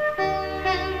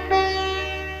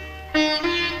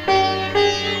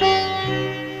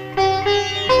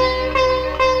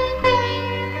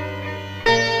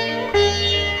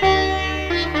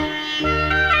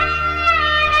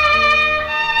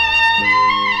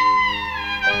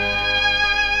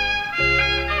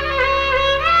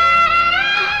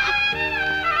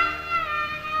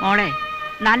 മോളെ,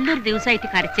 നല്ലൊരു ദിവസമായിട്ട്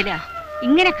കരച്ചില്ല.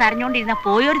 ഇങ്ങനെ കരഞ്ഞോണ്ടിരുന്ന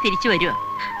പോയോര് തിരിച്ചു വരുവോ?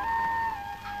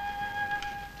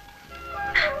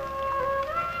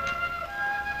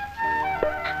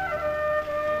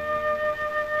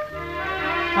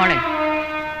 മോളെ,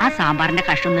 ആ സാമ്പാറിന്റെ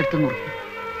കഷ്ണം നിർത്തി നോക്കും.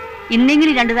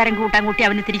 ഇന്നെങ്കിലും 2 തരം കൂട്ടാൻ കൂട്ടി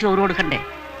അവന് തിരിച്ചു ചോറ് കൊടുക്കണ്ടേ?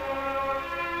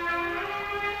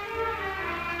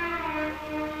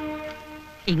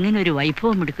 ഇങ്ങനൊരു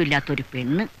വൈഭവം എടുക്കില്ലാത്തൊരു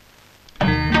പെണ്ണ്.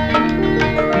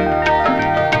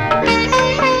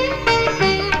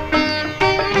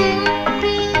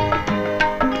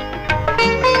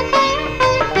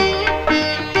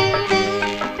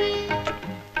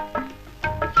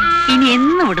 ഇനി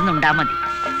എന്നും ഇവിടുന്നുണ്ടാ മതി.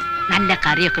 നല്ല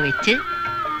കറിയൊക്കെ വെച്ച്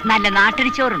നല്ല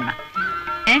നാട്ടരിച്ചോറുണ്ണ.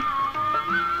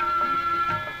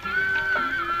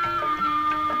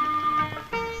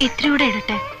 ഇത്രയൂടെ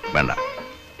ഇടട്ടെ? വേണ്ട.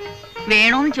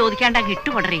 വേണോന്ന് ചോദിക്കാണ്ട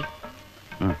ഇട്ടുകൊടറേ.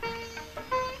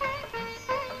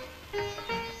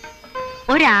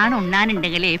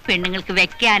 ഒരാണുണ്ണാനുണ്ടെങ്കിലേ പെണ്ണുങ്ങൾക്ക്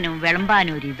വെക്കാനും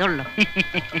വിളമ്പാനും ഒരു ഇതുള്ളു.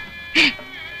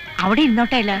 അവിടെ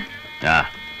ഇരുന്നോട്ടല്ല.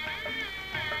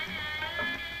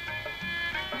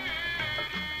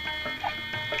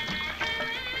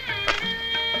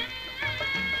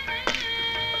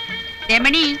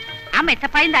 രമണി, ആ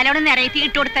മെത്തപ്പായും തലോടെ നിറയത്തി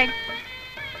ഇട്ട് കൊടുത്തേ.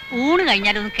 ഊണ്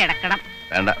കഴിഞ്ഞാലൊന്ന് കിടക്കണം.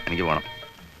 വേണ്ട, എനിക്ക് പോണം.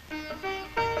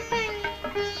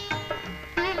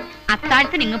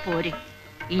 അത്താഴത്തിന് ഇങ്ങ് പോര്.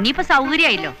 ഇനിയിപ്പോ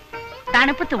സൗകര്യമായില്ലോ.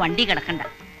 തണുപ്പത്ത് വണ്ടി കിടക്കണ്ട.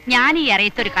 ഞാൻ ഈ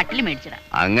ഇറയത്തൊരു കട്ടിൽ മേടിച്ചിടാം.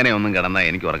 അങ്ങനെ ഒന്നും കിടന്നാ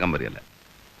എനിക്ക് ഉറക്കം വരില്ല.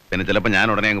 പിന്നെ ചിലപ്പോ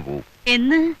ഞാൻ ഉടനെ അങ്ങ് പോകും.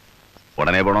 എന്ന്?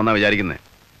 ഉടനെ പോണമെന്നാ വിചാരിക്കുന്നേ.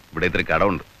 ഇവിടെ ഇത്തിരി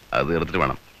കടമുണ്ട്, അത് തീർത്തിട്ട്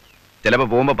വേണം. ചിലപ്പോ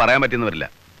പോകുമ്പോ പറയാൻ പറ്റുന്ന വരില്ല.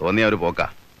 തോന്നിയ ഒരു പോക്കാ.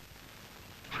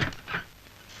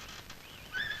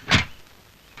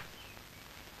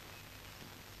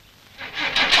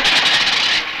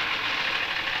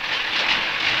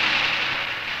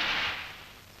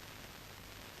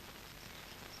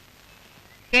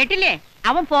 കേട്ടില്ലേ?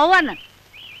 അവൻ പോവാന്ന്.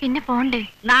 പിന്നെ പോണ്ടേ?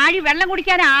 നാഴി വെള്ളം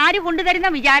കുടിക്കാൻ ആര് കൊണ്ടുതരുന്ന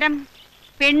വിചാരം?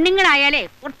 പെണ്ണുങ്ങളായാലേ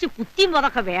കുറച്ച് കുത്തിയും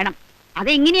പോതൊക്കെ വേണം.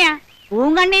 അതെങ്ങനെയാ?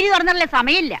 പൂങ്കണ്ണീര് തുറന്നല്ലേ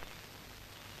സമയമില്ല.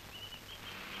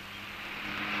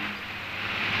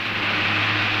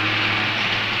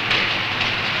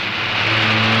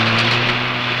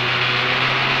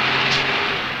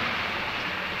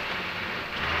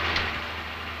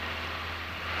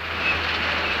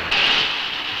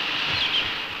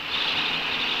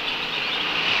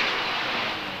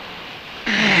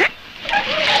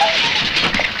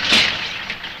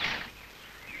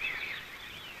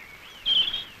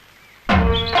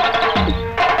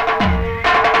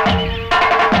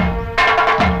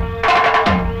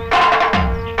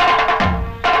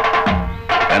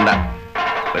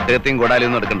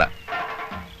 കൊടാലിയൊന്നും എടുക്കണ്ട.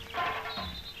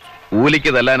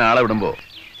 കൂലിക്ക് തല്ലാൻ ആളെ വിടുമ്പോ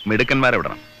മിടുക്കന്മാരെ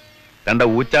വിടണം. കണ്ട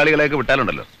ഊച്ചാളികളെയൊക്കെ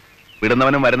വിട്ടാലുണ്ടല്ലോ,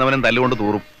 വിടുന്നവനും വരുന്നവനും തല്ലുകൊണ്ട്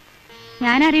തൂറും.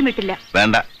 ഞാനാരെയും വിട്ടില്ല.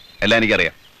 വേണ്ട, എല്ലാം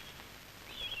എനിക്കറിയാം.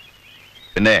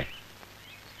 പിന്നെ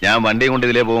ഞാൻ വണ്ടി കൊണ്ട്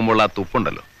ഇതിലേ പോകുമ്പോൾ ആ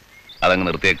തുപ്പുണ്ടല്ലോ, അതങ്ങ്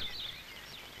നിർത്തിയേക്ക്.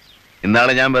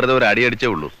 ഇന്നാളെ ഞാൻ വെറുതെ ഒരു അടിയടിച്ചേ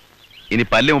ഉള്ളൂ. ഇനി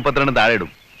പല്ല് 32 താഴെ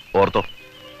ഇടും, ഓർത്തോ.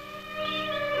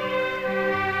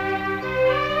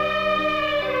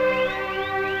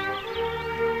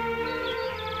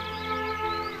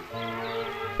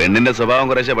 പെണ്ണിന്റെ സ്വഭാവം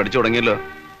കുറേശ്ശെ പഠിച്ചു തുടങ്ങിയല്ലോ.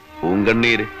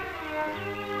 പൂങ്കണ്ണീര്.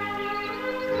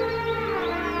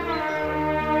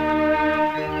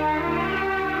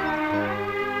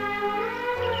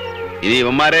 ഇനി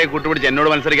ഇവന്മാരെ കൂട്ടുപിടിച്ച് എന്നോട്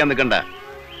മത്സരിക്കാൻ നിൽക്കണ്ട.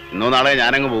 ഇന്നോ നാളെ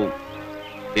ഞാനങ്ങ് പോവും.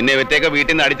 പിന്നെ ഇവറ്റയൊക്കെ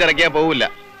വീട്ടിൽ നിന്ന് അടിച്ചിറക്കിയാ പോവില്ല.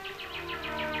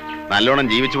 നല്ലോണം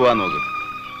ജീവിച്ചു പോകാൻ നോക്ക്.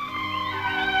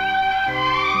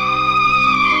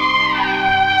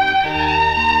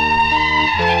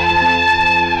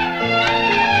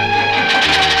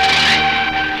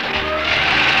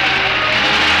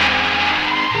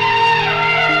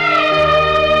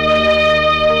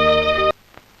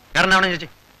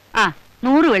 ആ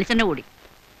 100 വെളിച്ചെണ്ണ കൂടി.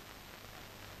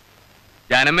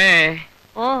 ജാനമ്മേ,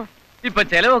 ഓ ഇപ്പൊ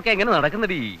ചെലവൊക്കെ എങ്ങനെ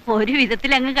നടക്കുന്നടി? ഒരു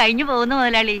വിധത്തിൽ അങ്ങ് കഴിഞ്ഞു പോകുന്നു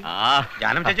മുതലാളി.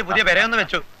 ജാനം ചേച്ചി പുതിയ പെരയൊന്ന്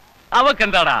വെച്ചു.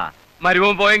 അവക്കെന്താടാ,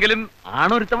 മരുവും പോയെങ്കിലും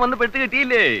ആണൊരുത്തം വന്ന് പെട്ട്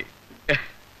കിട്ടിയില്ലേ?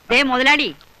 ദേ മുതലാളി,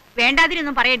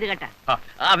 വേണ്ടാതിരൊന്നും പറയരുത് കേട്ടാ.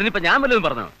 അതിനിപ്പോ ഞാൻ വല്ലതും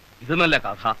പറഞ്ഞോ? ഇത് നല്ല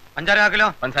കഥ. പഞ്ചാര 1 കിലോ,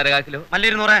 പഞ്ചാര 1 കിലോ, മല്ലി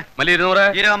 200, മല്ലി 200,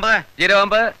 ജീരകം 50, ജീരകം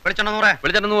 50, വെളിച്ചെണ്ണ 100,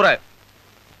 വെളിച്ചെണ്ണ 100.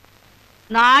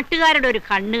 നാട്ടുകാരുടെ ഒരു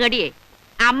കണ്ണുകടിയെ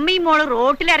അമ്മയും മോള്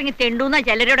റോട്ടിലിറങ്ങി തെണ്ടൂന്ന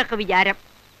ചിലരോടൊക്കെ വിചാരം.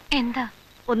 എന്താ?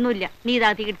 ഒന്നുമില്ല, നീ ഇതാ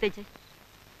തീർത്തേച്ച്.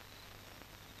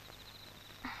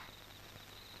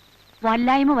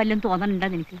 വല്ലായ്മ വല്ലതും തോന്നണുണ്ടാ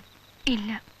നിനക്ക്?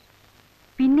 ഇല്ല.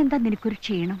 പിന്നെന്താ നിനക്കൊരു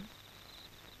ക്ഷീണം?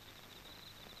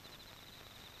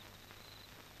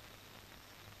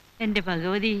 എന്റെ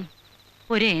ഭഗവതി,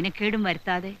 ഒരു ഏനക്കേടും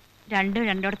വരുത്താതെ രണ്ടും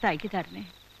രണ്ടിടത്താക്കി തരണേ.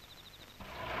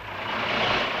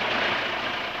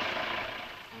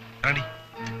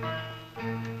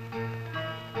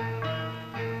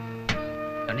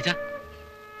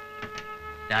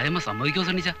 രാജമ്മ സമ്മതിക്കോ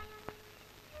സണ്ണിച്ച?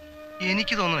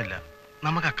 എനിക്ക് തോന്നുന്നില്ല.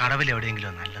 നമുക്ക് ആ കടവിൽ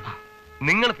എവിടെയെങ്കിലും നല്ലത്.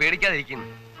 നിങ്ങൾ പേടിക്കാതിരിക്കുന്നു.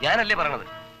 ഞാനല്ലേ പറഞ്ഞത്.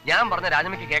 ഞാൻ പറഞ്ഞ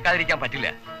രാജമ്മയ്ക്ക് കേൾക്കാതിരിക്കാൻ പറ്റില്ല.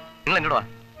 നിങ്ങൾ എന്നോട് വാ.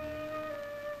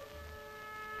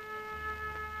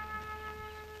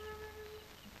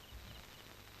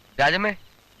 രാജമ്മേ,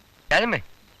 രാജമ്മേ,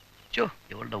 ചോ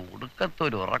ഇവളുടെ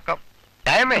ഒടുക്കത്തൊരു ഉറക്കം.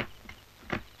 രാജമ്മേ,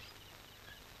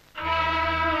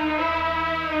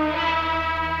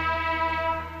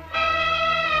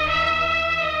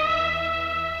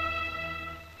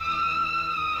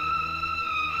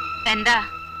 എന്താ?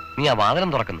 നീ ആ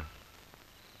വാതിലും തുറക്കുന്നു.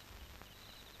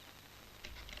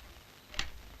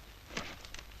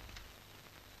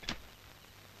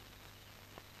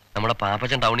 നമ്മുടെ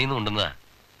പാപ്പച്ചൻ ടൗണിൽ നിന്ന് കൊണ്ടുവന്നതാ.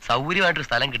 സൗകര്യമായിട്ടൊരു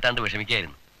സ്ഥലം കിട്ടാണ്ട്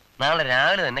വിഷമിക്കായിരുന്നു. നാളെ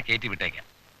രാവിലെ തന്നെ കയറ്റി വിട്ടേക്കാം.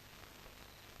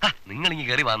 നിങ്ങൾ ഇങ്ങ്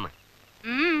കയറി വന്ന്.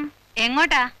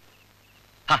 എങ്ങോട്ടാ?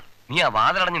 നീ ആ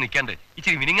വാതിലടഞ്ഞ് നിൽക്കാണ്ട്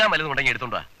ഇച്ചിരി മിനിങ്ങാൻ വല്ലതും ഉണ്ടെങ്കിൽ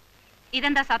എടുത്തോണ്ടാ.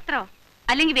 ഇതെന്താ സത്രോ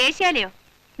അല്ലെങ്കിൽ വേശ്യാലയോ?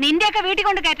 നിന്റെയൊക്കെ വീട്ടിൽ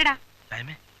കൊണ്ട് കയറ്റടാ.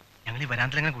 ഞങ്ങൾ ഈ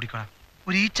വരാന്തലെങ്ങനെ കുടിക്കണം,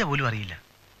 ഒരു ഈച്ച പോലും അറിയില്ല.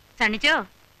 സണ്ണിച്ചോ,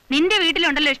 നിന്റെ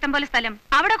വീട്ടിലുണ്ടല്ലോ ഇഷ്ടം പോലെ സ്ഥലം,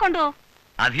 അവിടെ കൊണ്ടുപോ.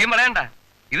 അധികം പറയണ്ട,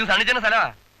 ഇത് സണ്ണിച്ചന്റെ സ്ഥലമാ.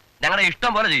 ഞങ്ങളുടെ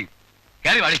ഇഷ്ടം പോലെ ചെയ്യും.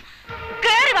 കേറി വാടി.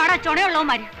 കേറി വാടാ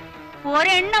ചൊണയുള്ളവന്മാര്.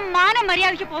 ഒരെണ്ണം മാനം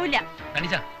മര്യാദയ്ക്ക് പോവില്ല.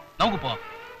 സണ്ണിച്ച, നമുക്ക് പോവാം.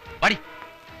 വാടി.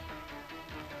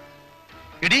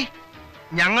 എടി,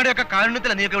 ഞങ്ങളുടെയൊക്കെ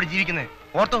കാരുണ്യത്തിലാണ് നീയൊക്കെ ഇവിടെ ജീവിക്കുന്നത്,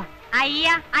 ഓർത്തോ? അയ്യ,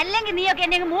 അല്ലെങ്കിൽ നീയൊക്കെ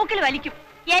എന്നെ മൂക്കിൽ വലിക്കും.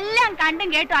 എല്ലാം കണ്ടും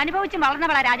കേട്ടും അനുഭവിച്ചും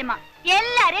വളർന്നവളാ രാജമ്മ.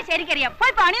 എല്ലാരെയും ശരിക്കറിയാം.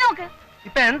 പോയി പണി നോക്ക്.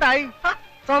 ഇപ്പൊ എന്തായി?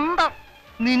 സ്വന്തം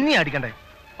നിന്നെ അടിക്കണ്ടേ?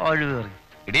 ഒഴിവേറി.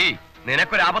 എടീ,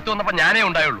 നിനക്കൊരാപത്ത് വന്നപ്പോ ഞാനേ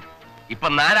ഉണ്ടായുള്ളൂ. ഇപ്പൊ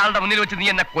 4 ആളുടെ മുന്നിൽ വെച്ച് നീ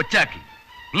എന്നെ കൊച്ചാക്കി.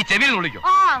 നീ ചെവിയിൽ നുള്ളിക്കോ.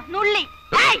 നുള്ളി.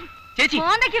 ചേച്ചി,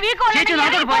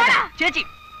 ചേച്ചി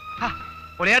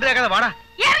പൊളിയായിട്ട് കേൾക്കാതെ വാടാ.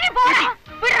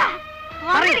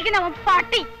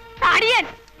 പട്ടി തടിയൻ,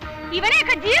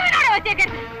 ഇവനെയൊക്കെ ജീവനോടെ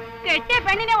വെച്ചേക്കരുത്. കെട്ടിയ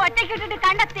പെണ്ണിനെ ഒറ്റക്കിട്ടിട്ട്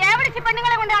കണ്ട തേവടിച്ച്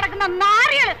പെണ്ണുങ്ങളെ കൊണ്ട് നടക്കുന്ന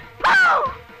നാറികള്.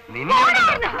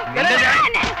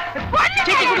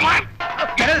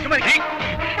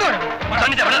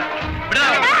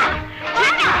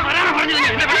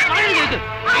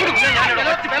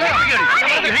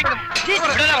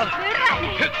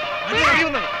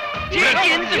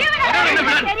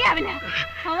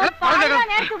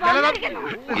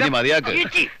 മതിയാക്ക്.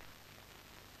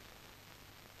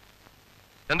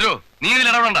 ചന്ദ്രു, നീ ഇതിൽ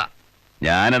ഇടപെടണ്ട.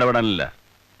 ഞാൻ ഇടപെടാനില്ല.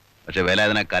 പക്ഷെ വില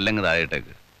ഇതിനെ കല്ലങ്ങ്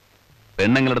താഴെട്ടേക്ക്.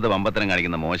 പെണ്ണുങ്ങളടുത്ത് വമ്പത്തരം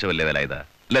കാണിക്കുന്ന മോശമല്ലേ വില ഇതാ,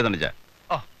 അല്ലേ തണിച്ച?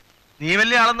 നീ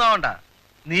വലിയ ആളെന്നാവണ്ട,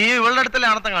 നീ ഇവളുടെ അടുത്തല്ലേ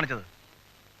ആണത്തം കാണിച്ചത്.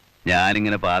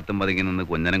 ഞാനിങ്ങനെ പാത്തും പതുങ്ങി നിന്ന്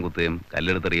കുഞ്ഞനം കുത്തുകയും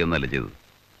കല്ലെടുത്തെറിയൊന്നുമല്ല ചെയ്തത്.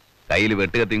 കയ്യിൽ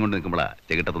വെട്ടുകത്തിയും കൊണ്ട് നിൽക്കുമ്പോഴാ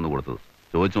ചെകിട്ടത്തൊന്ന് കൊടുത്തത്.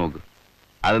 ചോദിച്ചു നോക്ക്.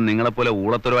 അത് നിങ്ങളെപ്പോലെ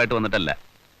ഊളത്തൊരുമായിട്ട് വന്നിട്ടല്ല.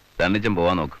 തണ്ണിച്ചും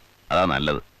പോവാൻ നോക്ക്, അതാ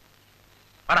നല്ലത്.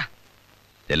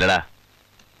 ചെല്ലടാ.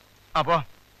 അപ്പോ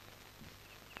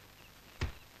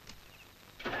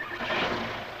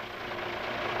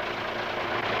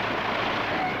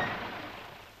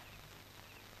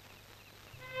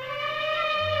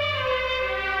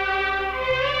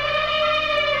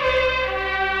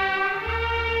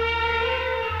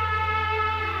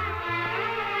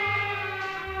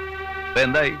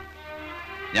എന്തായി?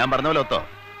 ഞാൻ പറഞ്ഞ പോലെ ഒത്തോ?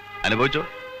 അനുഭവിച്ചോ?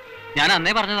 ഞാൻ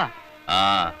അന്നേ പറഞ്ഞതാ. ആ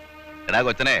എടാ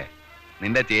കൊച്ചനെ,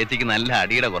 നിന്റെ ചേച്ചിക്ക് നല്ല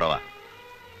അടിയുടെ കുറവാ.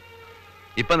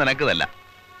 ഇപ്പൊ നിനക്കതല്ല,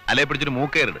 അല്ലെ പിടിച്ചൊരു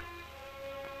മൂക്കേറിട്.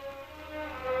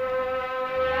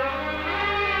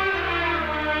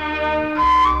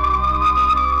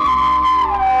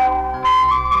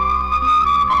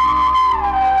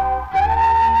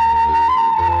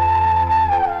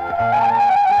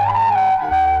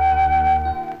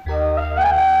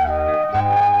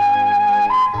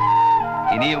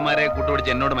 ഇനി ഇവന്മാരെ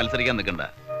കൂട്ടുപിടിച്ച് എന്നോട് മത്സരിക്കാൻ നിൽക്കണ്ട.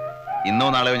 ഇന്നോ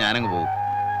നാളെയോ ഞാനങ്ങ് പോകും.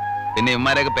 പിന്നെ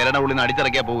ഇവന്മാരെയൊക്കെ പെരട ഉള്ളിൽ നിന്ന്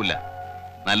അടിച്ചിറക്കിയാ പോവില്ല.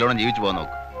 നല്ലോണം ജീവിച്ചു പോകാൻ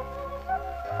നോക്ക്.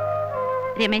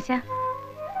 രമേശ,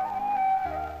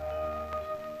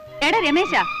 എടാ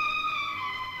രമേശ.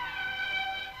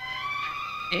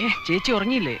 ചേച്ചി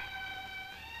ഉറങ്ങിയില്ലേ?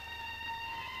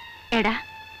 എടാ,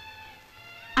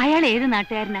 അയാൾ ഏത്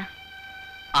നാട്ടുകാരനാ?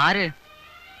 ആര്?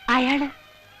 അയാള്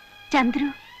ചന്ദ്രു.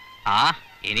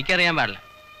 എനിക്കറിയാൻ പാടില്ല.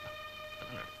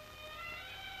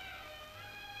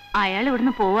 അയാൾ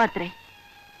ഇവിടുന്ന് പോവാത്രേ.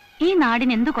 ഈ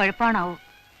നാടിന് എന്തു കുഴപ്പമാണാവോ?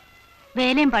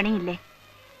 വേലയും പണിയില്ലേ,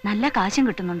 നല്ല കാശും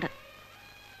കിട്ടുന്നുണ്ട്.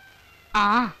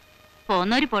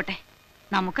 പോന്നോര് പോട്ടെ,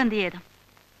 നമുക്കെന്ത് ചെയ്തം?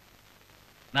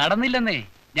 നടന്നില്ലെന്നേ.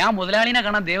 ഞാൻ മുതലാളിനെ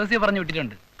കാണാൻ ദേവസ്യ പറഞ്ഞു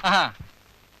വിട്ടിട്ടുണ്ട്.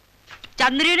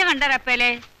 ചന്ദ്രുവിനെ കണ്ട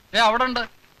റപ്പേലേ? അവിടെ ഉണ്ട്.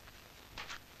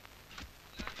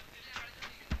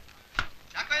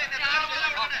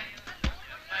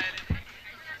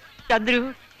 ചന്ദ്രു,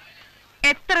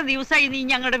 എത്ര ദിവസമായി നീ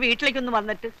ഞങ്ങളുടെ വീട്ടിലേക്കൊന്ന്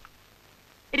വന്നിട്ട്?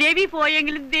 രവി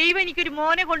പോയെങ്കിലും ദൈവം എനിക്കൊരു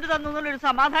മോനെ കൊണ്ടു തന്നു എന്നുള്ളൊരു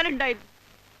സമാധാനം ഉണ്ടായിരുന്നു.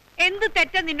 എന്ത്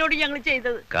തെറ്റാ നിന്നോട് ഞങ്ങൾ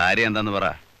ചെയ്തത്? കാര്യം എന്താന്ന് പറ.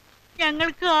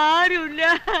 ഞങ്ങൾക്ക് ആരുമില്ല.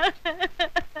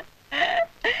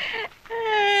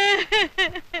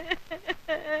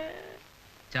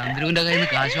 ചന്ദ്രുവിന്റെ കയ്യിൽ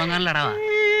നിന്ന് കാശ് വാങ്ങാനല്ലടാ.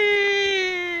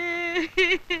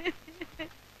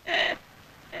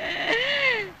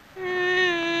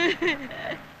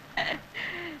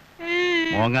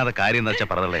 മോങ്ങാതെ കാര്യം എന്താ വെച്ചാ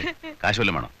പറഞ്ഞേ. കാശ്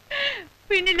വല്ലതും വേണോ?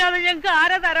 പിന്നില്ലാതെ ഞങ്ങൾക്ക്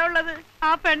ആരാ തരമുള്ളത്? ആ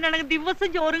പെണ്ണാണെങ്കിൽ ദിവസം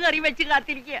ചോറും കറി വെച്ച്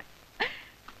കാത്തിരിക്കുക.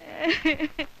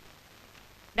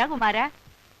 കുമാര,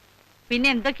 പിന്നെ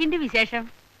എന്തൊക്കെയുണ്ട് വിശേഷം?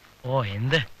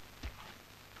 എന്ത്?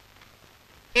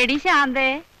 എടി ശാന്തേ,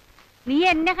 നീ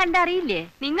എന്നെ കണ്ടറിയില്ലേ?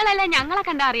 നിങ്ങളല്ല ഞങ്ങളെ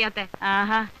കണ്ടറിയാത്തെ.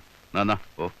 ആഹാ.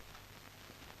 ഓ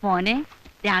മോനെ,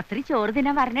 രാത്രി ചോറ്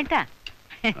തിന്നാൻ പറഞ്ഞിട്ടാ.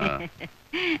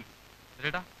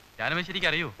 ശരിക്കും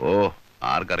അറിയോ? ഓ,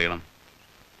 ആർക്കറിയണം?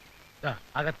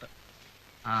 അകത്ത്.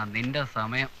 ആ, നിന്റെ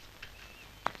സമയം.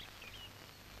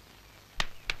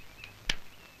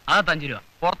 അകത്ത് 5 രൂപ,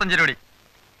 പുറത്ത് 5 രൂപ.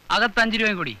 അകത്ത് 5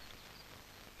 രൂപയും കൂടി.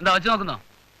 എന്താ വെച്ച് നോക്കുന്നോ?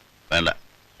 വേണ്ട.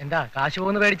 എന്താ കാശ്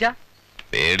പോകുന്ന പേടിച്ചാ?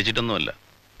 പേടിച്ചിട്ടൊന്നുമല്ല.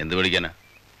 എന്ത് പേടിക്കാനാ?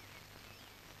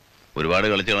 ഒരുപാട്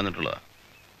കളിച്ചു കളഞ്ഞിട്ടുള്ളതാ.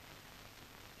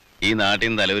 ഈ നാട്ടിൽ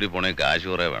നിന്ന് തലവരി പോണേ കാശ്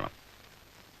കുറേ വേണം.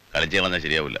 കളിച്ചു കളഞ്ഞാൽ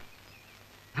ശരിയാവില്ല.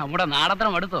 നമ്മുടെ നാടത്ര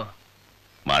മടുത്തോ?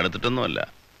 മടുത്തിട്ടൊന്നുമല്ല,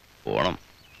 പോണം.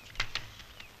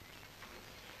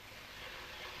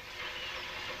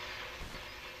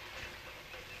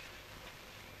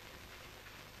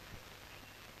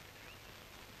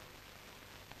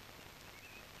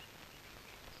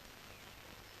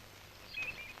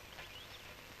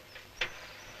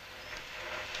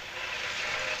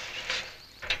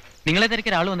 നിങ്ങളെ തിരക്കി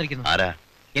ഒരാൾ വന്നിരിക്കുന്നു. ആരാ?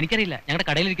 എനിക്കറിയില്ല, ഞങ്ങളുടെ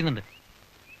കടയിലിരിക്കുന്നുണ്ട്.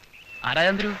 ആരാ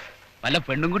ചന്ദ്രു? വല്ല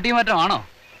പെണ്ണുംകുട്ടിയും മറ്റോ ആണോ?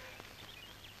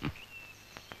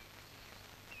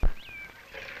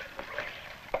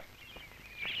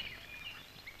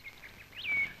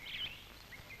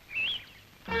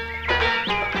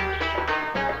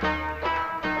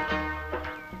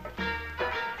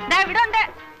 ഇവിടെ ഉണ്ട്.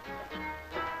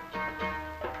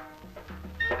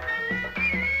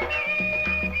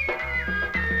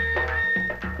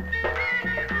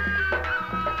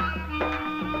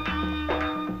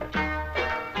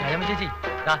 ചേച്ചി,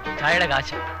 ചായയുടെ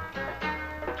കാശ്.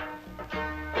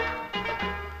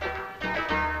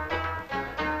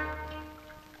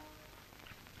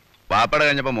 വാപ്പട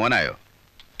കഴിഞ്ഞപ്പോ മോനായോ?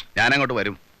 ഞാനങ്ങോട്ട്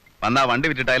വരും. വന്നാ വണ്ടി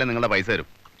വിറ്റിട്ടായാലും നിങ്ങളുടെ പൈസ തരും.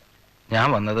 ഞാൻ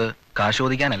വന്നത് കാശ്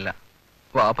ചോദിക്കാനല്ല.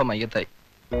 വാപ്പ മയ്യത്തായി.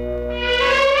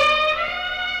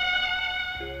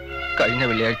 കഴിഞ്ഞ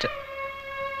വെള്ളിയാഴ്ച.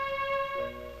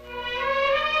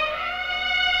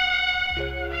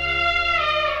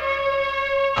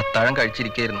 അത്താഴം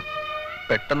കഴിച്ചിരിക്കായിരുന്നു.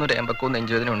 പെട്ടെന്നൊരു ഏമ്പക്കവും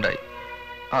നെഞ്ചുവേദന ഉണ്ടായി.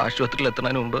 ആശുപത്രിയിൽ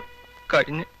എത്തുന്നതിന് മുമ്പ്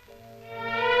കഴിഞ്ഞ്.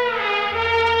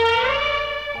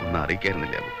 ഒന്നും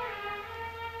അറിയിക്കായിരുന്നില്ല.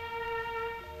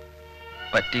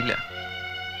 പറ്റിയില്ല.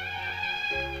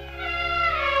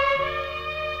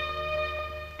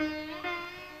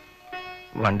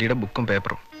 വണ്ടിയുടെ ബുക്കും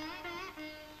പേപ്പറും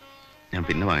ഞാൻ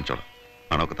പിന്നെ വാങ്ങിച്ചോളാം.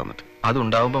 പണമൊക്കെ തന്നിട്ട്.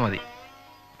 അതുണ്ടാവുമ്പോ മതി.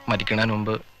 മരിക്കണതിന്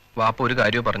മുമ്പ് വാപ്പ ഒരു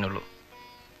കാര്യമേ പറഞ്ഞുള്ളൂ.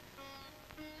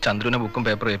 ചന്ദ്രുവിനെ ബുക്കും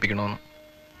പേപ്പറും ഏൽപ്പിക്കണമെന്ന്.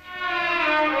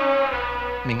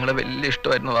 നിങ്ങളെ വലിയ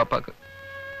ഇഷ്ടമായിരുന്നു വാപ്പാക്ക്.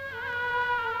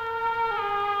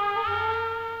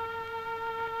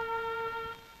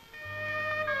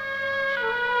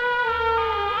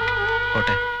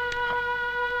 ഓട്ടെ.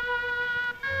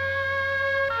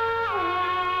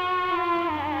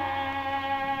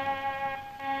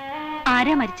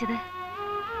 ആരാ മരിച്ചത്?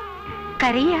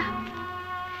 കരയ?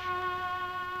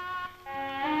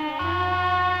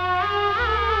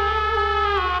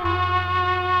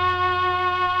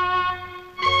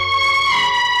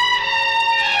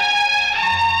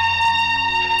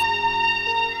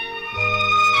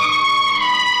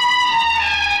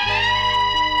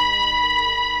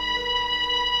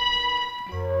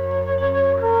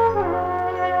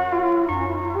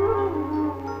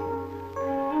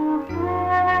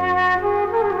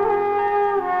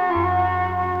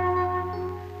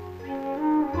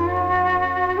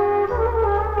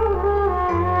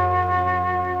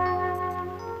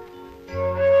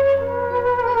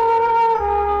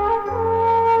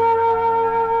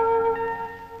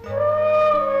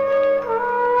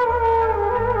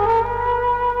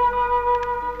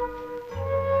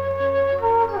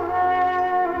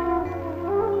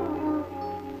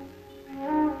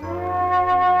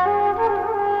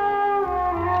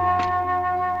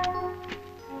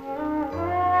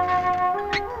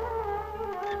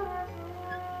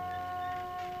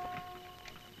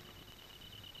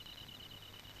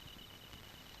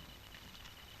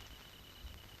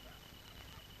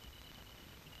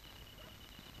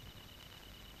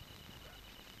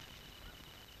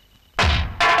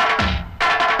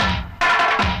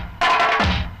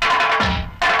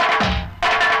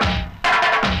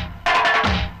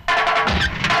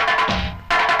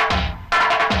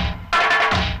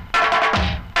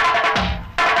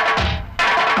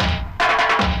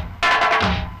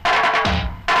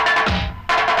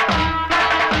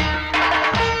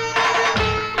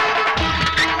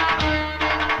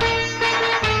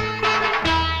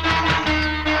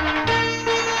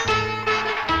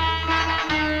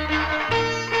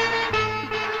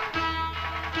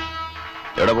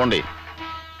 എവിടെ പോണ്ടേ?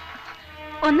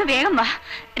 ഒന്ന് വേഗം വാ,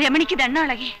 രമണിക്ക്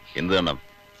ദണ്ണളകി. എന്ത് ദണ്ണം?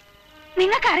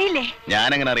 നിങ്ങൾക്കറിയില്ലേ? ഞാൻ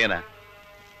എങ്ങനെ അറിയാനാ?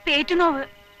 പേറ്റുനോവ്.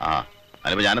 ആ,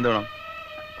 അതിപ്പോ ഞാനെന്ത് വേണം?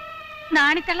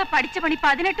 നാണിത്തള്ള പഠിച്ച പണി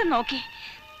 18 നോക്കി,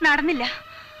 നടന്നില്ല.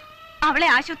 അവളെ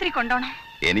ആശുപത്രി കൊണ്ടോണം.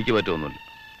 എനിക്ക് പറ്റുമൊന്നുമില്ല.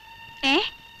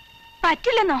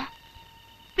 പറ്റില്ലെന്നോ?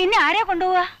 പിന്നെ ആരാ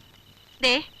കൊണ്ടുപോവാ?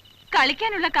 ദേ,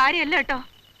 കളിക്കാനുള്ള കാര്യമല്ല കേട്ടോ.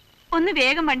 ഒന്ന്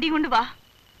വേഗം വണ്ടി കൊണ്ട് വാ,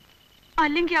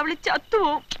 അല്ലെങ്കിൽ അവള്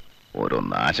ചത്തുപോവും. ഓരോ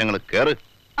നാശങ്ങൾ കേറ്.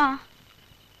 ആ,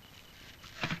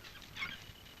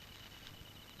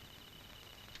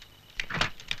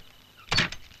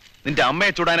 നിന്റെ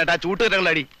അമ്മയെ ചൂടാനായിട്ട് ആ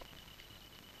ചൂട്ടുകരകളടി.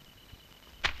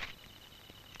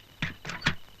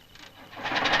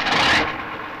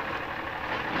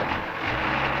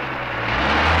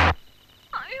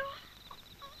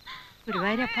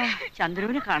 ഗുരുവായൂരപ്പ,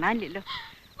 ചന്ദ്രുവിനെ കാണാനില്ലല്ലോ.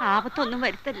 ആപത്തൊന്നും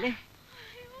വരുത്തല്ലേ.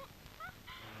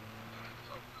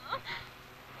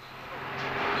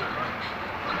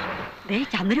 ദേ,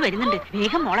 ചന്ദ്രു വരുന്നുണ്ട്.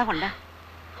 വേഗം മോളെ കൊണ്ട.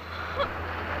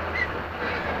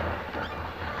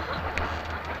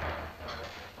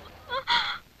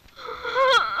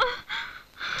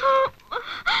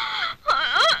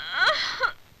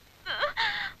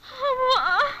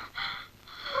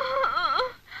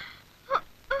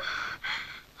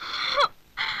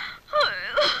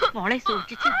 മോളെ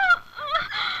സൂക്ഷിച്ചു.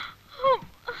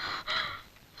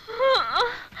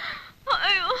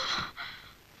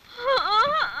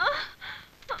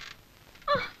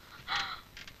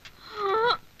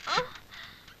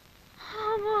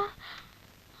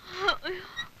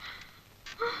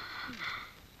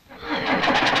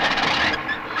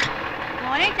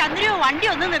 മോനെ ചന്ദ്രു, വണ്ടി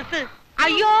ഒന്ന് നിർത്ത്.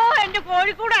 അയ്യോ, എന്റെ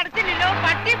കോഴിക്കൂട് അടച്ചില്ലല്ലോ.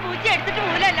 പട്ടി പൂച്ച എടുത്തിട്ട്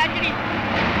മൂലല്ലാച്ചിടി.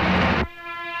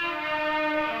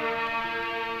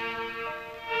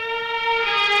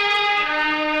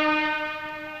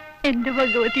 എന്റെ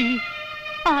ഭഗവതി,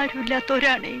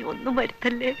 ആരുമില്ലാത്തവരാണേ, ഒന്നും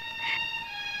വരുത്തല്ലേ.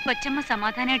 കൊച്ചമ്മ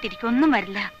സമാധാനായിട്ടിരിക്കും, ഒന്നും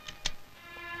വരില്ല.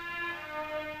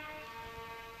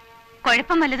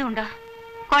 കുഴപ്പം വല്ലതും ഉണ്ടോ?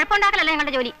 കുഴപ്പമുണ്ടാക്കലല്ല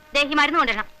ഞങ്ങളുടെ ജോലി. ദേഹി മരുന്ന്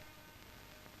കൊണ്ടുവരണം.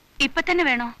 ഇപ്പൊ തന്നെ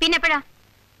വേണോ? പിന്നെ എപ്പോഴാ?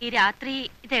 ഈ രാത്രി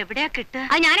ഇത് എവിടെയാ കിട്ടുക?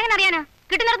 അത് ഞാനെങ്ങനെ അറിയാനാ?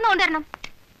 കിട്ടുന്നിടത്ത് കൊണ്ടുവരണം.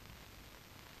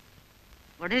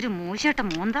 ഇവിടെ ഒരു മൂശട്ട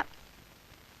മൂന്ത.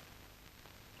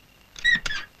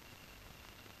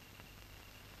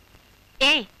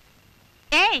 ഏയ്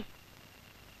ഏയ്,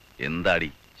 എന്താടി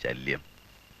ശല്യം?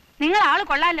 നിങ്ങൾ ആള്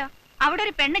കൊള്ളാലോ. അവിടെ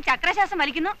ഒരു പെണ്ണ് ചക്രശ്വാസം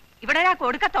വലിക്കുന്നു, ഇവിടെ ഒരാ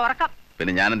കൊടുക്ക തുറക്കം.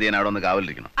 പിന്നെ ഞാൻ എന്ത് ചെയ്യാൻ അവിടെ ഒന്ന്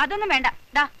കാവലിരിക്കണം? അതൊന്നും വേണ്ട.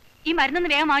 ദാ, ഈ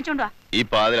മരുന്നൊന്ന് വേഗം വാങ്ങിച്ചോണ്ട് വാ. ഈ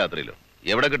പാതിരാത്രിയിലോ?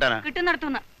 എവിടെ കിട്ടാനാ?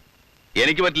 കിട്ടുന്നിടത്തുനിന്ന്.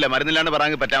 എനിക്ക് പറ്റില്ല, മരുന്നില്ലാണ്ട്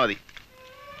പറയാൻ പറ്റാ മതി.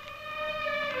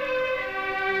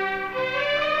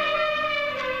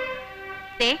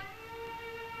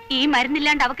 ഈ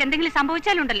മരുന്നില്ലാണ്ട് അവക്ക് എന്തെങ്കിലും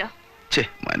സംഭവിച്ചാലുണ്ടല്ലോ.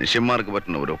 മനുഷ്യന്മാർക്ക്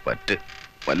പറ്റുന്ന ഓരോ പറ്റ്.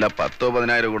 വല്ല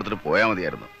 10,000-10,000 കൊടുത്തിട്ട് പോയാ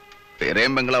മതിയായിരുന്നു.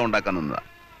 പെരയും ബംഗ്ലാവ് ഉണ്ടാക്കാൻ നിന്നതാ.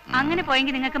 അങ്ങനെ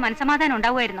പോയെങ്കിൽ നിങ്ങൾക്ക് മനസമാധാനം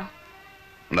ഉണ്ടാവുമായിരുന്നോ?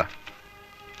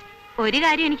 ഒരു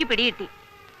കാര്യം എനിക്ക് പിടികിട്ടി.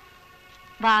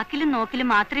 വാക്കിലും നോക്കിലും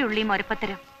മാത്രമേ ഉള്ളൂ ഈ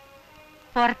മൊരപ്പത്തരം.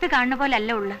 പുറത്ത് കാണുന്ന പോലെ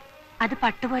അല്ല ഉള്ളു, അത്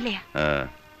പട്ടുപോലെയാ.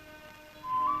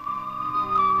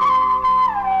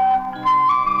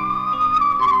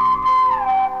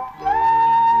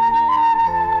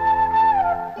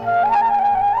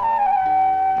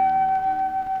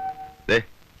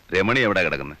 രമണി എവിടെ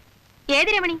കിടക്കുന്നത്? ഏത്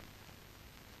രമണി?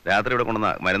 രാത്രി ഇവിടെ കൊണ്ടുവന്ന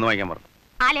മരുന്ന് വാങ്ങിക്കാൻ പറഞ്ഞു.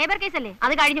 ആ ലേബർ കേസ് അല്ലേ,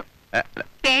 അത് കഴിഞ്ഞു.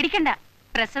 പേടിക്കണ്ട,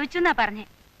 പ്രസവിച്ചു എന്നാ പറഞ്ഞേ.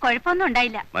 കുഴപ്പമൊന്നും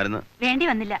ഉണ്ടായില്ല. മരുന്ന് വേണ്ടി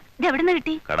വന്നില്ല. ഇത് എവിടുന്ന്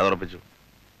കിട്ടി? കട തുറപ്പിച്ചു.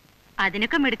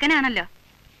 അതിനൊക്കെ മിടുക്കനാണല്ലോ.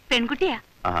 പെൺകുട്ടിയാ?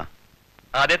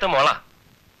 ആദ്യത്തെ മോളാ.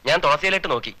 ഞാൻ തുളസിയിലിട്ട്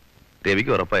നോക്കി.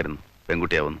 രവിക്ക് ഉറപ്പായിരുന്നു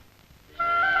പെൺകുട്ടിയാവുന്നു.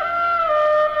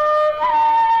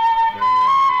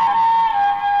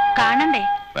 കാണണ്ടേ?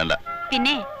 വേണ്ട.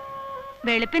 പിന്നെ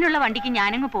വെളുപ്പിനുള്ള വണ്ടിക്ക്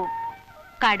ഞാനങ്ങ് പോവും.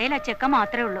 കടയിൽ ആ ചെക്ക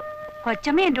മാത്രമേ ഉള്ളൂ.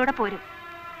 കൊച്ചമ്മ എന്റെ കൂടെ പോരും.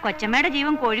 കൊച്ചമ്മയുടെ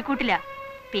ജീവൻ കോഴിക്കൂട്ടില്ല.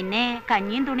 പിന്നെ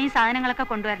കഞ്ഞിയും തുണിയും സാധനങ്ങളൊക്കെ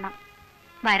കൊണ്ടുവരണം.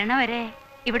 വരണവരെ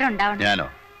ഇവിടെ ഉണ്ടാവണം. ഞാനോ?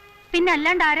 പിന്നെ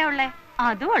അല്ലാണ്ട് ആരാ ഉള്ളേ?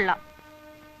 അതും കൊള്ളാം.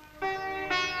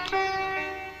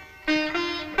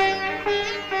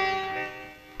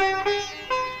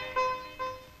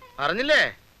 അറിഞ്ഞില്ലേ,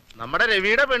 നമ്മുടെ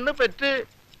രവിയുടെ പെണ്ണ് പെറ്റ്.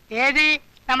 ഏത്?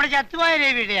 നമ്മുടെ ചത്തുപോയ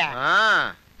രവിയുടെയാ?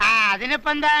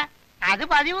 അതിനിപ്പോ എന്താ, അത്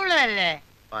പതിവുള്ളതല്ലേ?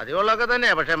 പതിവുള്ളതൊക്കെ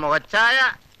തന്നെയാ, പക്ഷെ മുഖച്ചായ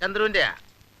ചന്ദ്രുവിന്റെയാ.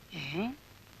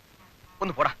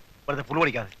 ഒന്ന് പോടാ, വെറുതെ പുളു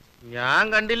പഠിക്കാതെ. ഞാൻ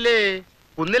കണ്ടില്ലേ,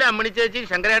 കുന്നിലെ അമ്മണി ചേച്ചി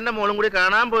ശങ്കരേട്ടന്റെ മോളും കൂടി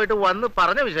കാണാൻ പോയിട്ട് വന്ന്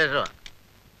പറഞ്ഞ വിശേഷമാ.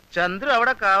 ചന്ദ്രു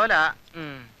അവിടെ കാവലാ.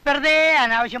 വെറുതെ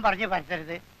അനാവശ്യം പറഞ്ഞു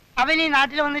പറ്റരുത്. അവൻ ഈ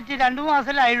നാട്ടിൽ വന്നിട്ട് 2-3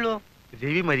 മാസമല്ലേ ആയുള്ളൂ.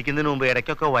 രവി മരിക്കുന്നതിന് മുമ്പ്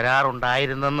ഇടയ്ക്കൊക്കെ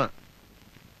വരാറുണ്ടായിരുന്നെന്ന്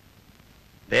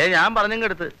ഞാൻ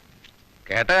പറഞ്ഞെടുത്ത്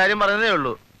കേട്ട കാര്യം പറഞ്ഞതേ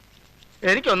ഉള്ളൂ.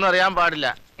 എനിക്കൊന്നും അറിയാൻ പാടില്ല.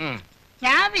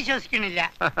 ഞാൻ വിശ്വസിക്കണില്ല.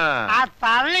 ആ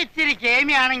തള്ളി ഇത്തിരി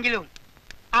കേമിയാണെങ്കിലും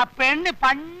ആ പെണ്ണ്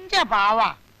പഞ്ചപാവാ.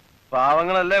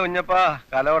 പാവങ്ങളല്ലേ കുഞ്ഞപ്പാ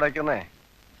കല ഉടയ്ക്കുന്നേ.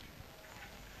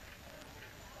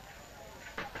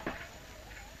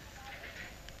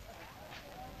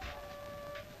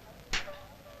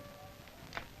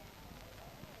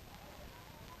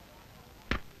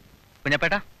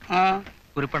 കുഞ്ഞപ്പേട്ടാ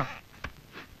കുറിപ്പണം.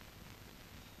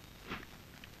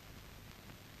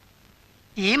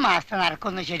 ഈ മാസത്തെ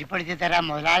നടക്കൊന്ന് ശരിപ്പെടുത്തി തരാൻ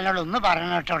മുതലാളിനോട് ഒന്ന് പറഞ്ഞു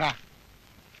കേട്ടോടാ.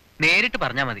 നേരിട്ട്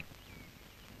പറഞ്ഞാ മതി.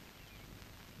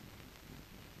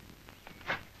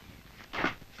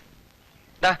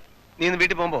 നീ ഇന്ന്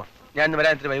വീട്ടിൽ പോകുമ്പോ ഞാൻ ഇന്ന്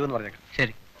വരാൻ ഇത്തിരി വൈകുമെന്ന് പറഞ്ഞേക്കാം.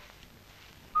 ശരി.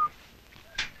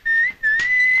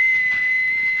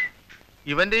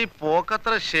 ഇവന്റെ ഈ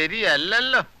പോക്കത്ര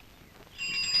ശരിയല്ലല്ലോ.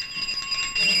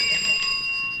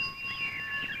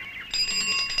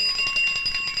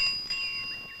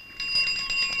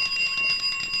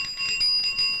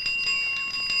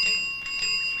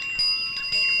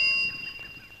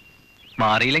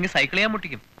 മാറിയില്ലെങ്കിൽ സൈക്കിൾ ചെയ്യാൻ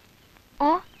മുട്ടിക്കും. ഓ,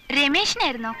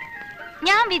 രമേശിനായിരുന്നോ?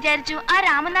 ഞാൻ വിചാരിച്ചു ആ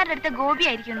രാമനാരുടെ അടുത്ത ഗോപി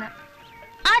ആയിരിക്കുന്നു.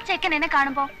 ആ ചെക്കൻ എന്നെ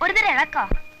കാണുമ്പോ ഒരു തരം ഇളക്കോ.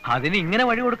 അതിന് ഇങ്ങനെ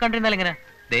വഴി കൊടുക്കാണ്ടിരുന്നാൽ എങ്ങനെ?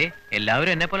 ദേ,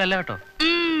 എല്ലാവരും എന്നെ പോലെ അല്ല കേട്ടോ.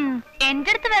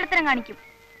 എന്റെ അടുത്ത് വേളത്തരം കാണിക്കും.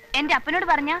 എന്റെ അപ്പനോട്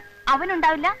പറഞ്ഞ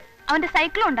അവനുണ്ടാവില്ല, അവന്റെ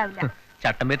സൈക്കിളും ഉണ്ടാവില്ല.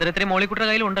 ചട്ടമ്പേത്തര ഇത്രയും മോളിക്കുട്ട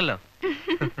കയ്യിലും ഉണ്ടല്ലോ.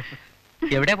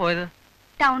 എവിടെയാ പോയത്?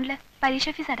 ടൗണില് പരീക്ഷ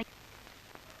ഫീസ് അടയ്ക്കും.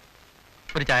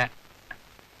 ഒരു ചായ.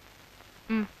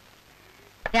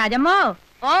 രാജമ്മോ,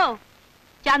 ഓ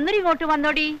ചന്ദ്ര ഇങ്ങോട്ട്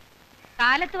വന്നോടി.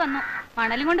 കാലത്ത് വന്നു,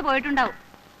 മണലും കൊണ്ട് പോയിട്ടുണ്ടാവും.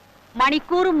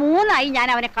 മണിക്കൂർ 3 ഞാൻ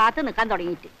അവനെ കാത്തു നിൽക്കാൻ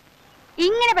തുടങ്ങിയിട്ട്.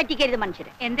 ഇങ്ങനെ പറ്റിക്കരുത്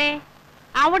മനുഷ്യരെ. എന്തേ?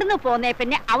 അവിടുന്ന് പോന്നേ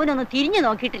പിന്നെ അവനൊന്നും തിരിഞ്ഞു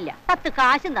നോക്കിയിട്ടില്ല, 10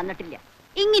 കാശും തന്നിട്ടില്ല.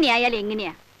 ഇങ്ങനെയായാലും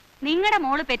എങ്ങനെയാ? നിങ്ങളുടെ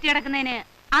മോള് പെറ്റിക്കിടക്കുന്നതിന്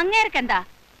അങ്ങേർക്കെന്താ?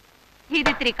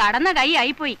 ഇതിത്തിരി കടന്ന കൈ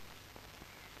ആയിപ്പോയി.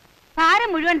 ഭാരം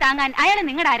മുഴുവൻ താങ്ങാൻ അയാള്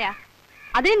നിങ്ങളുടെ ആരാ?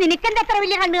 അതിന് നിനക്കെന്താ അത്ര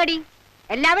വലിയ കണ്ണുകടി?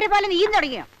 എല്ലാവരും പോലെ നീയും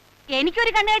തുടങ്ങിയോ?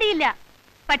 എനിക്കൊരു കണ്ണുകടിയില്ല,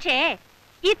 പക്ഷേ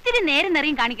ഇത്തിരി നേരം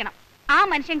നെറിയും കാണിക്കണം. ആ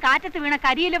മനുഷ്യൻ കാറ്റത്ത് വീണ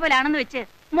കരിയില പോലാണെന്ന് വെച്ച്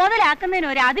മുതലാക്കുന്നതിന്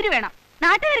ഒരു അതിര് വേണം.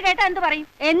 നാട്ടുകാർ കേട്ടാ എന്ത് പറയും?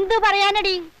 എന്തു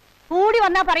പറയാനടി? കൂടി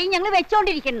വന്നാ പറയും ഞങ്ങൾ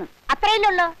വെച്ചോണ്ടിരിക്കുന്നു,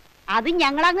 അത്രയല്ലുള്ളൂ. അത്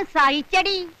ഞങ്ങളങ്ങ്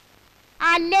സഹിച്ചടി.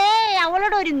 അല്ലേ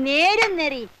അവളോട് ഒരു നേരും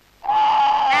നെറി.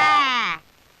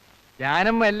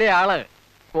 ഞാനമ്മല്ലേ ആള്.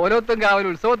 കോലോത്തും കാവൽ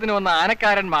ഉത്സവത്തിന് വന്ന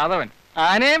ആനക്കാരൻ മാധവൻ.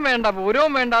 ആനയും വേണ്ട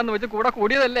പൂരവും വേണ്ട എന്ന് വെച്ച് കൂടെ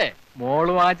കൂടിയതല്ലേ.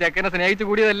 മോളും ആ ചെക്കനെ സ്നേഹിച്ചു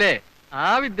കൂടിയതല്ലേ. ആ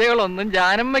വിദ്യകളൊന്നും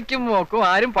ജാനമ്മയ്ക്കും മോക്കും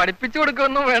ആരും പഠിപ്പിച്ചു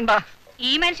കൊടുക്കൊന്നും വേണ്ട.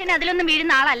 ഈ മനുഷ്യൻ അതിലൊന്നും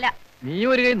വീഴുന്ന ആളല്ല. നീ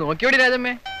ഒരു കൈ നോക്കിയോടി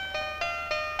രാജമ്മേ.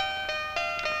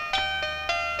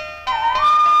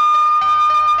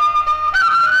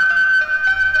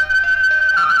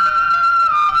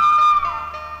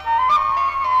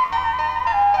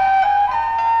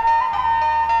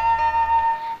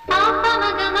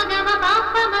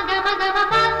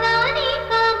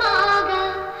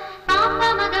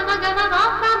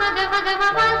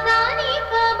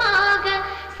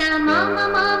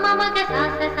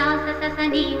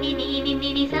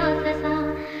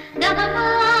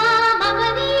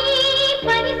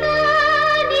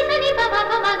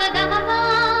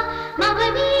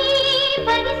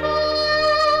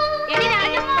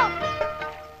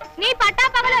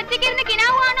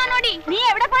 നീ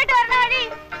എവിടെ പോയിട്ട് വരണ വഴി?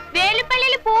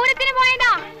 വേലുപ്പള്ളിയിൽ പൂരത്തിന്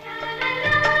പോയതാ.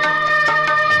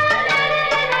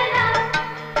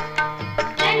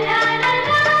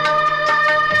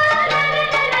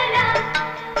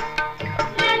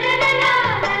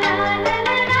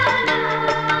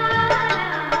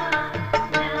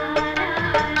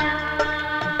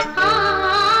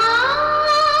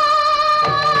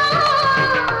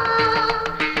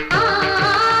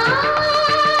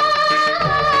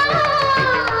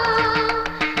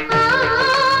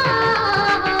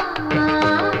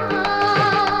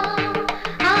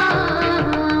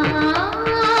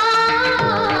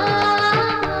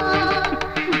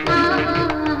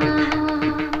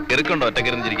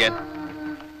 ഒറ്റക്കിരുന്നിരിക്കാൻ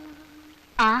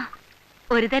ആ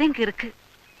ഒരു തരം കിറുക്ക്.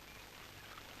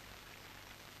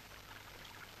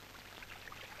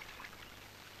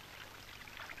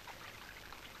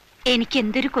 എനിക്ക്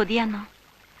എന്തൊരു കൊതിയാന്നോ,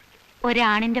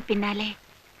 ഒരാണിന്റെ പിന്നാലെ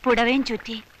പുടവയും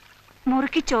ചുറ്റി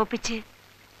മുറുക്കി ചോപ്പിച്ച്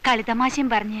കളിതമാശയും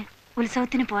പറഞ്ഞ്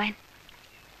ഉത്സവത്തിന് പോവാൻ.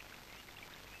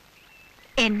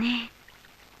 എന്നെ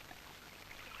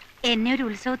ഒരു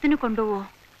ഉത്സവത്തിന് കൊണ്ടുപോവോ?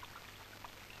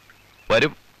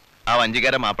 വരും. ആ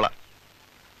വഞ്ചിക്കാര മാപ്പിള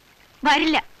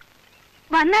വരില്ല.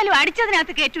 വന്നാലും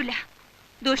അടിച്ചതിനകത്ത് കേറ്റൂല.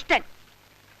 ദുഷ്ടൻ.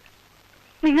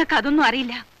 നിങ്ങൾക്കതൊന്നും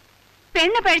അറിയില്ല.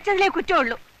 പെണ്ണ് പഴിച്ചതിലേ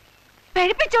കുറ്റമുള്ളൂ.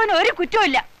 പഴിപ്പിച്ചവന് ഒരു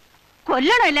കുറ്റമില്ല.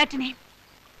 കൊല്ലണോ എല്ലാറ്റിനെയും?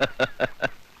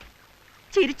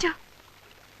 ചിരിച്ചോ?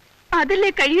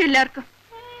 അതല്ലേ കഴിയും എല്ലാവർക്കും.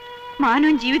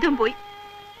 മാനവും ജീവിതവും പോയി,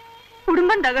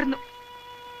 കുടുംബം തകർന്നു.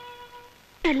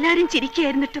 എല്ലാരും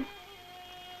ചിരിക്കായിരുന്നിട്ടും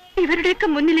ഇവരുടെയൊക്കെ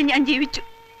മുന്നിൽ ഞാൻ ജീവിച്ചു.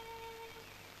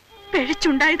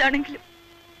 പിഴച്ചുണ്ടായതാണെങ്കിലും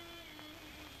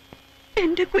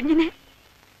എന്റെ കുഞ്ഞിനെ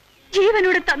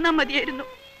ജീവനോടെ തന്നാ മതിയായിരുന്നു.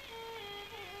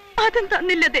 അതും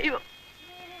തന്നില്ല ദൈവം.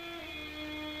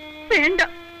 വേണ്ട.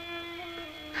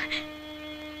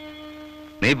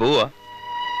 നീ പോവാ?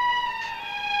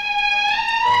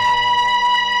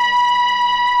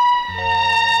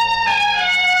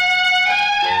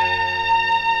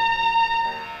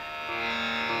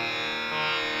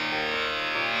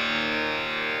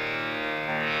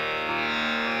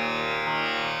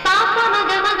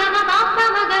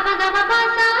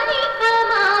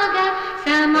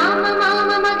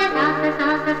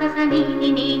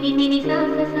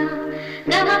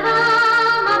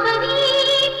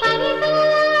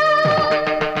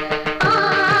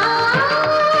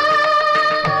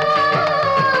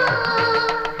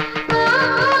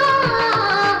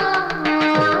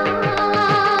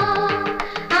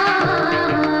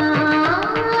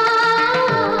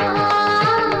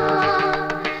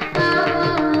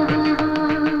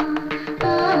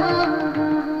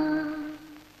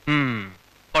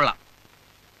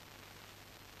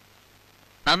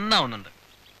 നന്നാവുന്നുണ്ട്.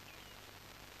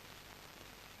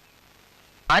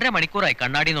 അരമണിക്കൂറായി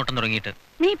കണ്ണാടി നോട്ടം തുടങ്ങിയിട്ട്.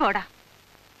 നീ പോടാ.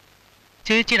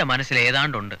 ചേച്ചിയുടെ മനസ്സിൽ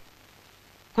ഏതാണ്ടുണ്ട്.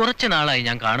 കുറച്ചു നാളായി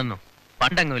ഞാൻ കാണുന്നു.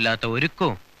 പണ്ടെങ്ങുമില്ലാത്ത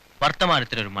ഒരുക്കവും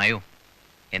വർത്തമാനത്തിനൊരു മയവും.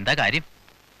 എന്താ കാര്യം?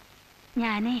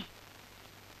 ഞാനേ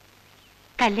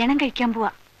കല്യാണം കഴിക്കാൻ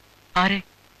പോവാ. ആരെ?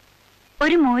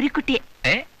 ഒരു മോരിക്കുട്ടിയെ.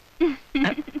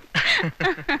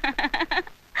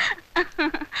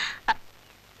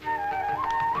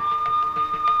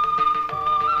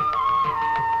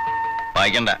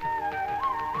 വായിക്കണ്ട,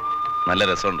 നല്ല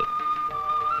രസമുണ്ട്.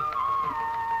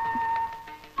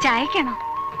 ചായക്കാണോ?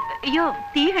 അയ്യോ,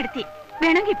 തീ കെടുത്തി.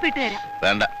 വേണമെങ്കിൽ ഇപ്പിട്ട് തരാം.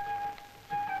 വേണ്ട,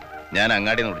 ഞാൻ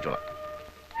അങ്ങാടി നിന്ന് വിളിച്ചോളാം.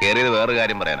 കേറിയത് വേറൊരു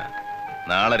കാര്യം പറയാനാ.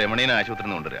 നാളെ രമണീനെ ആശുപത്രിയിൽ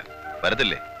നിന്ന് കൊണ്ടുവരാ.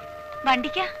 വരത്തില്ലേ?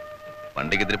 വണ്ടിക്കാ?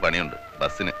 വണ്ടിക്ക് ഇത്തിരി പണിയുണ്ട്,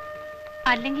 ബസ്സിന്.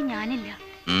 അല്ലെങ്കിൽ ഞാനില്ല.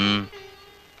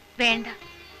 വേണ്ട,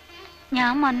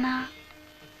 ഞാൻ വന്നാ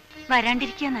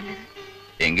വരാണ്ടിരിക്കുക നല്ലത്.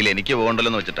 എങ്കിൽ എനിക്ക്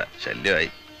പോകണ്ടല്ലോ എന്ന് വെച്ചിട്ടാ.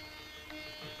 ശല്യമായി.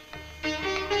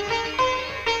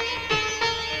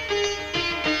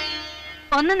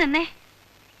 ഒന്ന് നിന്നേ,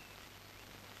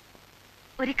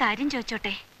 ഒരു കാര്യം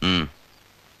ചോദിച്ചോട്ടെ?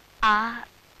 ആ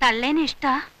തള്ളേനെ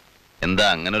ഇഷ്ടാ? എന്താ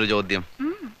അങ്ങനെ ഒരു ചോദ്യം?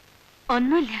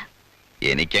 ഒന്നുമില്ല.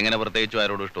 എനിക്കങ്ങനെ പ്രത്യേകിച്ച്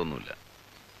ആരോടും ഇഷ്ടമൊന്നുമില്ല.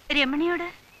 രമണിയോട്?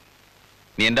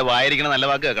 നീ എന്റെ വായിരിക്കണ നല്ല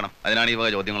വാക്ക് കേൾക്കണം. അതിനാണ് ഈ വക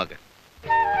ചോദ്യങ്ങളൊക്കെ.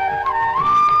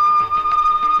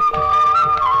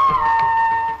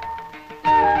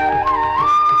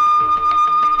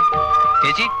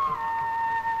 ചേച്ചി,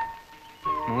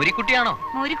 മൂരിക്കുട്ടിയാണോ?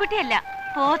 മൂരിക്കുട്ടിയല്ല,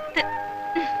 പോത്ത്.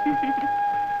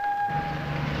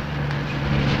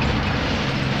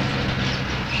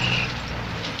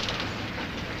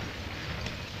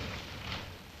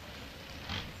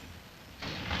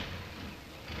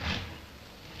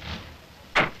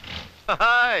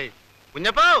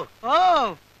 കുഞ്ഞപ്പോ,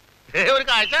 ഒരു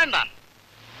കാഴ്ച കണ്ട?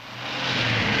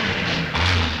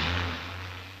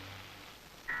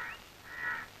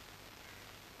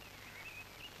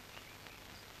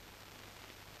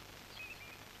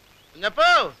 കുഞ്ഞപ്പോ,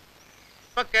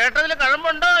 ഇപ്പൊ കേട്ടതില്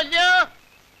കഴമ്പുണ്ടോ? അല്ലയോ?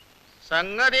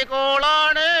 സംഗതി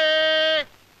കോളാണ്.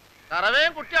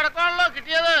 കറവേയും കുട്ടി അടക്കമാണല്ലോ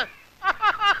കിട്ടിയത്.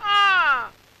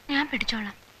 ഞാൻ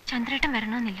പിടിച്ചോളാം. ചന്ദ്രേട്ടൻ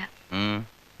വരണമെന്നില്ല.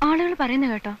 ആളുകൾ പറയുന്നു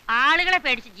കേട്ടോ. ആളുകളെ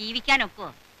പേടിച്ച് ജീവിക്കാനൊക്കോ?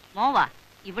 മോവാ,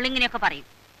 ഇവളിങ്ങനെയൊക്കെ പറയും.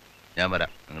 ഞാൻ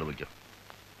വരാം, നിങ്ങൾ വിളിക്കോ.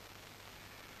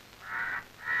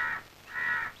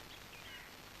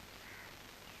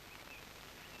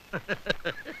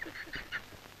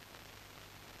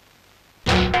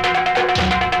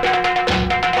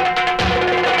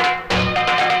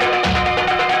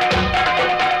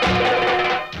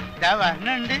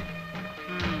 വരണുണ്ട്.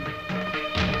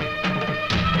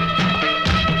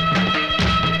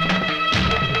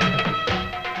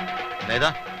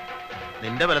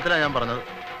 നിന്റെ ബലത്തിലാ ഞാൻ പറഞ്ഞത്.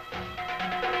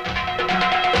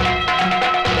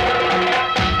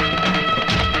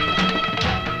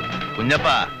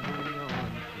 കുഞ്ഞപ്പാ,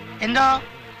 എന്തോ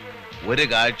ഒരു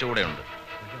കാഴ്ച കൂടെ ഉണ്ട്,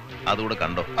 അതുകൂടെ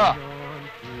കണ്ടോ.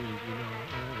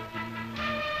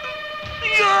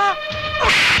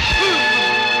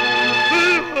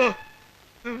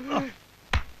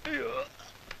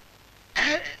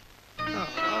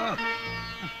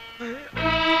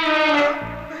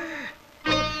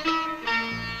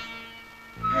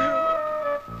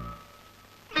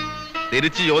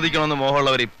 തിരിച്ചു ചോദിക്കണമെന്ന്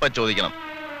മോഹമുള്ളവർ ഇപ്പൊ ചോദിക്കണം.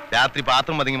 രാത്രി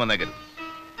പാത്രം പതുങ്ങി വന്നേക്കരുത്.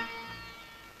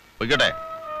 പോയിക്കോട്ടെ.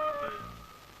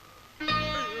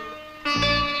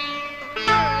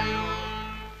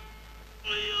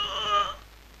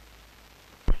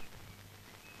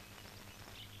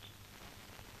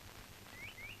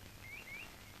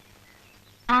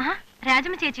 ആഹാ,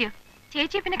 രാജമ്മ ചേച്ചിയോ?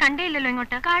 ചേച്ചിയെ പിന്നെ കണ്ടേയില്ലല്ലോ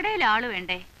ഇങ്ങോട്ട്. കടയിൽ ആള്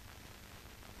വേണ്ടേ?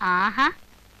 ആഹാ,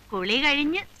 കുളി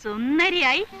കഴിഞ്ഞ്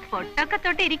സുന്ദരിയായി പൊട്ടൊക്കെ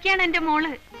തൊട്ട് ഇരിക്കുകയാണ് എന്റെ മോള്.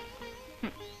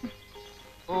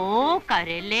 ഓ,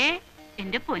 കരയല്ലേ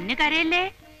എന്റെ പൊന്ന്, കരയല്ലേ.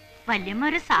 വല്യമ്മ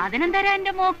ഒരു സാധനം തരാ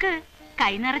എന്റെ മോക്ക്.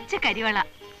 കൈ നിറച്ച് കരിവള.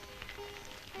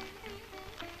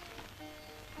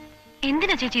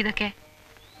 എന്തിനാ ചേച്ചി ഇതൊക്കെ?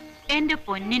 എന്റെ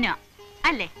പൊന്നിനാ,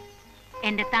 അല്ലേ?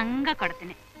 എന്റെ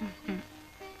തങ്കക്കുടത്തിന്.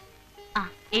 ആ,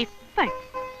 എപ്പ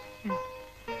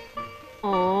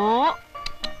ഓ,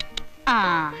 ആ,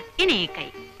 ഇനി കൈ.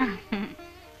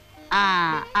 ആ,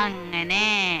 അങ്ങനെ.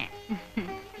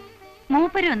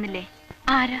 മൂപ്പര് വന്നില്ലേ?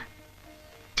 ആരാ?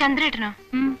 ചന്ദ്രേട്ടനോ?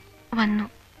 വന്നു.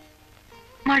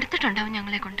 മടുത്തിട്ടുണ്ടാവും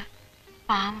ഞങ്ങളെ കൊണ്ട്.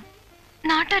 പാവം,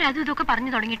 നാട്ടുകാർ അതും ഇതൊക്കെ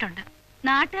പറഞ്ഞു തുടങ്ങിയിട്ടുണ്ട്.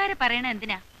 നാട്ടുകാരെ പറയണ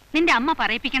എന്തിനാ? നിന്റെ അമ്മ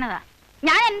പറയിപ്പിക്കണതാ.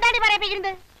 ഞാൻ എന്താണ്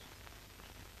പറയിപ്പിക്കുന്നത്?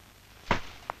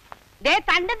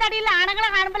 തണ്ടും തടിയുള്ള ആണുങ്ങളെ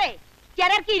കാണുമ്പോഴേ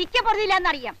ചിലർക്ക് ഇരിക്ക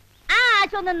പൊറുതിയില്ലെന്നറിയാം. ആ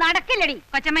ആശൊന്നും നടക്കില്ലടി.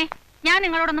 കൊച്ചമ്മേ, ഞാൻ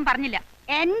നിങ്ങളോടൊന്നും പറഞ്ഞില്ല.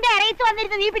 എന്റെ അറിയിച്ച്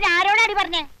വന്നിരുന്ന നീ പിന്നെ ആരോടാടി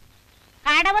പറഞ്ഞേ?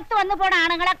 കടവത്ത് വന്നു പോണ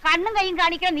ആണുങ്ങളെ കണ്ണും കൈയും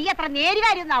കാണിക്കണം. നീ അത്ര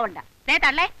നേരുകാര്യൊന്നും ആവണ്ട.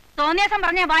 തള്ളേ, തോന്നിയാസം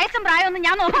പറഞ്ഞ വയസ്സും പ്രായമൊന്നും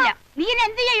ഞാൻ നോക്കില്ല. നീ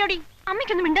എന്ത് ചെയ്യോടി?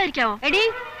 അമ്മയ്ക്കൊന്നും മിണ്ടായിരിക്കാവോ? എടി,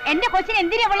 എന്റെ കൊച്ചിന്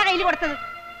എന്തിനാ അവളുടെ കയ്യിൽ കൊടുത്തത്?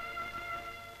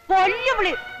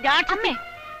 കൊല്ലുവിളി രാക്ഷസേ.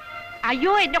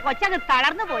 അയ്യോ, എന്റെ കൊച്ചങ്ങ്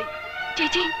തളർന്നു പോയി.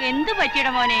 ചേച്ചി, എന്തു പറ്റിയട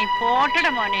മോനെ? പോട്ടട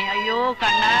മോനെ. അയ്യോ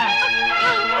കണ്ണ.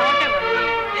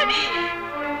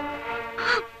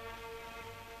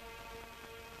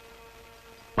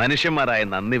 മനുഷ്യന്മാരായ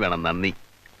നന്ദി വേണം, നന്ദി.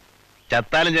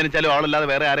 ചത്താലും ജനിച്ചാലും അവളല്ലാതെ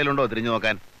വേറെ ആരെങ്കിലും ഉണ്ടോ തിരിഞ്ഞു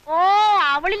നോക്കാൻ? ഓ,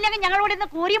 അവളില്ലെങ്കിൽ ഞങ്ങളിവിടെ നിന്ന്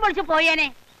കൂരി പൊളിച്ചു പോയേനെ.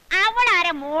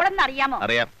 അവളാരെ മോളെന്നറിയാമോ?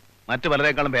 അറിയാം. മറ്റു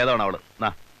പലരെക്കാളും ഭേദമാണ് അവള്.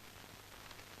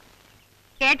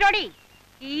 കേട്ടോടി,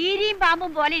 ഈരിയും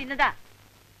പാമ്പും പോലെ ഇരുന്നതാ.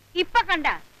 ഇപ്പൊ കണ്ട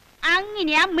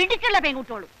അങ്ങനെയാ മിടുക്കുള്ള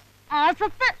പെൺകുട്ടിയോളൂ.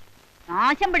 അസത്ത്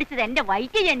നാശം പിടിച്ചത് എന്റെ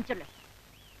വയറ്റ് ജനിച്ചുള്ളു.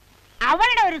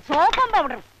 അവളുടെ ഒരു സോപ്പും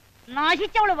പൗഡറും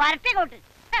നാശിച്ചവള് വരട്ടെ കോട്ട്.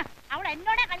 അവൾ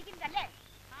എന്നോടെ കളിക്കുന്നതല്ലേ?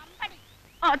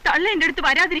 ആ തള്ള എന്റെ അടുത്ത്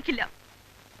വരാതിരിക്കില്ല.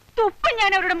 തുപ്പം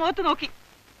ഞാൻ അവരുടെ മുഖത്ത് നോക്കി.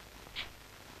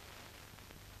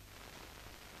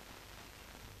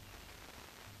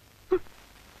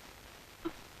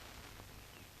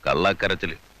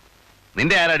 കള്ളക്കരച്ചില്.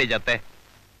 നിന്റെ ആരാടി ചത്തേ?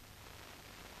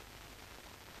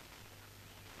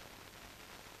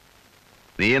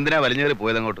 നീ എന്തിനാ വലിഞ്ഞേറി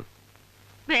പോയതങ്ങോട്ട്?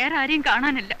 വേറെ ആരെയും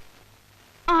കാണാനല്ല,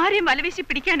 ആരെയും വലവീശി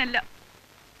പിടിക്കാനല്ല.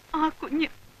 ആ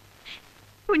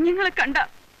കുഞ്ഞുങ്ങളെ കണ്ട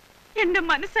എന്റെ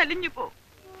മനസ്സലിഞ്ഞു പോ.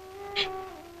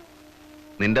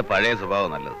 നിന്റെ പഴയ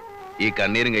സ്വഭാവം നല്ലത്. ഈ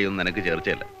കണ്ണീരും കൈയൊന്നും നിനക്ക്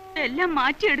ചേർച്ചയല്ല. എല്ലാം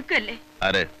മാറ്റിയെടുക്കല്ലേ?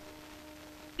 ആര്?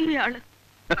 ഇയാള്.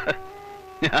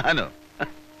 ഞാനോ?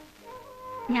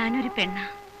 ഞാനൊരു പെണ്ണ.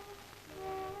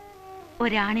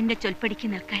 ഒരാണിന്റെ ചൊൽപ്പടിക്ക്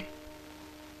നിൽക്കാൻ,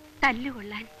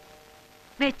 തല്ലുകൊള്ളാൻ,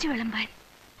 വെച്ചു വിളമ്പാൻ.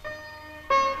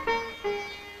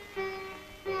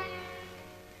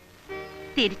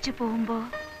 തിരിച്ചു പോകുമ്പോ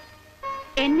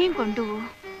എന്നെയും കൊണ്ടുപോ.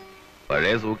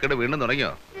 പഴയ സൂക്കേട് വീണ്ടും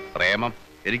തുടങ്ങിയോ? പ്രേമം.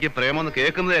 എനിക്ക് പ്രേമം ഒന്ന്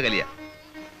കേൾക്കുന്നതേ കലിയ.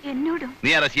 എന്നോടും.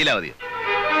 നീ ആരാ? ശീലാവതിയോ?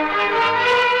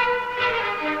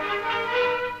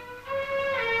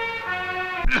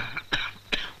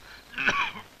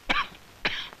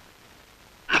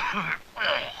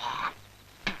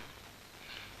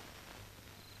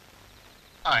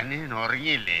 അനിയൻ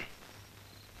ഉറങ്ങിയില്ലേ?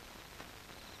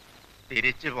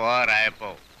 തിരിച്ചു പോകാറായപ്പോ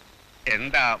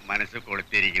എന്താ മനസ്സ്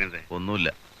കൊളുത്തിരിക്കുന്നത്? ഒന്നുമില്ല.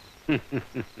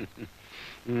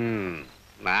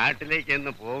 നാട്ടിലേക്ക്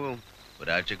എന്ന് പോകും?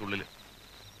 ഒരാഴ്ചക്കുള്ളിൽ.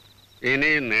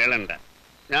 ഇനിയും നീളണ്ട.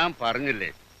 ഞാൻ പറഞ്ഞില്ലേ,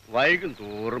 വൈകും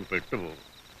തോറും പെട്ടുപോകും.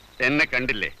 എന്നെ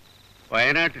കണ്ടില്ലേ?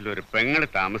 വയനാട്ടിൽ ഒരു പെങ്ങള്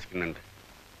താമസിക്കുന്നുണ്ട്.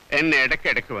 എന്നെ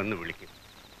ഇടയ്ക്കിടയ്ക്ക് വന്ന് വിളിക്കും.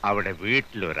 അവിടെ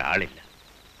വീട്ടിലൊരാളില്ല.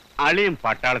 അളിയും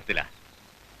പട്ടാളത്തിലാ.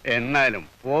 എന്നാലും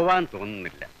പോവാൻ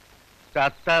തോന്നുന്നില്ല.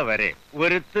 ചത്ത വരെ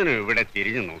ഒരുത്തനും ഇവിടെ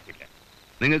തിരിഞ്ഞു നോക്കില്ല.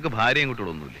 നിങ്ങൾക്ക് ഭാര്യയും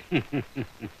കുട്ടികളൊന്നുമില്ലേ?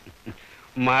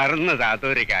 മറന്നത്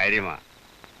അതൊരു കാര്യമാ.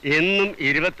 എന്നും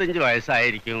 25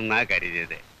 വയസ്സായിരിക്കും എന്നാ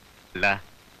കരുതിയത്. അല്ല,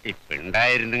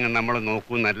 ഇപ്പുണ്ടായിരുന്നെങ്കിൽ നമ്മൾ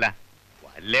നോക്കൂന്നല്ല.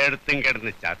 വല്ലയിടത്തും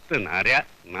കിടന്ന് ചത്ത് നാറിയ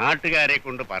നാട്ടുകാരെ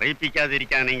കൊണ്ട്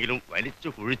പറയിപ്പിക്കാതിരിക്കാനെങ്കിലും വലിച്ചു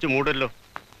കുഴിച്ചു മൂടല്ലോ.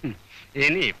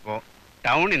 ഇനിയിപ്പോ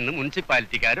ടൗണിൽ നിന്ന്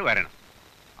മുനിസിപ്പാലിറ്റിക്കാർ വരണം.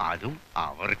 അതും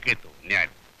അവർക്ക് തോന്നിയാൽ.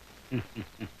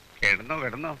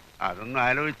 കിടന്നോ, അതൊന്നും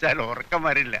ആലോചിച്ചാൽ ഉറക്കം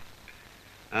വരില്ല.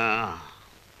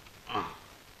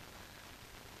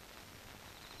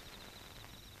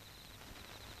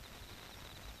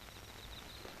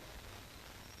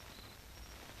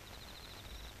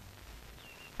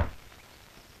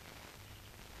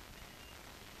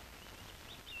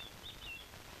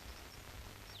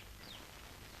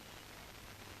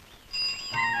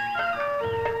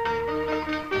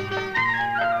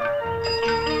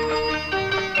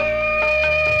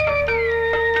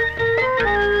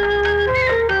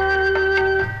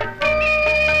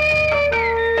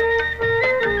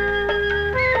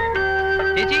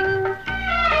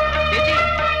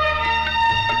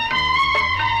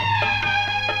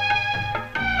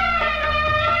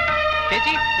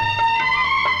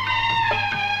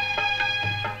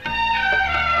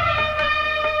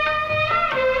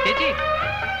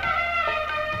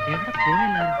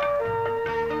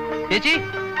 ചേച്ചി,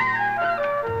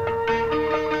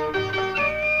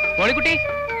 മോളിക്കുട്ടി,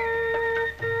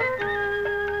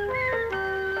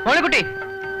 മോളിക്കുട്ടി.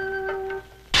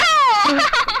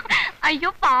 അയ്യോ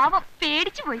പാവം,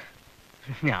 പേടിച്ചു പോയി.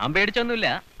 ഞാൻ പേടിച്ചൊന്നുമില്ല.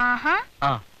 ആഹാ, ആ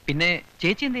പിന്നെ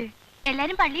ചേച്ചി എന്തേ?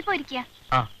 എല്ലാരും പള്ളിയിൽ പോയിരിക്കുക.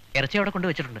 ആ, ഇറച്ചി അവിടെ കൊണ്ട്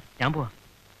വെച്ചിട്ടുണ്ട്. ഞാൻ പോവാ.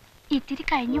 ഇത്തിരി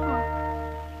കഴിഞ്ഞു പോവാ.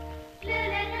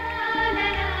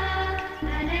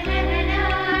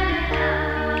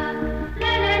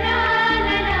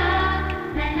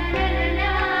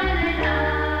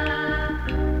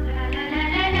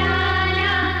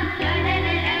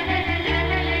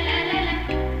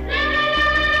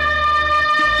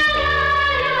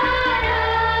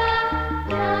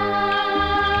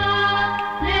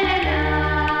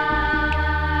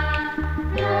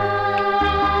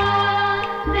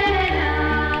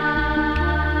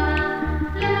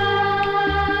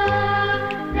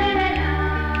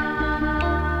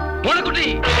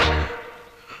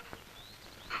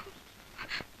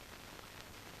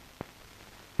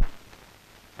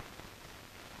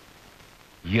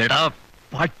 എടാ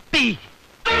പട്ടി,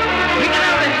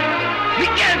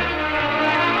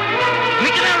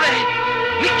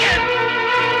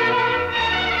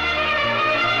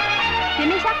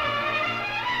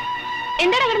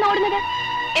 എന്താണ് കിടന്ന് ഓടുന്നത്?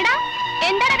 എടാ,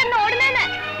 എന്താണ് കിടന്ന് ഓടുന്നതെന്ന്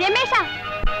രമേശ.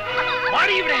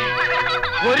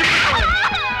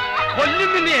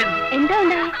 എന്താ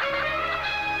ഉണ്ടായി?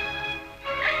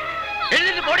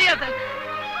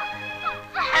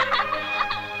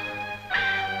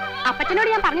 അപ്പച്ചനോട്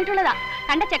ഞാൻ പറഞ്ഞിട്ടുള്ളതാ,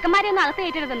 കണ്ട ചെക്കന്മാരെ ഒന്നും അകത്ത്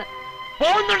കയറ്റരുതെന്ന്.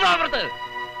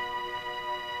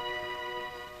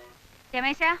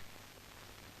 രമേശ,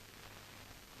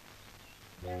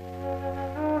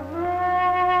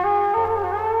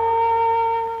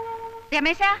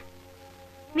 രമേശ,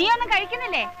 നീ ഒന്നും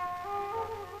കഴിക്കുന്നില്ലേ?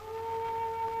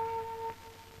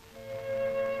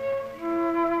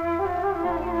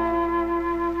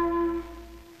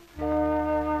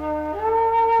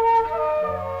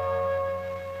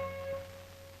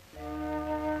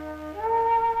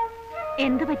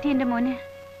 എന്ത് പറ്റി എന്റെ മോന്?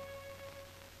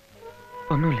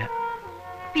 ഒന്നുമില്ല.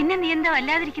 പിന്നെ നീ എന്താ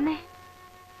വല്ലാതിരിക്കുന്നേ?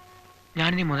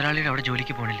 ഞാനിനി മുതലാളിയുടെ അവിടെ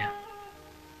ജോലിക്ക് പോണില്ല.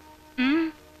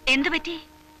 എന്ത് പറ്റി?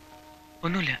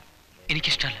 ഒന്നുമില്ല,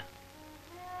 എനിക്കിഷ്ടല്ല.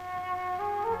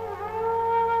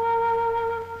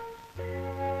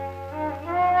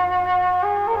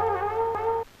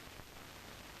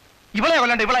 ഇവളെ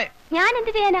കൊല്ലണ്ട, ഇവളെ. ഞാൻ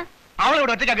എന്ത് ചെയ്യാനാ? അവളെ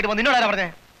ഇവിടെ ഒറ്റയ്ക്കാക്കിട്ട് നിന്നോട് ആരാ പറഞ്ഞേ?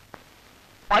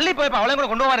 പള്ളി പോയപ്പോ അവളെ കൂടെ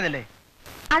കൊണ്ടുപോകാറില്ലേ?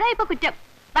 അതാ ഇപ്പൊ കുറ്റം.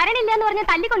 വരണില്ല എന്ന് പറഞ്ഞാൽ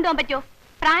തല്ലി കൊണ്ടുപോകാൻ പറ്റുമോ?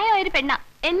 പ്രായമായൊരു പെണ്ണ,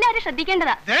 എല്ലാരും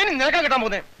ശ്രദ്ധിക്കേണ്ടതാ. നിനക്കാ കിട്ടാൻ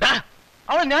പോകുന്നേ.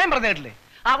 അവൾ ഞാൻ പറഞ്ഞിട്ടില്ലേ?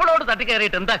 അവളോട്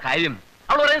തട്ടിക്കയറിയിട്ട് എന്താ കാര്യം?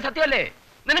 അവൾ പറയുന്നത് സത്യമല്ലേ?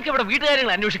 നിനക്ക് ഇവിടെ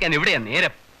വീട്ടുകാര്യങ്ങൾ അന്വേഷിക്കാൻ എവിടെയാ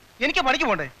നേരം? എനിക്ക് പണിക്ക്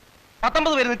പോണ്ടേ?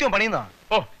 19 പേര് നിത്യവും പണിയുന്നതാ.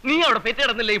 ഓ, നീ അവിടെ പെറ്റി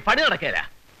കിടന്നില്ലേ? ഈ പണി നടക്കേല.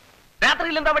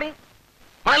 രാത്രിയിൽ എന്താ പണി?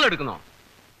 മണലെടുക്കുന്നോ?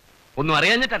 ഒന്നും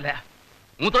അറിയാഞ്ഞിട്ടല്ല,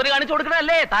 മൂത്തോര് കാണിച്ചു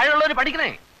കൊടുക്കണല്ലേ താഴെയുള്ളവര്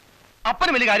പഠിക്കണേ.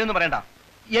 അപ്പനും വലിയ കാര്യമൊന്നും പറയണ്ട,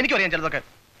 എനിക്കറിയാം ചിലതൊക്കെ.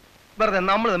 വെറുതെ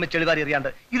നമ്മൾ തമ്മിൽ ചെളിതാരി അറിയാണ്ട്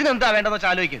ഇതിനെന്താ വേണ്ടെന്ന് വെച്ചാൽ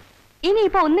ആലോചിക്കും.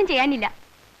 ഇനിയിപ്പോ ഒന്നും ചെയ്യാനില്ല.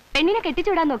 പെണ്ണിനെ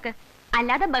കെട്ടിച്ചുവിടാൻ നോക്ക്,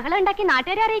 അല്ലാതെ ബഹളം ഉണ്ടാക്കി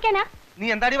നാട്ടുകാരെ അറിയിക്കാനാ. നീ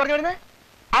എന്താടി പറഞ്ഞു വരുന്നത്?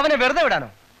 അവനെ വെറുതെ വിടാനോ?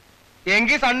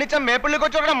 എങ്കിൽ സണ്ണിച്ച മേപ്പള്ളി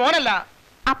കൊച്ചോടെ മോനല്ല.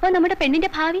 അപ്പൊ നമ്മുടെ പെണ്ണിന്റെ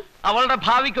ഭാവി? അവളുടെ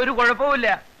ഭാവിക്ക് ഒരു കുഴപ്പമില്ല.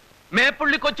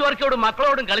 മേപ്പുള്ളി കൊച്ചുവർക്കോടും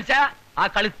മക്കളോടും കളിച്ചാ ആ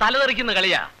കളി തലതെറിക്കുന്ന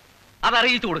കളിയാ.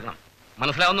 അതറിയിച്ചു കൊടുക്കണം.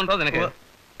 മനസ്സിലാവുന്നുണ്ടോ നിനക്ക്?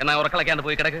 എന്നാ ഉറക്കളക്കാണ്ട്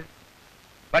പോയി കിടക്ക്.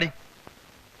 പടി.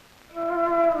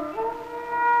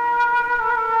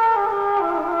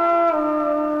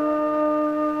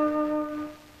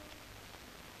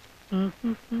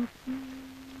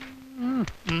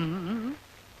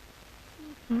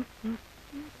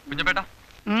 കുഞ്ഞപ്പേട്ട,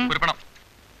 ഒരു പണം.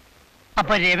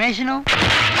 അപ്പൊ രമേശനോ?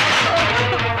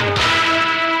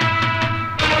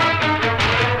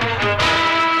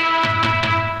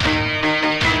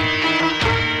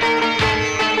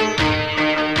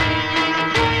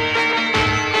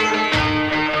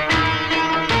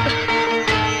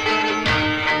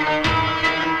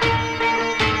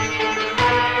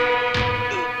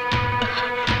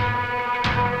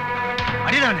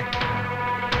 അടിയവനെ.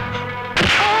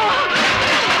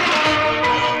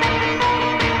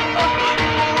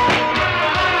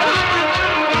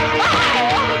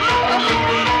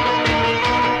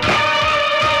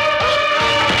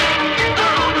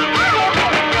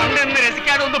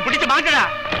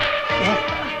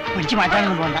 പിടിച്ചു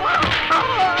മാറ്റാനൊന്നും പോണ്ട.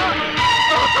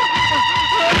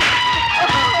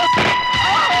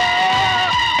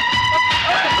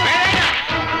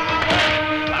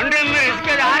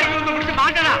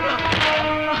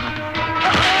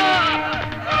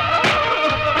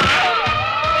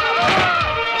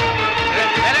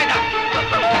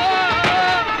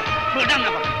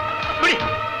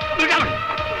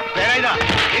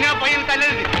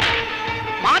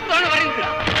 മാത്രമാണ് പറയുന്നത്.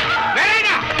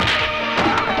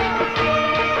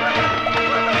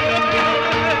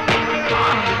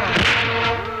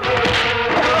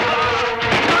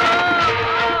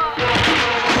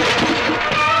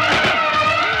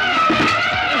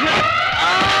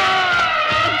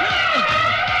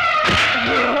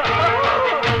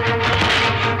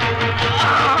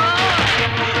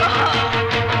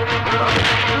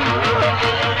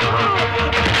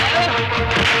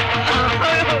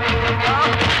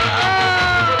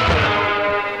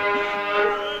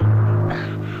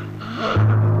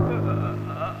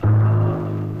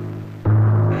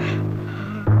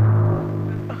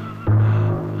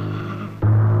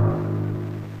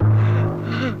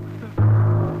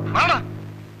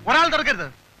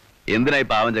 എന്തിനായി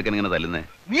പാവം ചെക്കൻ ഇങ്ങനെ തല്ലുന്നേ?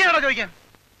 നീ ആണോ ചോദിക്കാൻ?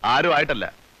 ആരും ആയിട്ടല്ല,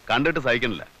 കണ്ടിട്ട്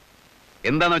സഹിക്കണില്ല.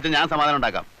 എന്താന്ന് വെച്ചാൽ ഞാൻ സമാധാനം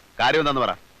ഉണ്ടാക്കാം. കാര്യം എന്താന്ന്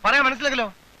പറയാൻ മനസ്സിലാക്കല്ലോ.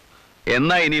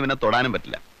 എന്നാ ഇനി ഇവനെ തൊടാനും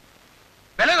പറ്റില്ല.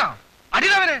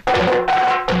 അടിയവനെ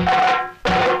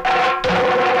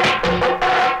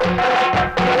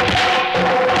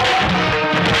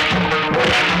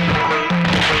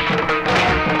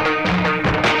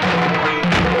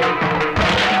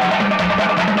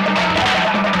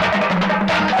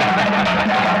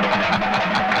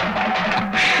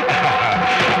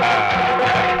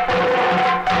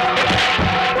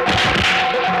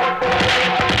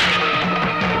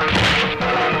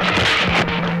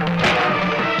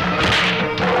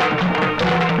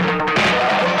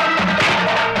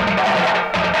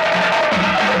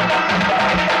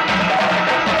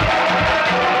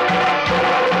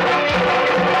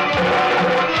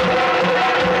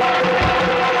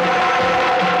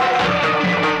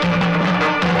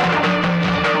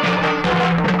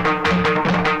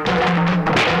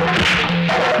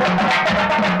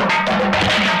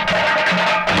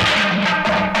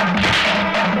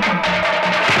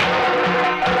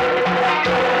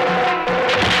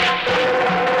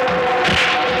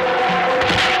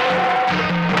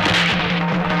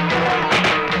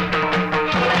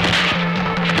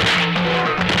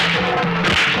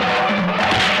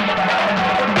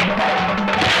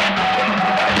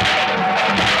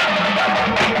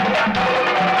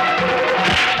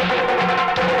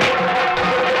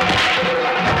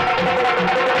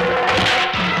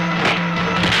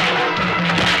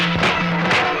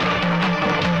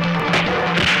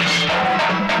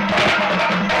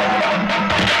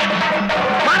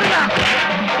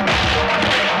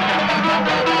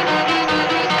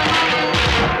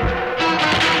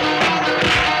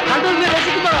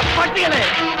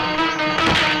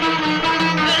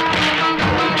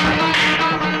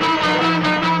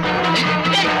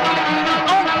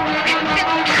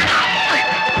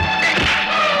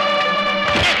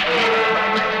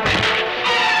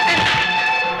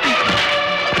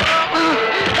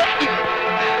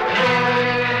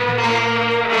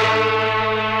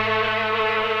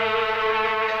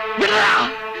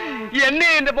എന്നെ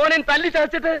എന്റെ മോനെ തല്ലി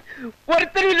ചതച്ചിട്ട്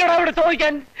ഒരുത്തരില്ലടാ അവിടെ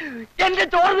ചോദിക്കാൻ. എന്റെ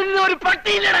ചോറ് തിന്ന ഒരു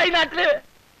പട്ടിയില്ലടാ ഈ നാട്ടില്.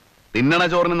 തിന്നണ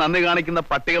ചോറിന് നന്ദി കാണിക്കുന്ന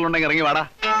പട്ടികളുണ്ടെങ്കിൽ ഇറങ്ങി വാടാ.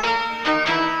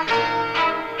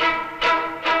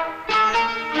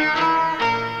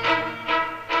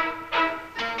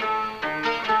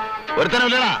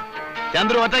 ഒരുത്തനമില്ലടാ,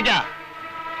 ചന്ദ്രു ഒറ്റയ്ക്കാ.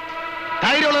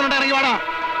 ധൈര്യമുള്ളവരുണ്ട്, ഇറങ്ങി വാടാ.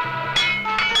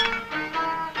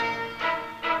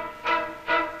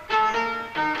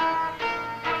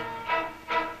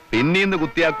 പിന്നീന്ന്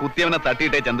കുത്തിയവനെ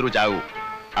തട്ടിയിട്ടേ ചന്ദ്രു ചാകൂ.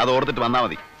 അത് ഓർത്തിട്ട് വന്നാ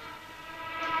മതി.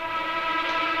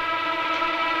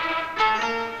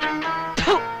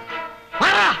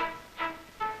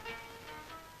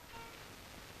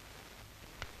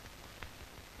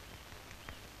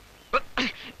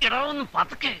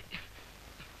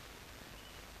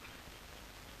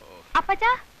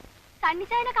 അപ്പച്ചാ,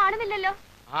 സണ്ണിച്ചായനെ കാണുന്നില്ലല്ലോ.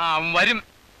 വരും,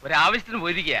 ഒരാവശ്യത്തിന്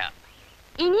പോയിരിക്കുക.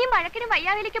 ഇനിയും വഴക്കിനും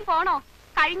വയ്യാവിലേക്കും പോണോ?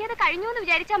 കഴിഞ്ഞത് കഴിഞ്ഞു എന്ന്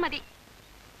വിചാരിച്ചാ മതി.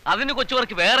 അതിന്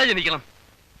കൊച്ചുവർക്ക് വേറെ ജനിക്കണം.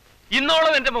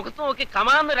 ഇന്നോളം എന്റെ മുഖത്ത് നോക്കി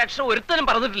കമാന്ന് രക്ഷ ഒരുത്തനും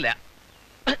പറഞ്ഞിട്ടില്ല.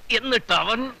 എന്നിട്ട്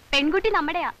അവൻ പെൺകുട്ടി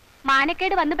നമ്മുടെയാ.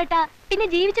 മാനക്കേട് വന്നുപെട്ട പിന്നെ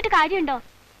ജീവിച്ചിട്ട് കാര്യമുണ്ടോ?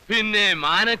 പിന്നെ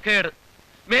മാനക്കേട്.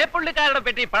 മേപ്പുള്ളിക്കാരുടെ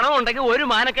പെട്ടി പണം ഉണ്ടെങ്കിൽ ഒരു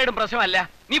മാനക്കേടും പ്രശ്നമല്ല.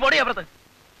 നീ പൊടി അപ്പുറത്ത്.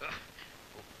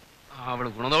 അവള്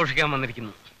ഗുണദോഷിക്കാൻ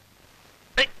വന്നിരിക്കുന്നു.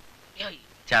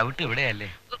 ചവിട്ട് ഇവിടെയല്ലേ?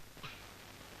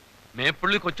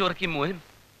 മേപ്പുള്ളി കൊച്ചുവർക്കി മോനും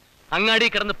അങ്ങാടി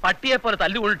കിടന്ന് പട്ടിയെ പോലെ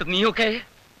തല്ലുകൊണ്ടിട്ട് നീയൊക്കെ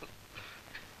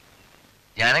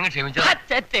ഞാനങ്ങ്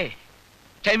ക്ഷമിച്ചത്.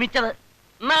 ക്ഷമിച്ചത്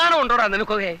നാണം ഉണ്ടോടാ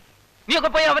നിനക്കൊക്കെ? നീയൊക്കെ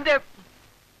പോയി അവന്റെ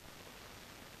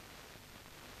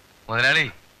മുതലാളി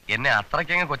എന്നെ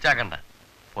അത്രയ്ക്കങ്ങ് കൊച്ചാക്കണ്ട.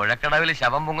 പുഴക്കടവിൽ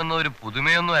ശവം പൊങ്ങുന്ന ഒരു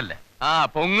പുതുമയൊന്നുമല്ല.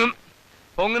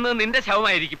 പൊങ്ങുന്നത് നിന്റെ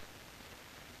ശവമായിരിക്കും.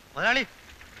 മുതലാളി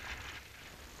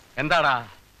എന്താടാ?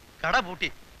 കട പൂട്ടി.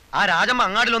 ആ രാജമ്മ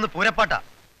അങ്ങാടിലൊന്ന് പൂരപ്പാട്ടാ.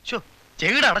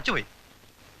 ചെകിട അടച്ചുപോയി.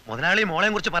 മുതലാളി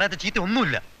മോളെയും കുറിച്ച് പറയാത്ത ചീത്ത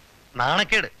ഒന്നുമില്ല.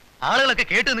 നാണക്കേട്. ആളുകളൊക്കെ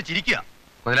കേട്ട് നിന്ന് ചിരിക്കുക.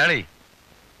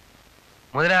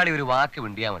 മുതലാളി ഒരു വാക്ക്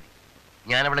വിണ്ടിയാ മതി,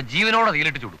 ഞാൻ അവളെ ജീവനോടെ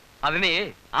തീലിട്ട് ചൂടും. അതിനെ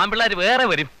ആമ്പിള്ളാര് വേറെ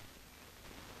വരും.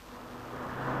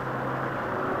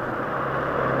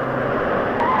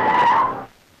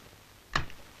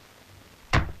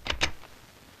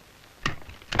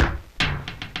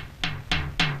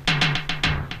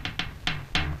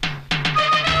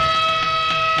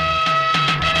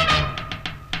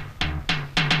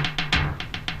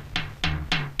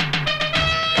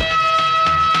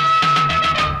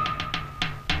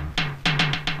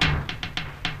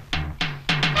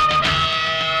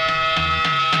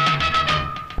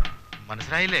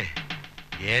 മനസ്സിലായില്ലേ?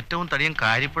 ഏറ്റവും തടിയൻ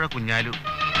കാര്യപ്പുഴ കുഞ്ഞാലു.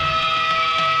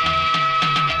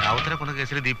 രാവുത്തരെ കൊന്ന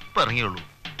കേസിൽ ഇത് ഇപ്പൊ ഇറങ്ങിയുള്ളൂ.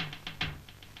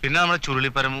 പിന്നെ നമ്മളെ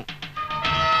ചുരുളിപ്പരമു.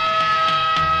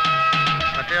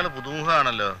 മറ്റേയാള്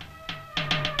പുതുമുഖാണല്ലോ.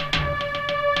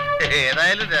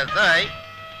 ഏതായാലും രസമായി.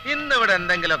 ഇന്നിവിടെ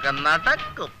എന്തെങ്കിലുമൊക്കെ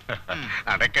നടക്കും.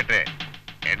 നടക്കട്ടെ.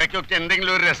 ഇടയ്ക്കൊക്കെ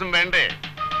എന്തെങ്കിലും ഒരു രസം വേണ്ടേ?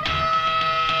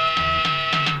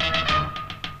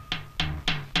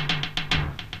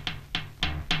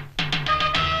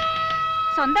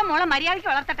 സ്വന്തം മോളെ മര്യാദയ്ക്ക്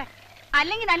വളർത്തട്ടെ,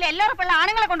 അല്ലെങ്കിൽ നല്ല എല്ലാവർക്കുള്ള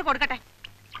ആണുങ്ങളെ കൊണ്ട് കൊടുക്കട്ടെ.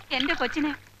 എന്റെ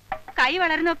കൊച്ചിന് കൈ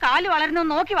വളരുന്നോ കാല് വളരുന്നോ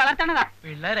നോക്കി വളർത്തണതാ.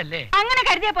 പിള്ളേരല്ലേ അങ്ങനെ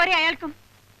കരുതിയ പോരെ അയാൾക്കും.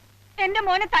 എന്റെ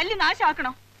മോനെ തല്ലി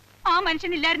നാശാക്കണോ? ആ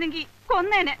മനുഷ്യനില്ലായിരുന്നെങ്കിൽ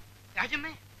കൊന്നേനെ.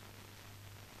 രാജമ്മേ,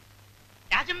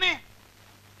 രാജമ്മേ,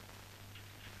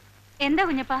 എന്താ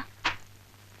കുഞ്ഞപ്പാ?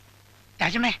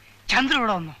 രാജമ്മേ, ചന്ദ്ര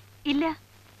ഇവിടെ വന്നോ? ഇല്ല.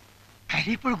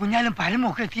 കരിപ്പോൾ കുഞ്ഞാലും പരമും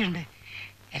ഒക്കെ എത്തിയിട്ടുണ്ട്.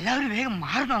 എല്ലാവരും വേഗം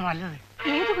മാറുന്നോ നല്ലത്.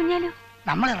 ഏത് കുഞ്ഞാലും?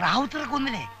 നമ്മളെ റാവുത്തറ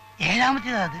കൊന്നില്ലേ,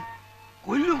 7ാമത്തേതാ അത്.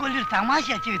 കൊല്ലൊരു തമാശ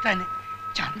അച്ഛ എത്താന്.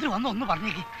 ചന്ദ്ര വന്ന് ഒന്ന്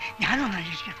പറഞ്ഞേക്ക്, ഞാനും ഒന്ന്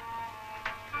അന്വേഷിക്കട്ടെ.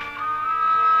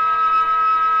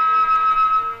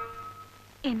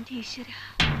 എന്റെ ഈശ്വര,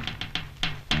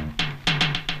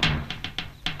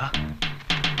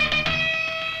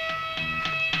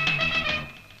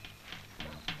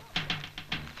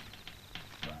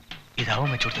 ഇതാവും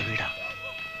വെച്ചുകൊടുത്ത വീടാ.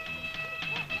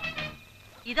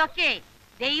 ഇതൊക്കെ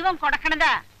ദൈവം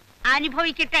കൊടുക്കണതാ,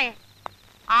 അനുഭവിക്കട്ടെ.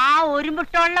 ആ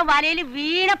ഒരുമുട്ടുള്ള വലയിൽ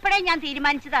വീണപ്പോഴേ ഞാൻ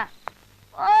തീരുമാനിച്ചതാ.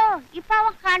 ഓ, ഇപ്പൊ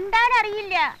അവൻ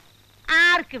കണ്ടാലറിയില്ല.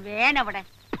 ആർക്ക് വേണവിടെ?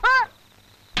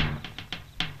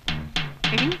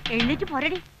 എടി, എഴുന്നേറ്റ്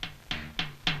പോരടി,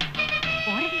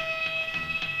 പോരടി.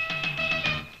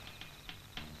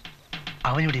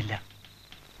 അവനിവിടെ ഇല്ല.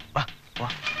 വാ വാ.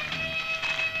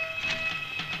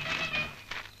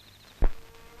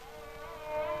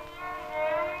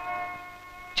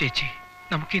 ചേച്ചി,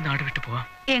 നമുക്ക് ഈ നാട് വിട്ടു പോവാം.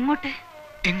 എങ്ങോട്ട്?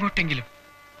 എങ്ങോട്ടെങ്കിലും.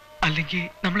 അല്ലെങ്കിൽ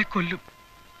നമ്മളെ കൊല്ലും.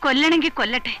 കൊല്ലണമെങ്കിൽ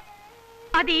കൊല്ലട്ടെ,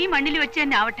 അത് ഈ മണ്ണിൽ വെച്ച്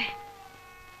തന്നെ ആവട്ടെ.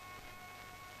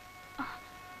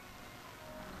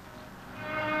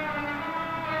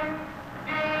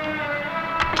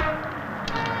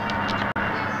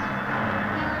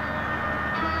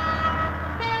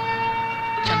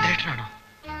 ചന്ദ്രേട്ടനാണോ?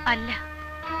 അല്ല,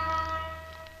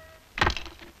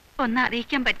 ഒന്ന്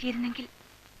അറിയിക്കാൻ പറ്റിയിരുന്നെങ്കിൽ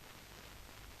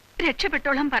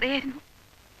രക്ഷപ്പെട്ടോളം പറയായിരുന്നു.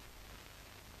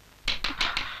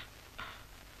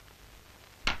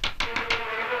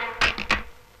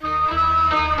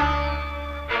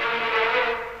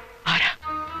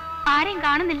 ആരെയും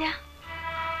കാണുന്നില്ല.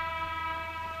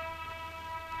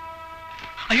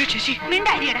 അയ്യോ ചേച്ചി,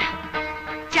 മിണ്ടാരിയടാ.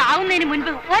 ചാവുന്നതിന്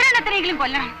മുൻപ് ഒരെണ്ണത്തിനെങ്കിലും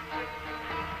കൊല്ലണം.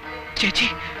 ചേച്ചി,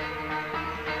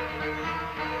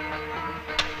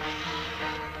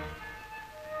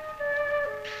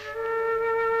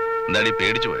 എന്താടി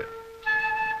പേടിച്ചു പോയോ?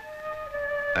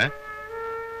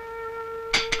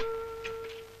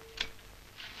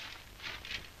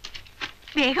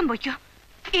 വേഗം പൊയ്ക്കോ,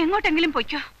 എങ്ങോട്ടെങ്കിലും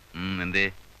പൊയ്ക്കോ. എന്തേ?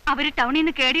 അവര് ടൗണിൽ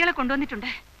നിന്ന് കേടികളെ കൊണ്ടുവന്നിട്ടുണ്ട്.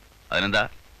 അതിനെന്താ,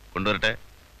 കൊണ്ടുവരട്ടെ.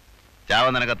 ചാവ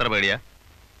നിനക്ക് അത്ര പേടിയാ?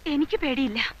 എനിക്ക്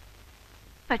പേടിയില്ല,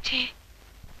 പക്ഷേ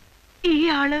ഈ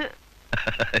ആള്.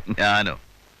 ഞാനോ?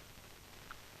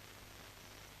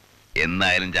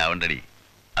 എന്നായാലും ചാവണ്ടടി.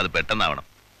 അത് പെട്ടെന്നാവണം.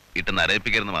 ഇട്ട്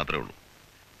നരയിപ്പിക്കരുന്ന് മാത്രമേ ഉള്ളൂ.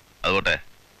 അതുകൊട്ടെ,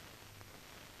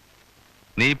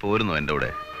 നീ പോരുന്നോ എൻ്റെ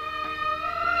കൂടെ?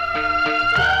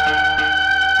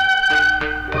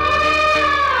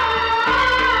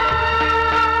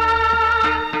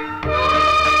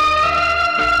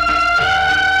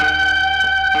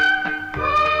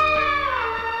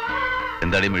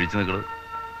 എന്താടി മിഴിച്ചു നിൽക്കുന്നത്?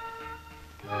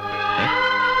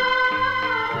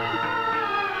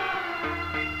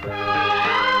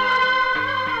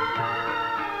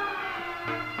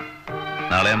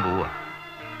 നാളെ ഞാൻ പോവാ.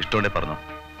 ഇഷ്ടമുണ്ടെ പറഞ്ഞോ,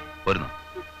 പോരുന്നോ?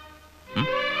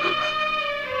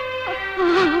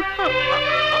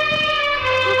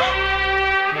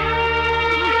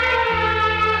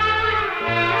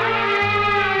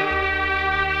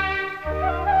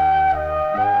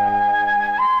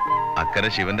 അക്കരെ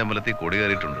ശിവന്റെ അമ്പലത്തിൽ കൊടി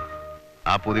കയറിയിട്ടുണ്ട്.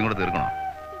 ആ പൂതിയും കൂടെ തീർക്കണോ?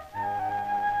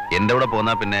 എന്റെ കൂടെ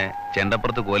പോന്നാ പിന്നെ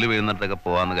ചെണ്ടപ്പുറത്ത് കോല് വീഴുന്നിടത്തൊക്കെ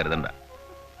പോവാന്ന് കരുതണ്ട.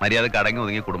 മര്യാദക്ക് അടങ്ങി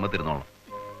ഒതുങ്ങി കുടുംബത്തിരുന്നോളാം.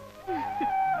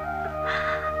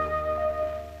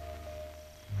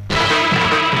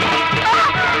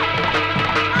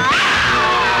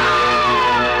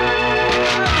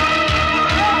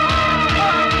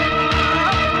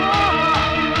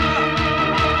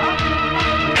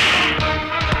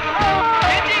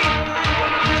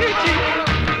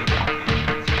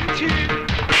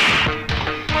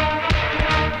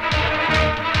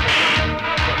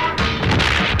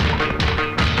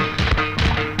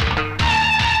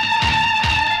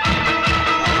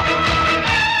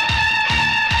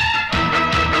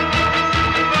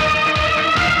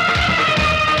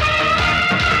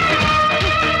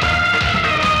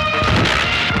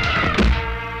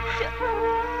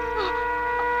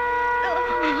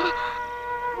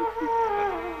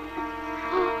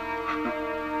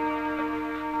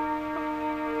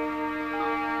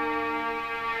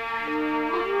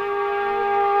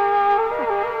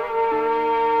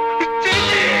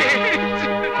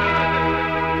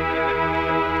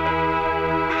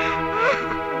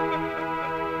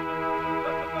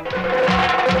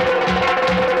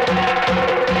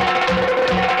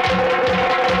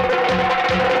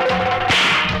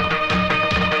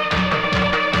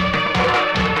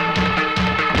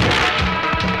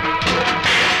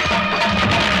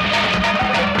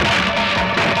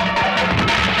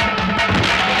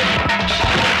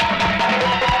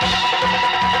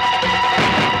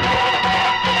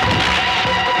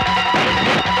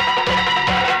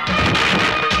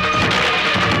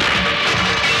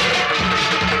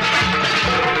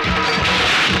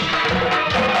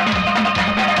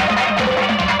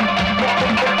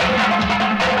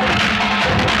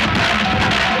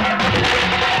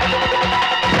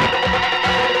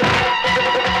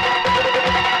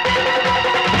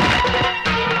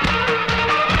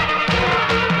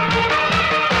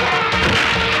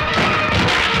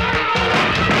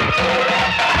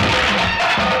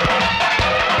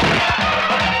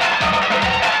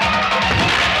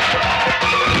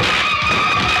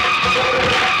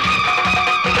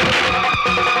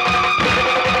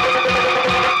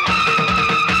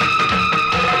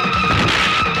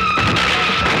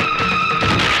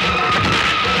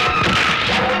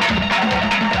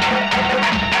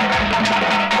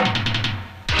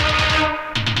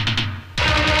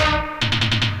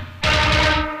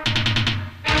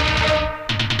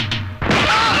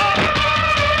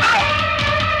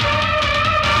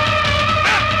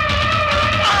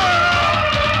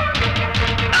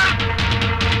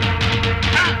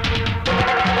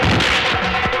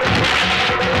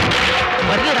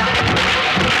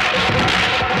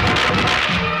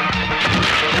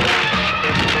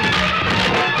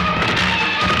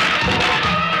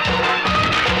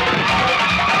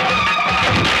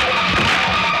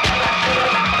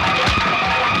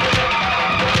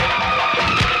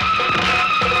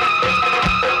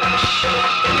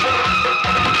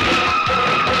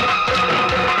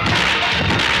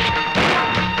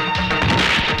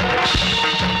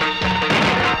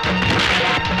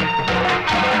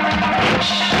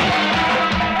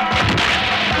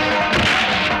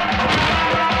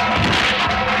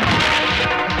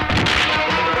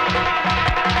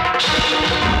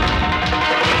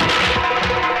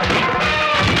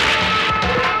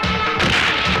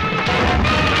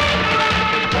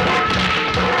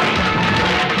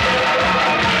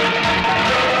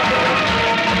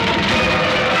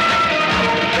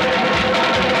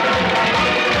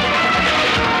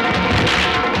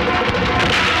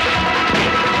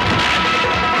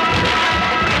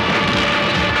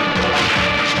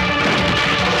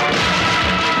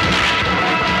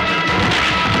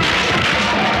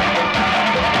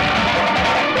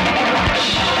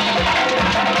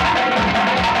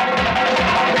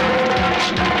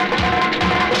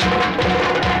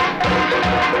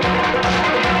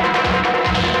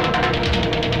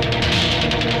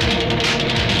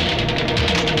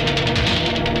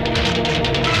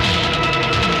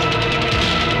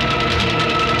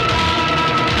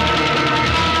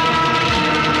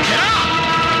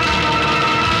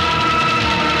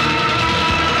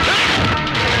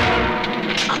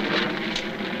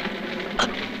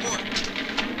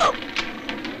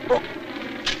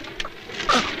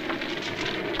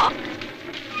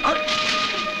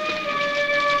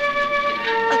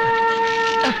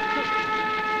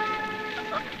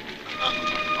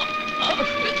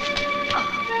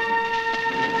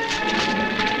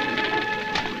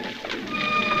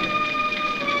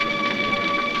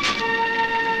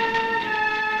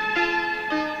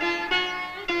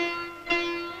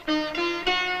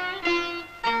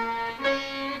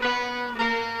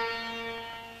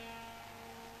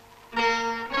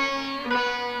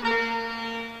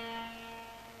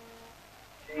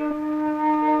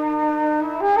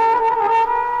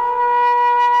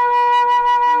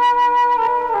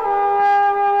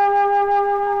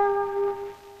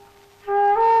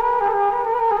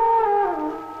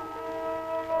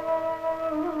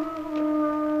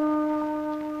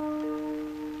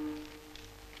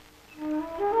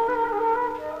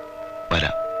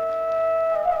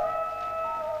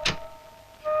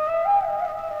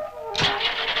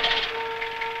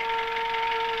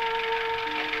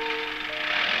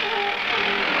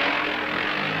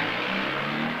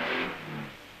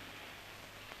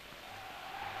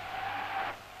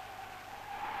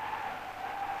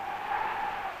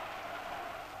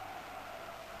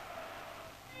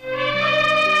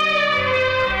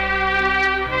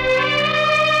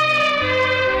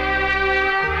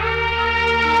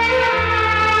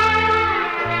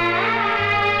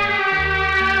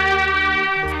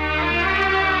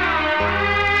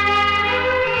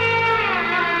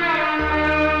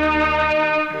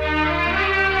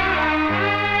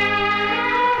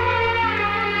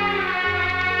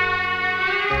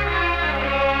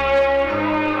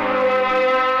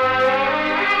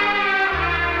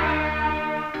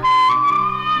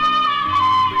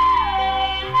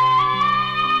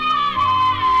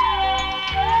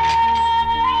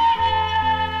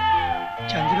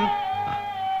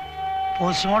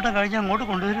 പോസ്റ്റ്മോർട്ടം കഴിഞ്ഞ് അങ്ങോട്ട്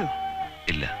കൊണ്ടുവരൂ?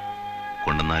 ഇല്ല,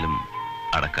 കൊണ്ടുവന്നാലും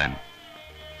അടക്കാൻ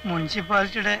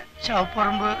മുനിസിപ്പാലിറ്റിയുടെ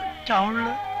ശവപ്പറമ്പ്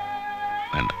ടൗണില്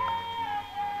വേണ്ട.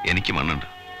 എനിക്ക് മണ്ണുണ്ട്.